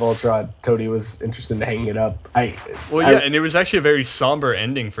Age of Ultron, Tony was interested in hanging it up. Well, yeah, I and it was actually a very somber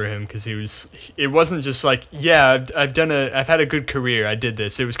ending for him because it wasn't just like, yeah, I've had a good career, I did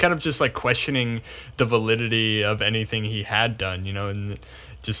this. It was kind of just like questioning the validity of anything he had done, and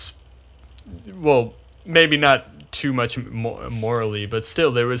just, well, maybe not too much morally, but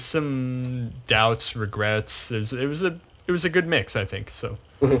still there was some doubts, regrets. It was a good mix, I think. So.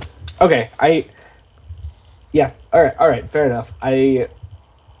 Mhm. Okay. Yeah. All right. Fair enough.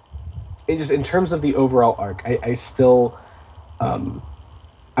 Just in terms of the overall arc, I still um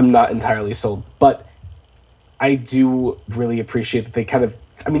I'm not entirely sold, but I do really appreciate that they kind of,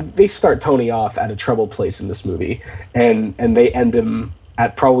 I mean, they start Tony off at a troubled place in this movie, and they end him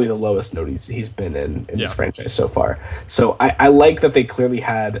at probably the lowest note he's been in this Yeah. franchise so far. So I like that they clearly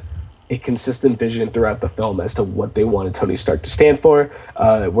had a consistent vision throughout the film as to what they wanted Tony Stark to stand for,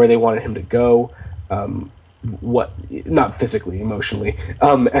 where they wanted him to go, what, not physically, emotionally,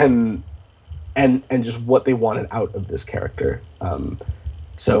 and just what they wanted out of this character.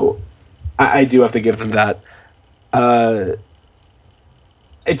 So I do have to give them that. Uh,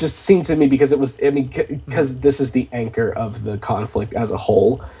 it just seemed to me, because it was, I mean, Mhm. because this is the anchor of the conflict as a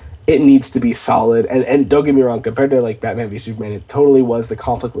whole, it needs to be solid. And don't get me wrong, compared to like Batman v Superman, it totally was. The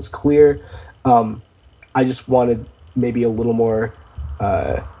conflict was clear. um I just wanted maybe a little more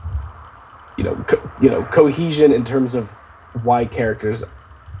uh cohesion in terms of why characters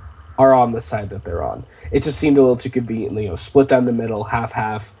are on the side that they're on. It just seemed a little too conveniently, split down the middle, half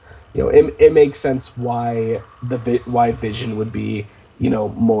half. It makes sense why why Vision would be,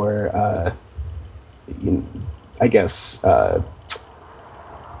 more, I guess,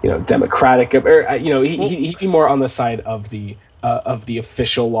 democratic, or Well, he'd be more on the side of the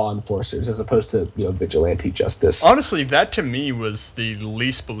official law enforcers, as opposed to vigilante justice. honestly, that to me was the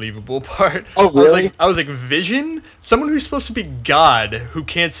least believable part. Oh, I was like, really? Vision, someone who's supposed to be God, who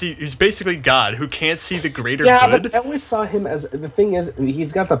can't see, who's basically God, who can't see the greater Yeah, but good. I always saw him as, the thing is,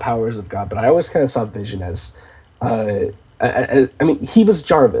 he's got the powers of God, but I always kind of saw Vision as, I mean, he was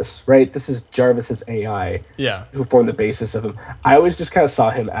Jarvis, right? This is Jarvis's AI Yeah. who formed the basis of him. I always just kind of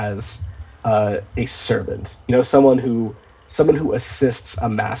saw him as a servant, someone who assists a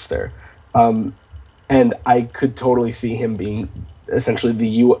master, and I could totally see him being essentially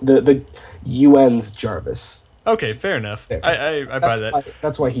the UN's Jarvis. Okay, fair enough. There, I buy that.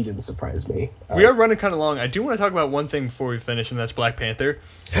 that's why he didn't surprise me. We are running kind of long. I do want to talk about one thing before we finish, and that's Black Panther.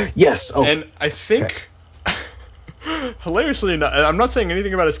 Yes. Oh, And I okay. think, hilariously enough, I'm not saying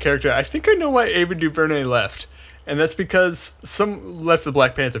anything about his character. I think I know why Ava DuVernay left, and that's because some left the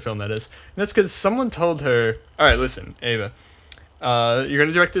Black Panther film. That is, and that's because someone told her, "All right, listen, Ava, you're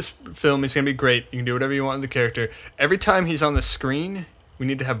gonna direct this film. It's gonna be great. You can do whatever you want with the character. Every time he's on the screen, we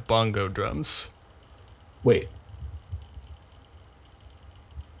need to have bongo drums." Wait,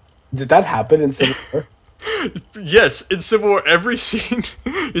 did that happen in Civil War? Yes, in Civil War, every scene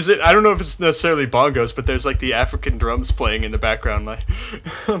is it. I don't know if it's necessarily bongos, but there's like the African drums playing in the background. Like,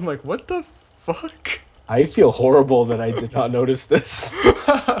 I'm like, what the fuck? I feel horrible that I did not notice this.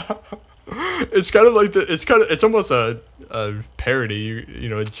 It's kind of like it's almost a parody,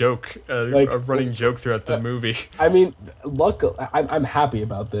 a joke, a Like, running joke throughout the uh, movie. I mean, I'm happy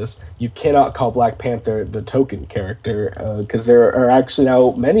about this. You cannot call Black Panther the token character because there are actually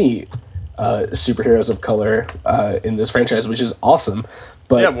now many superheroes of color in this franchise, which is awesome.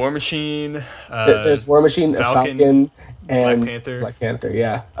 Yeah, But War Machine, there's War Machine, a Falcon, Falcon, Black and Panther. Black Panther.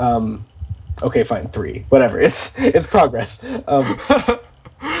 Yeah. Okay, fine, three. Whatever. It's progress.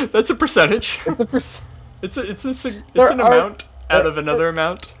 That's a percentage. It's a pers- It's there an are amount out there, of there another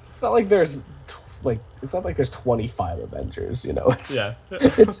amount. it's not like there's it's not like there's 25 Avengers, it's Yeah.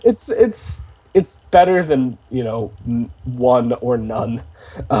 it's it's it's it's better than, one or none.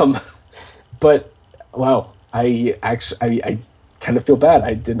 Um but wow, I kind of feel bad.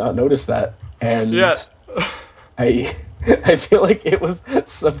 I did not notice that. And Yeah. I I feel like it was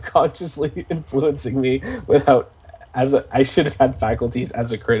subconsciously influencing me without I should have had faculties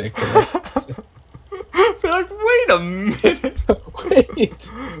as a critic to recognize Be like, wait a minute. it. Wait,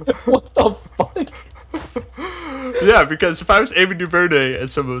 what the fuck? Yeah, because if I was Ava DuVernay and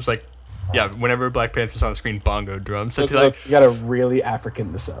someone was like, yeah, whenever Black Panther's on screen, bongo drums, I'd Look, be like, look, you gotta really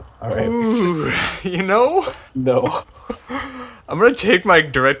African this up. All right, ooh, you know, no, I'm gonna take my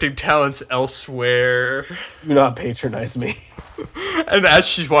directing talents elsewhere. do not patronize me. And as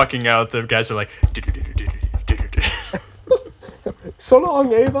she's walking out, the guys are like, So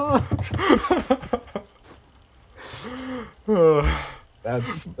long, Ava.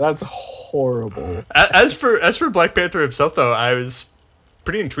 That's horrible. as for Black Panther himself, though, I was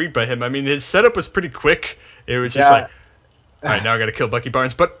pretty intrigued by him. I mean, his setup was pretty quick. It was just like, Yeah, all right, now I got to kill Bucky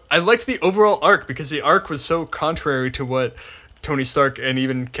Barnes. But I liked the overall arc because the arc was so contrary to what Tony Stark and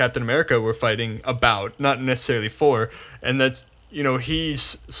even Captain America were fighting about, not necessarily for. And that's,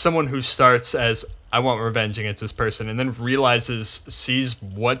 he's someone who starts as, I want revenge against this person, and then sees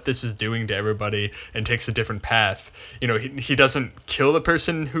what this is doing to everybody, and takes a different path. He doesn't kill the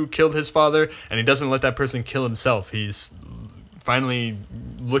person who killed his father, and he doesn't let that person kill himself. He's finally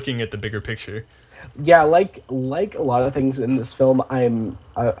looking at the bigger picture. yeah. Like a lot of things in this film, I'm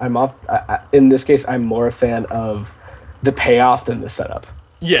off. In this case, I'm more a fan of the payoff than the setup.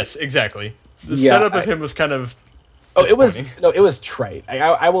 Yes, exactly. The Yeah. setup of him was kind of Oh, it was disappointing. no, it was trite.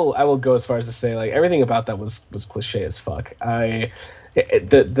 I will go as far as to say like everything about that was cliche as fuck.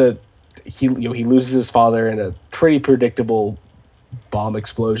 The he loses his father in a pretty predictable bomb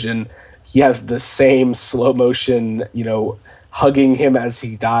explosion. He has the same slow motion, hugging him as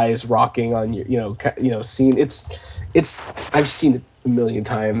he dies, rocking on scene. It's I've seen it a million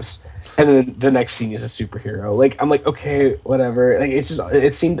times. And then the next scene is a superhero. Like I'm like, okay, whatever. Like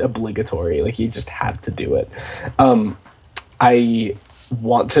it seemed obligatory. Like he just had to do it. Um, I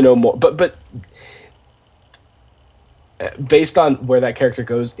want to know more, but based on where that character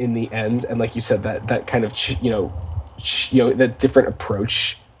goes in the end, and like you said, that kind of that different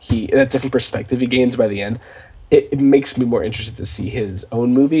approach that different perspective he gains by the end, it makes me more interested to see his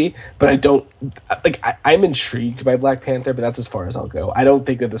own movie. But I don't like I'm intrigued by Black Panther, but that's as far as I'll go. I don't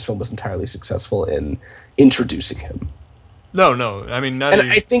think that this film was entirely successful in introducing him. No, no. I mean, And neither.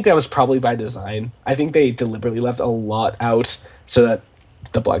 I think that was probably by design. I think they deliberately left a lot out so that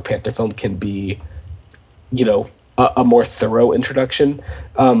the Black Panther film can be, a more thorough introduction.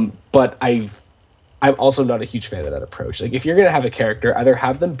 But I'm also not a huge fan of that approach. Like if you're gonna have a character, either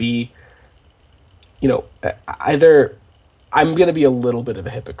have them be, either I'm gonna be a little bit of a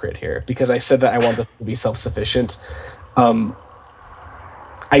hypocrite here because I said that I want them to be self sufficient. Um,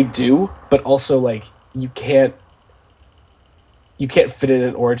 I do, but also like you can't fit in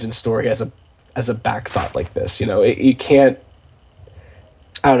an origin story as a back thought like this. You can't.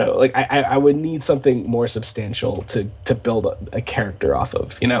 I don't know. Like I would need something more substantial to build a character off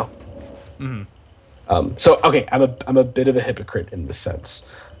of. Mhm. So okay, I'm a bit of a hypocrite in this sense.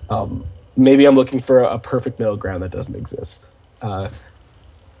 Maybe I'm looking for a perfect middle ground that doesn't exist. Uh,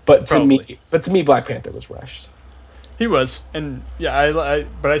 Probably. but to me, Black Panther was rushed. He was, and yeah,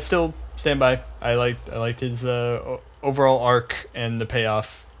 but I still stand by. I liked his overall arc and the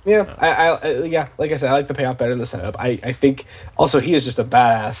payoff. Yeah, yeah, like I said, I like the payoff better than the setup. I think also he is just a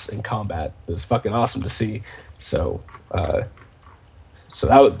badass in combat. It was fucking awesome to see. So that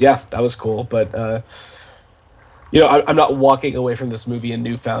was cool. But I'm not walking away from this movie a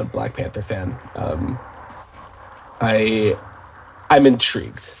newfound Black Panther fan. I I'm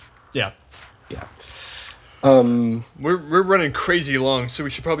intrigued. Yeah, Yeah. Um. we're running crazy long, so we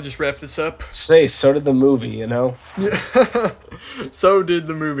should probably just wrap this up. Say so did the movie. So did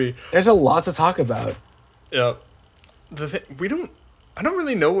the movie. There's a lot to talk about. Yeah, we don't. I don't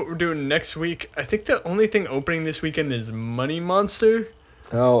really know what we're doing next week. I think the only thing opening this weekend is Money Monster.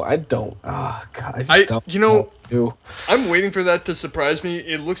 Oh, I don't. Oh God, I just I, don't you know. know, What to do. I'm waiting for that to surprise me.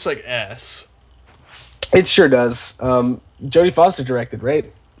 It looks like ass. It sure does. Jodie Foster directed,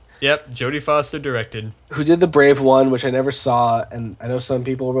 right? Yep, Jodie Foster directed. Who did the Brave one, which I never saw, and I know some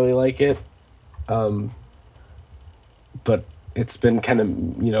people really like it. Um, but it's been kind of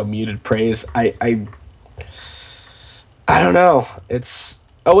muted praise. I don't know. It's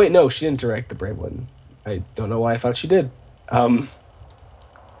oh wait, no, she didn't direct the Brave one. I don't know why I thought she did. Um,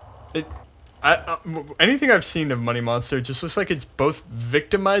 It, anything I've seen of Money Monster just looks like it's both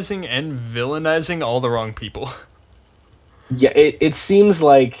victimizing and villainizing all the wrong people. yeah, it seems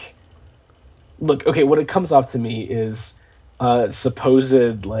like look okay. What it comes off to me is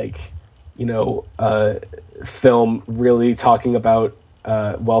supposed like you know film really talking about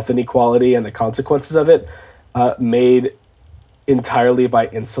wealth inequality and the consequences of it, made entirely by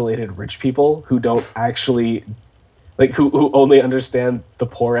insulated rich people who don't actually like who only understand the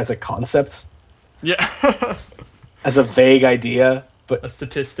poor as a concept, Yeah, as a vague idea, but a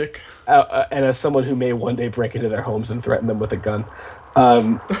statistic. and as someone who may one day break into their homes and threaten them with a gun.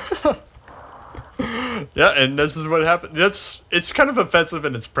 Um, Yeah, and this is what happened. It's kind of offensive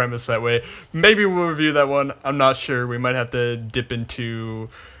in its premise that way. Maybe we'll review that one. I'm not sure. We might have to dip into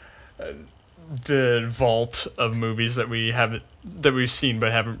the vault of movies that we've seen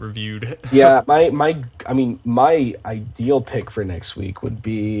but haven't reviewed. yeah, I mean, my ideal pick for next week would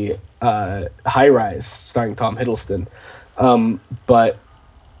be High Rise, starring Tom Hiddleston. But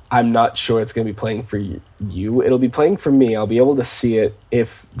I'm not sure it's going to be playing for you. It'll be playing for me. I'll be able to see it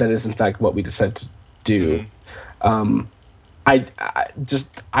if that is in fact what we decide to do. Mhm. Um,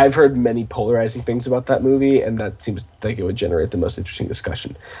 I've heard many polarizing things about that movie, and that seems like it would generate the most interesting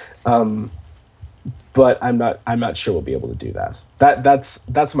discussion. Um, but I'm not sure we'll be able to do that.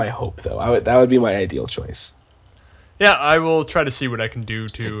 That's my hope though. That would be my ideal choice. Yeah, I will try to see what I can do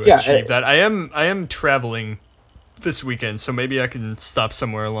to Yeah, achieve that. I am traveling this weekend, so maybe I can stop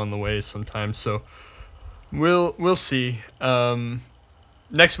somewhere along the way sometime. So we'll see.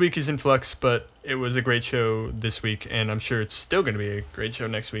 Next week is in flux, but it was a great show this week, and I'm sure it's still going to be a great show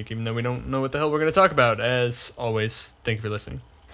next week, even though we don't know what the hell we're going to talk about. As always, thank you for listening.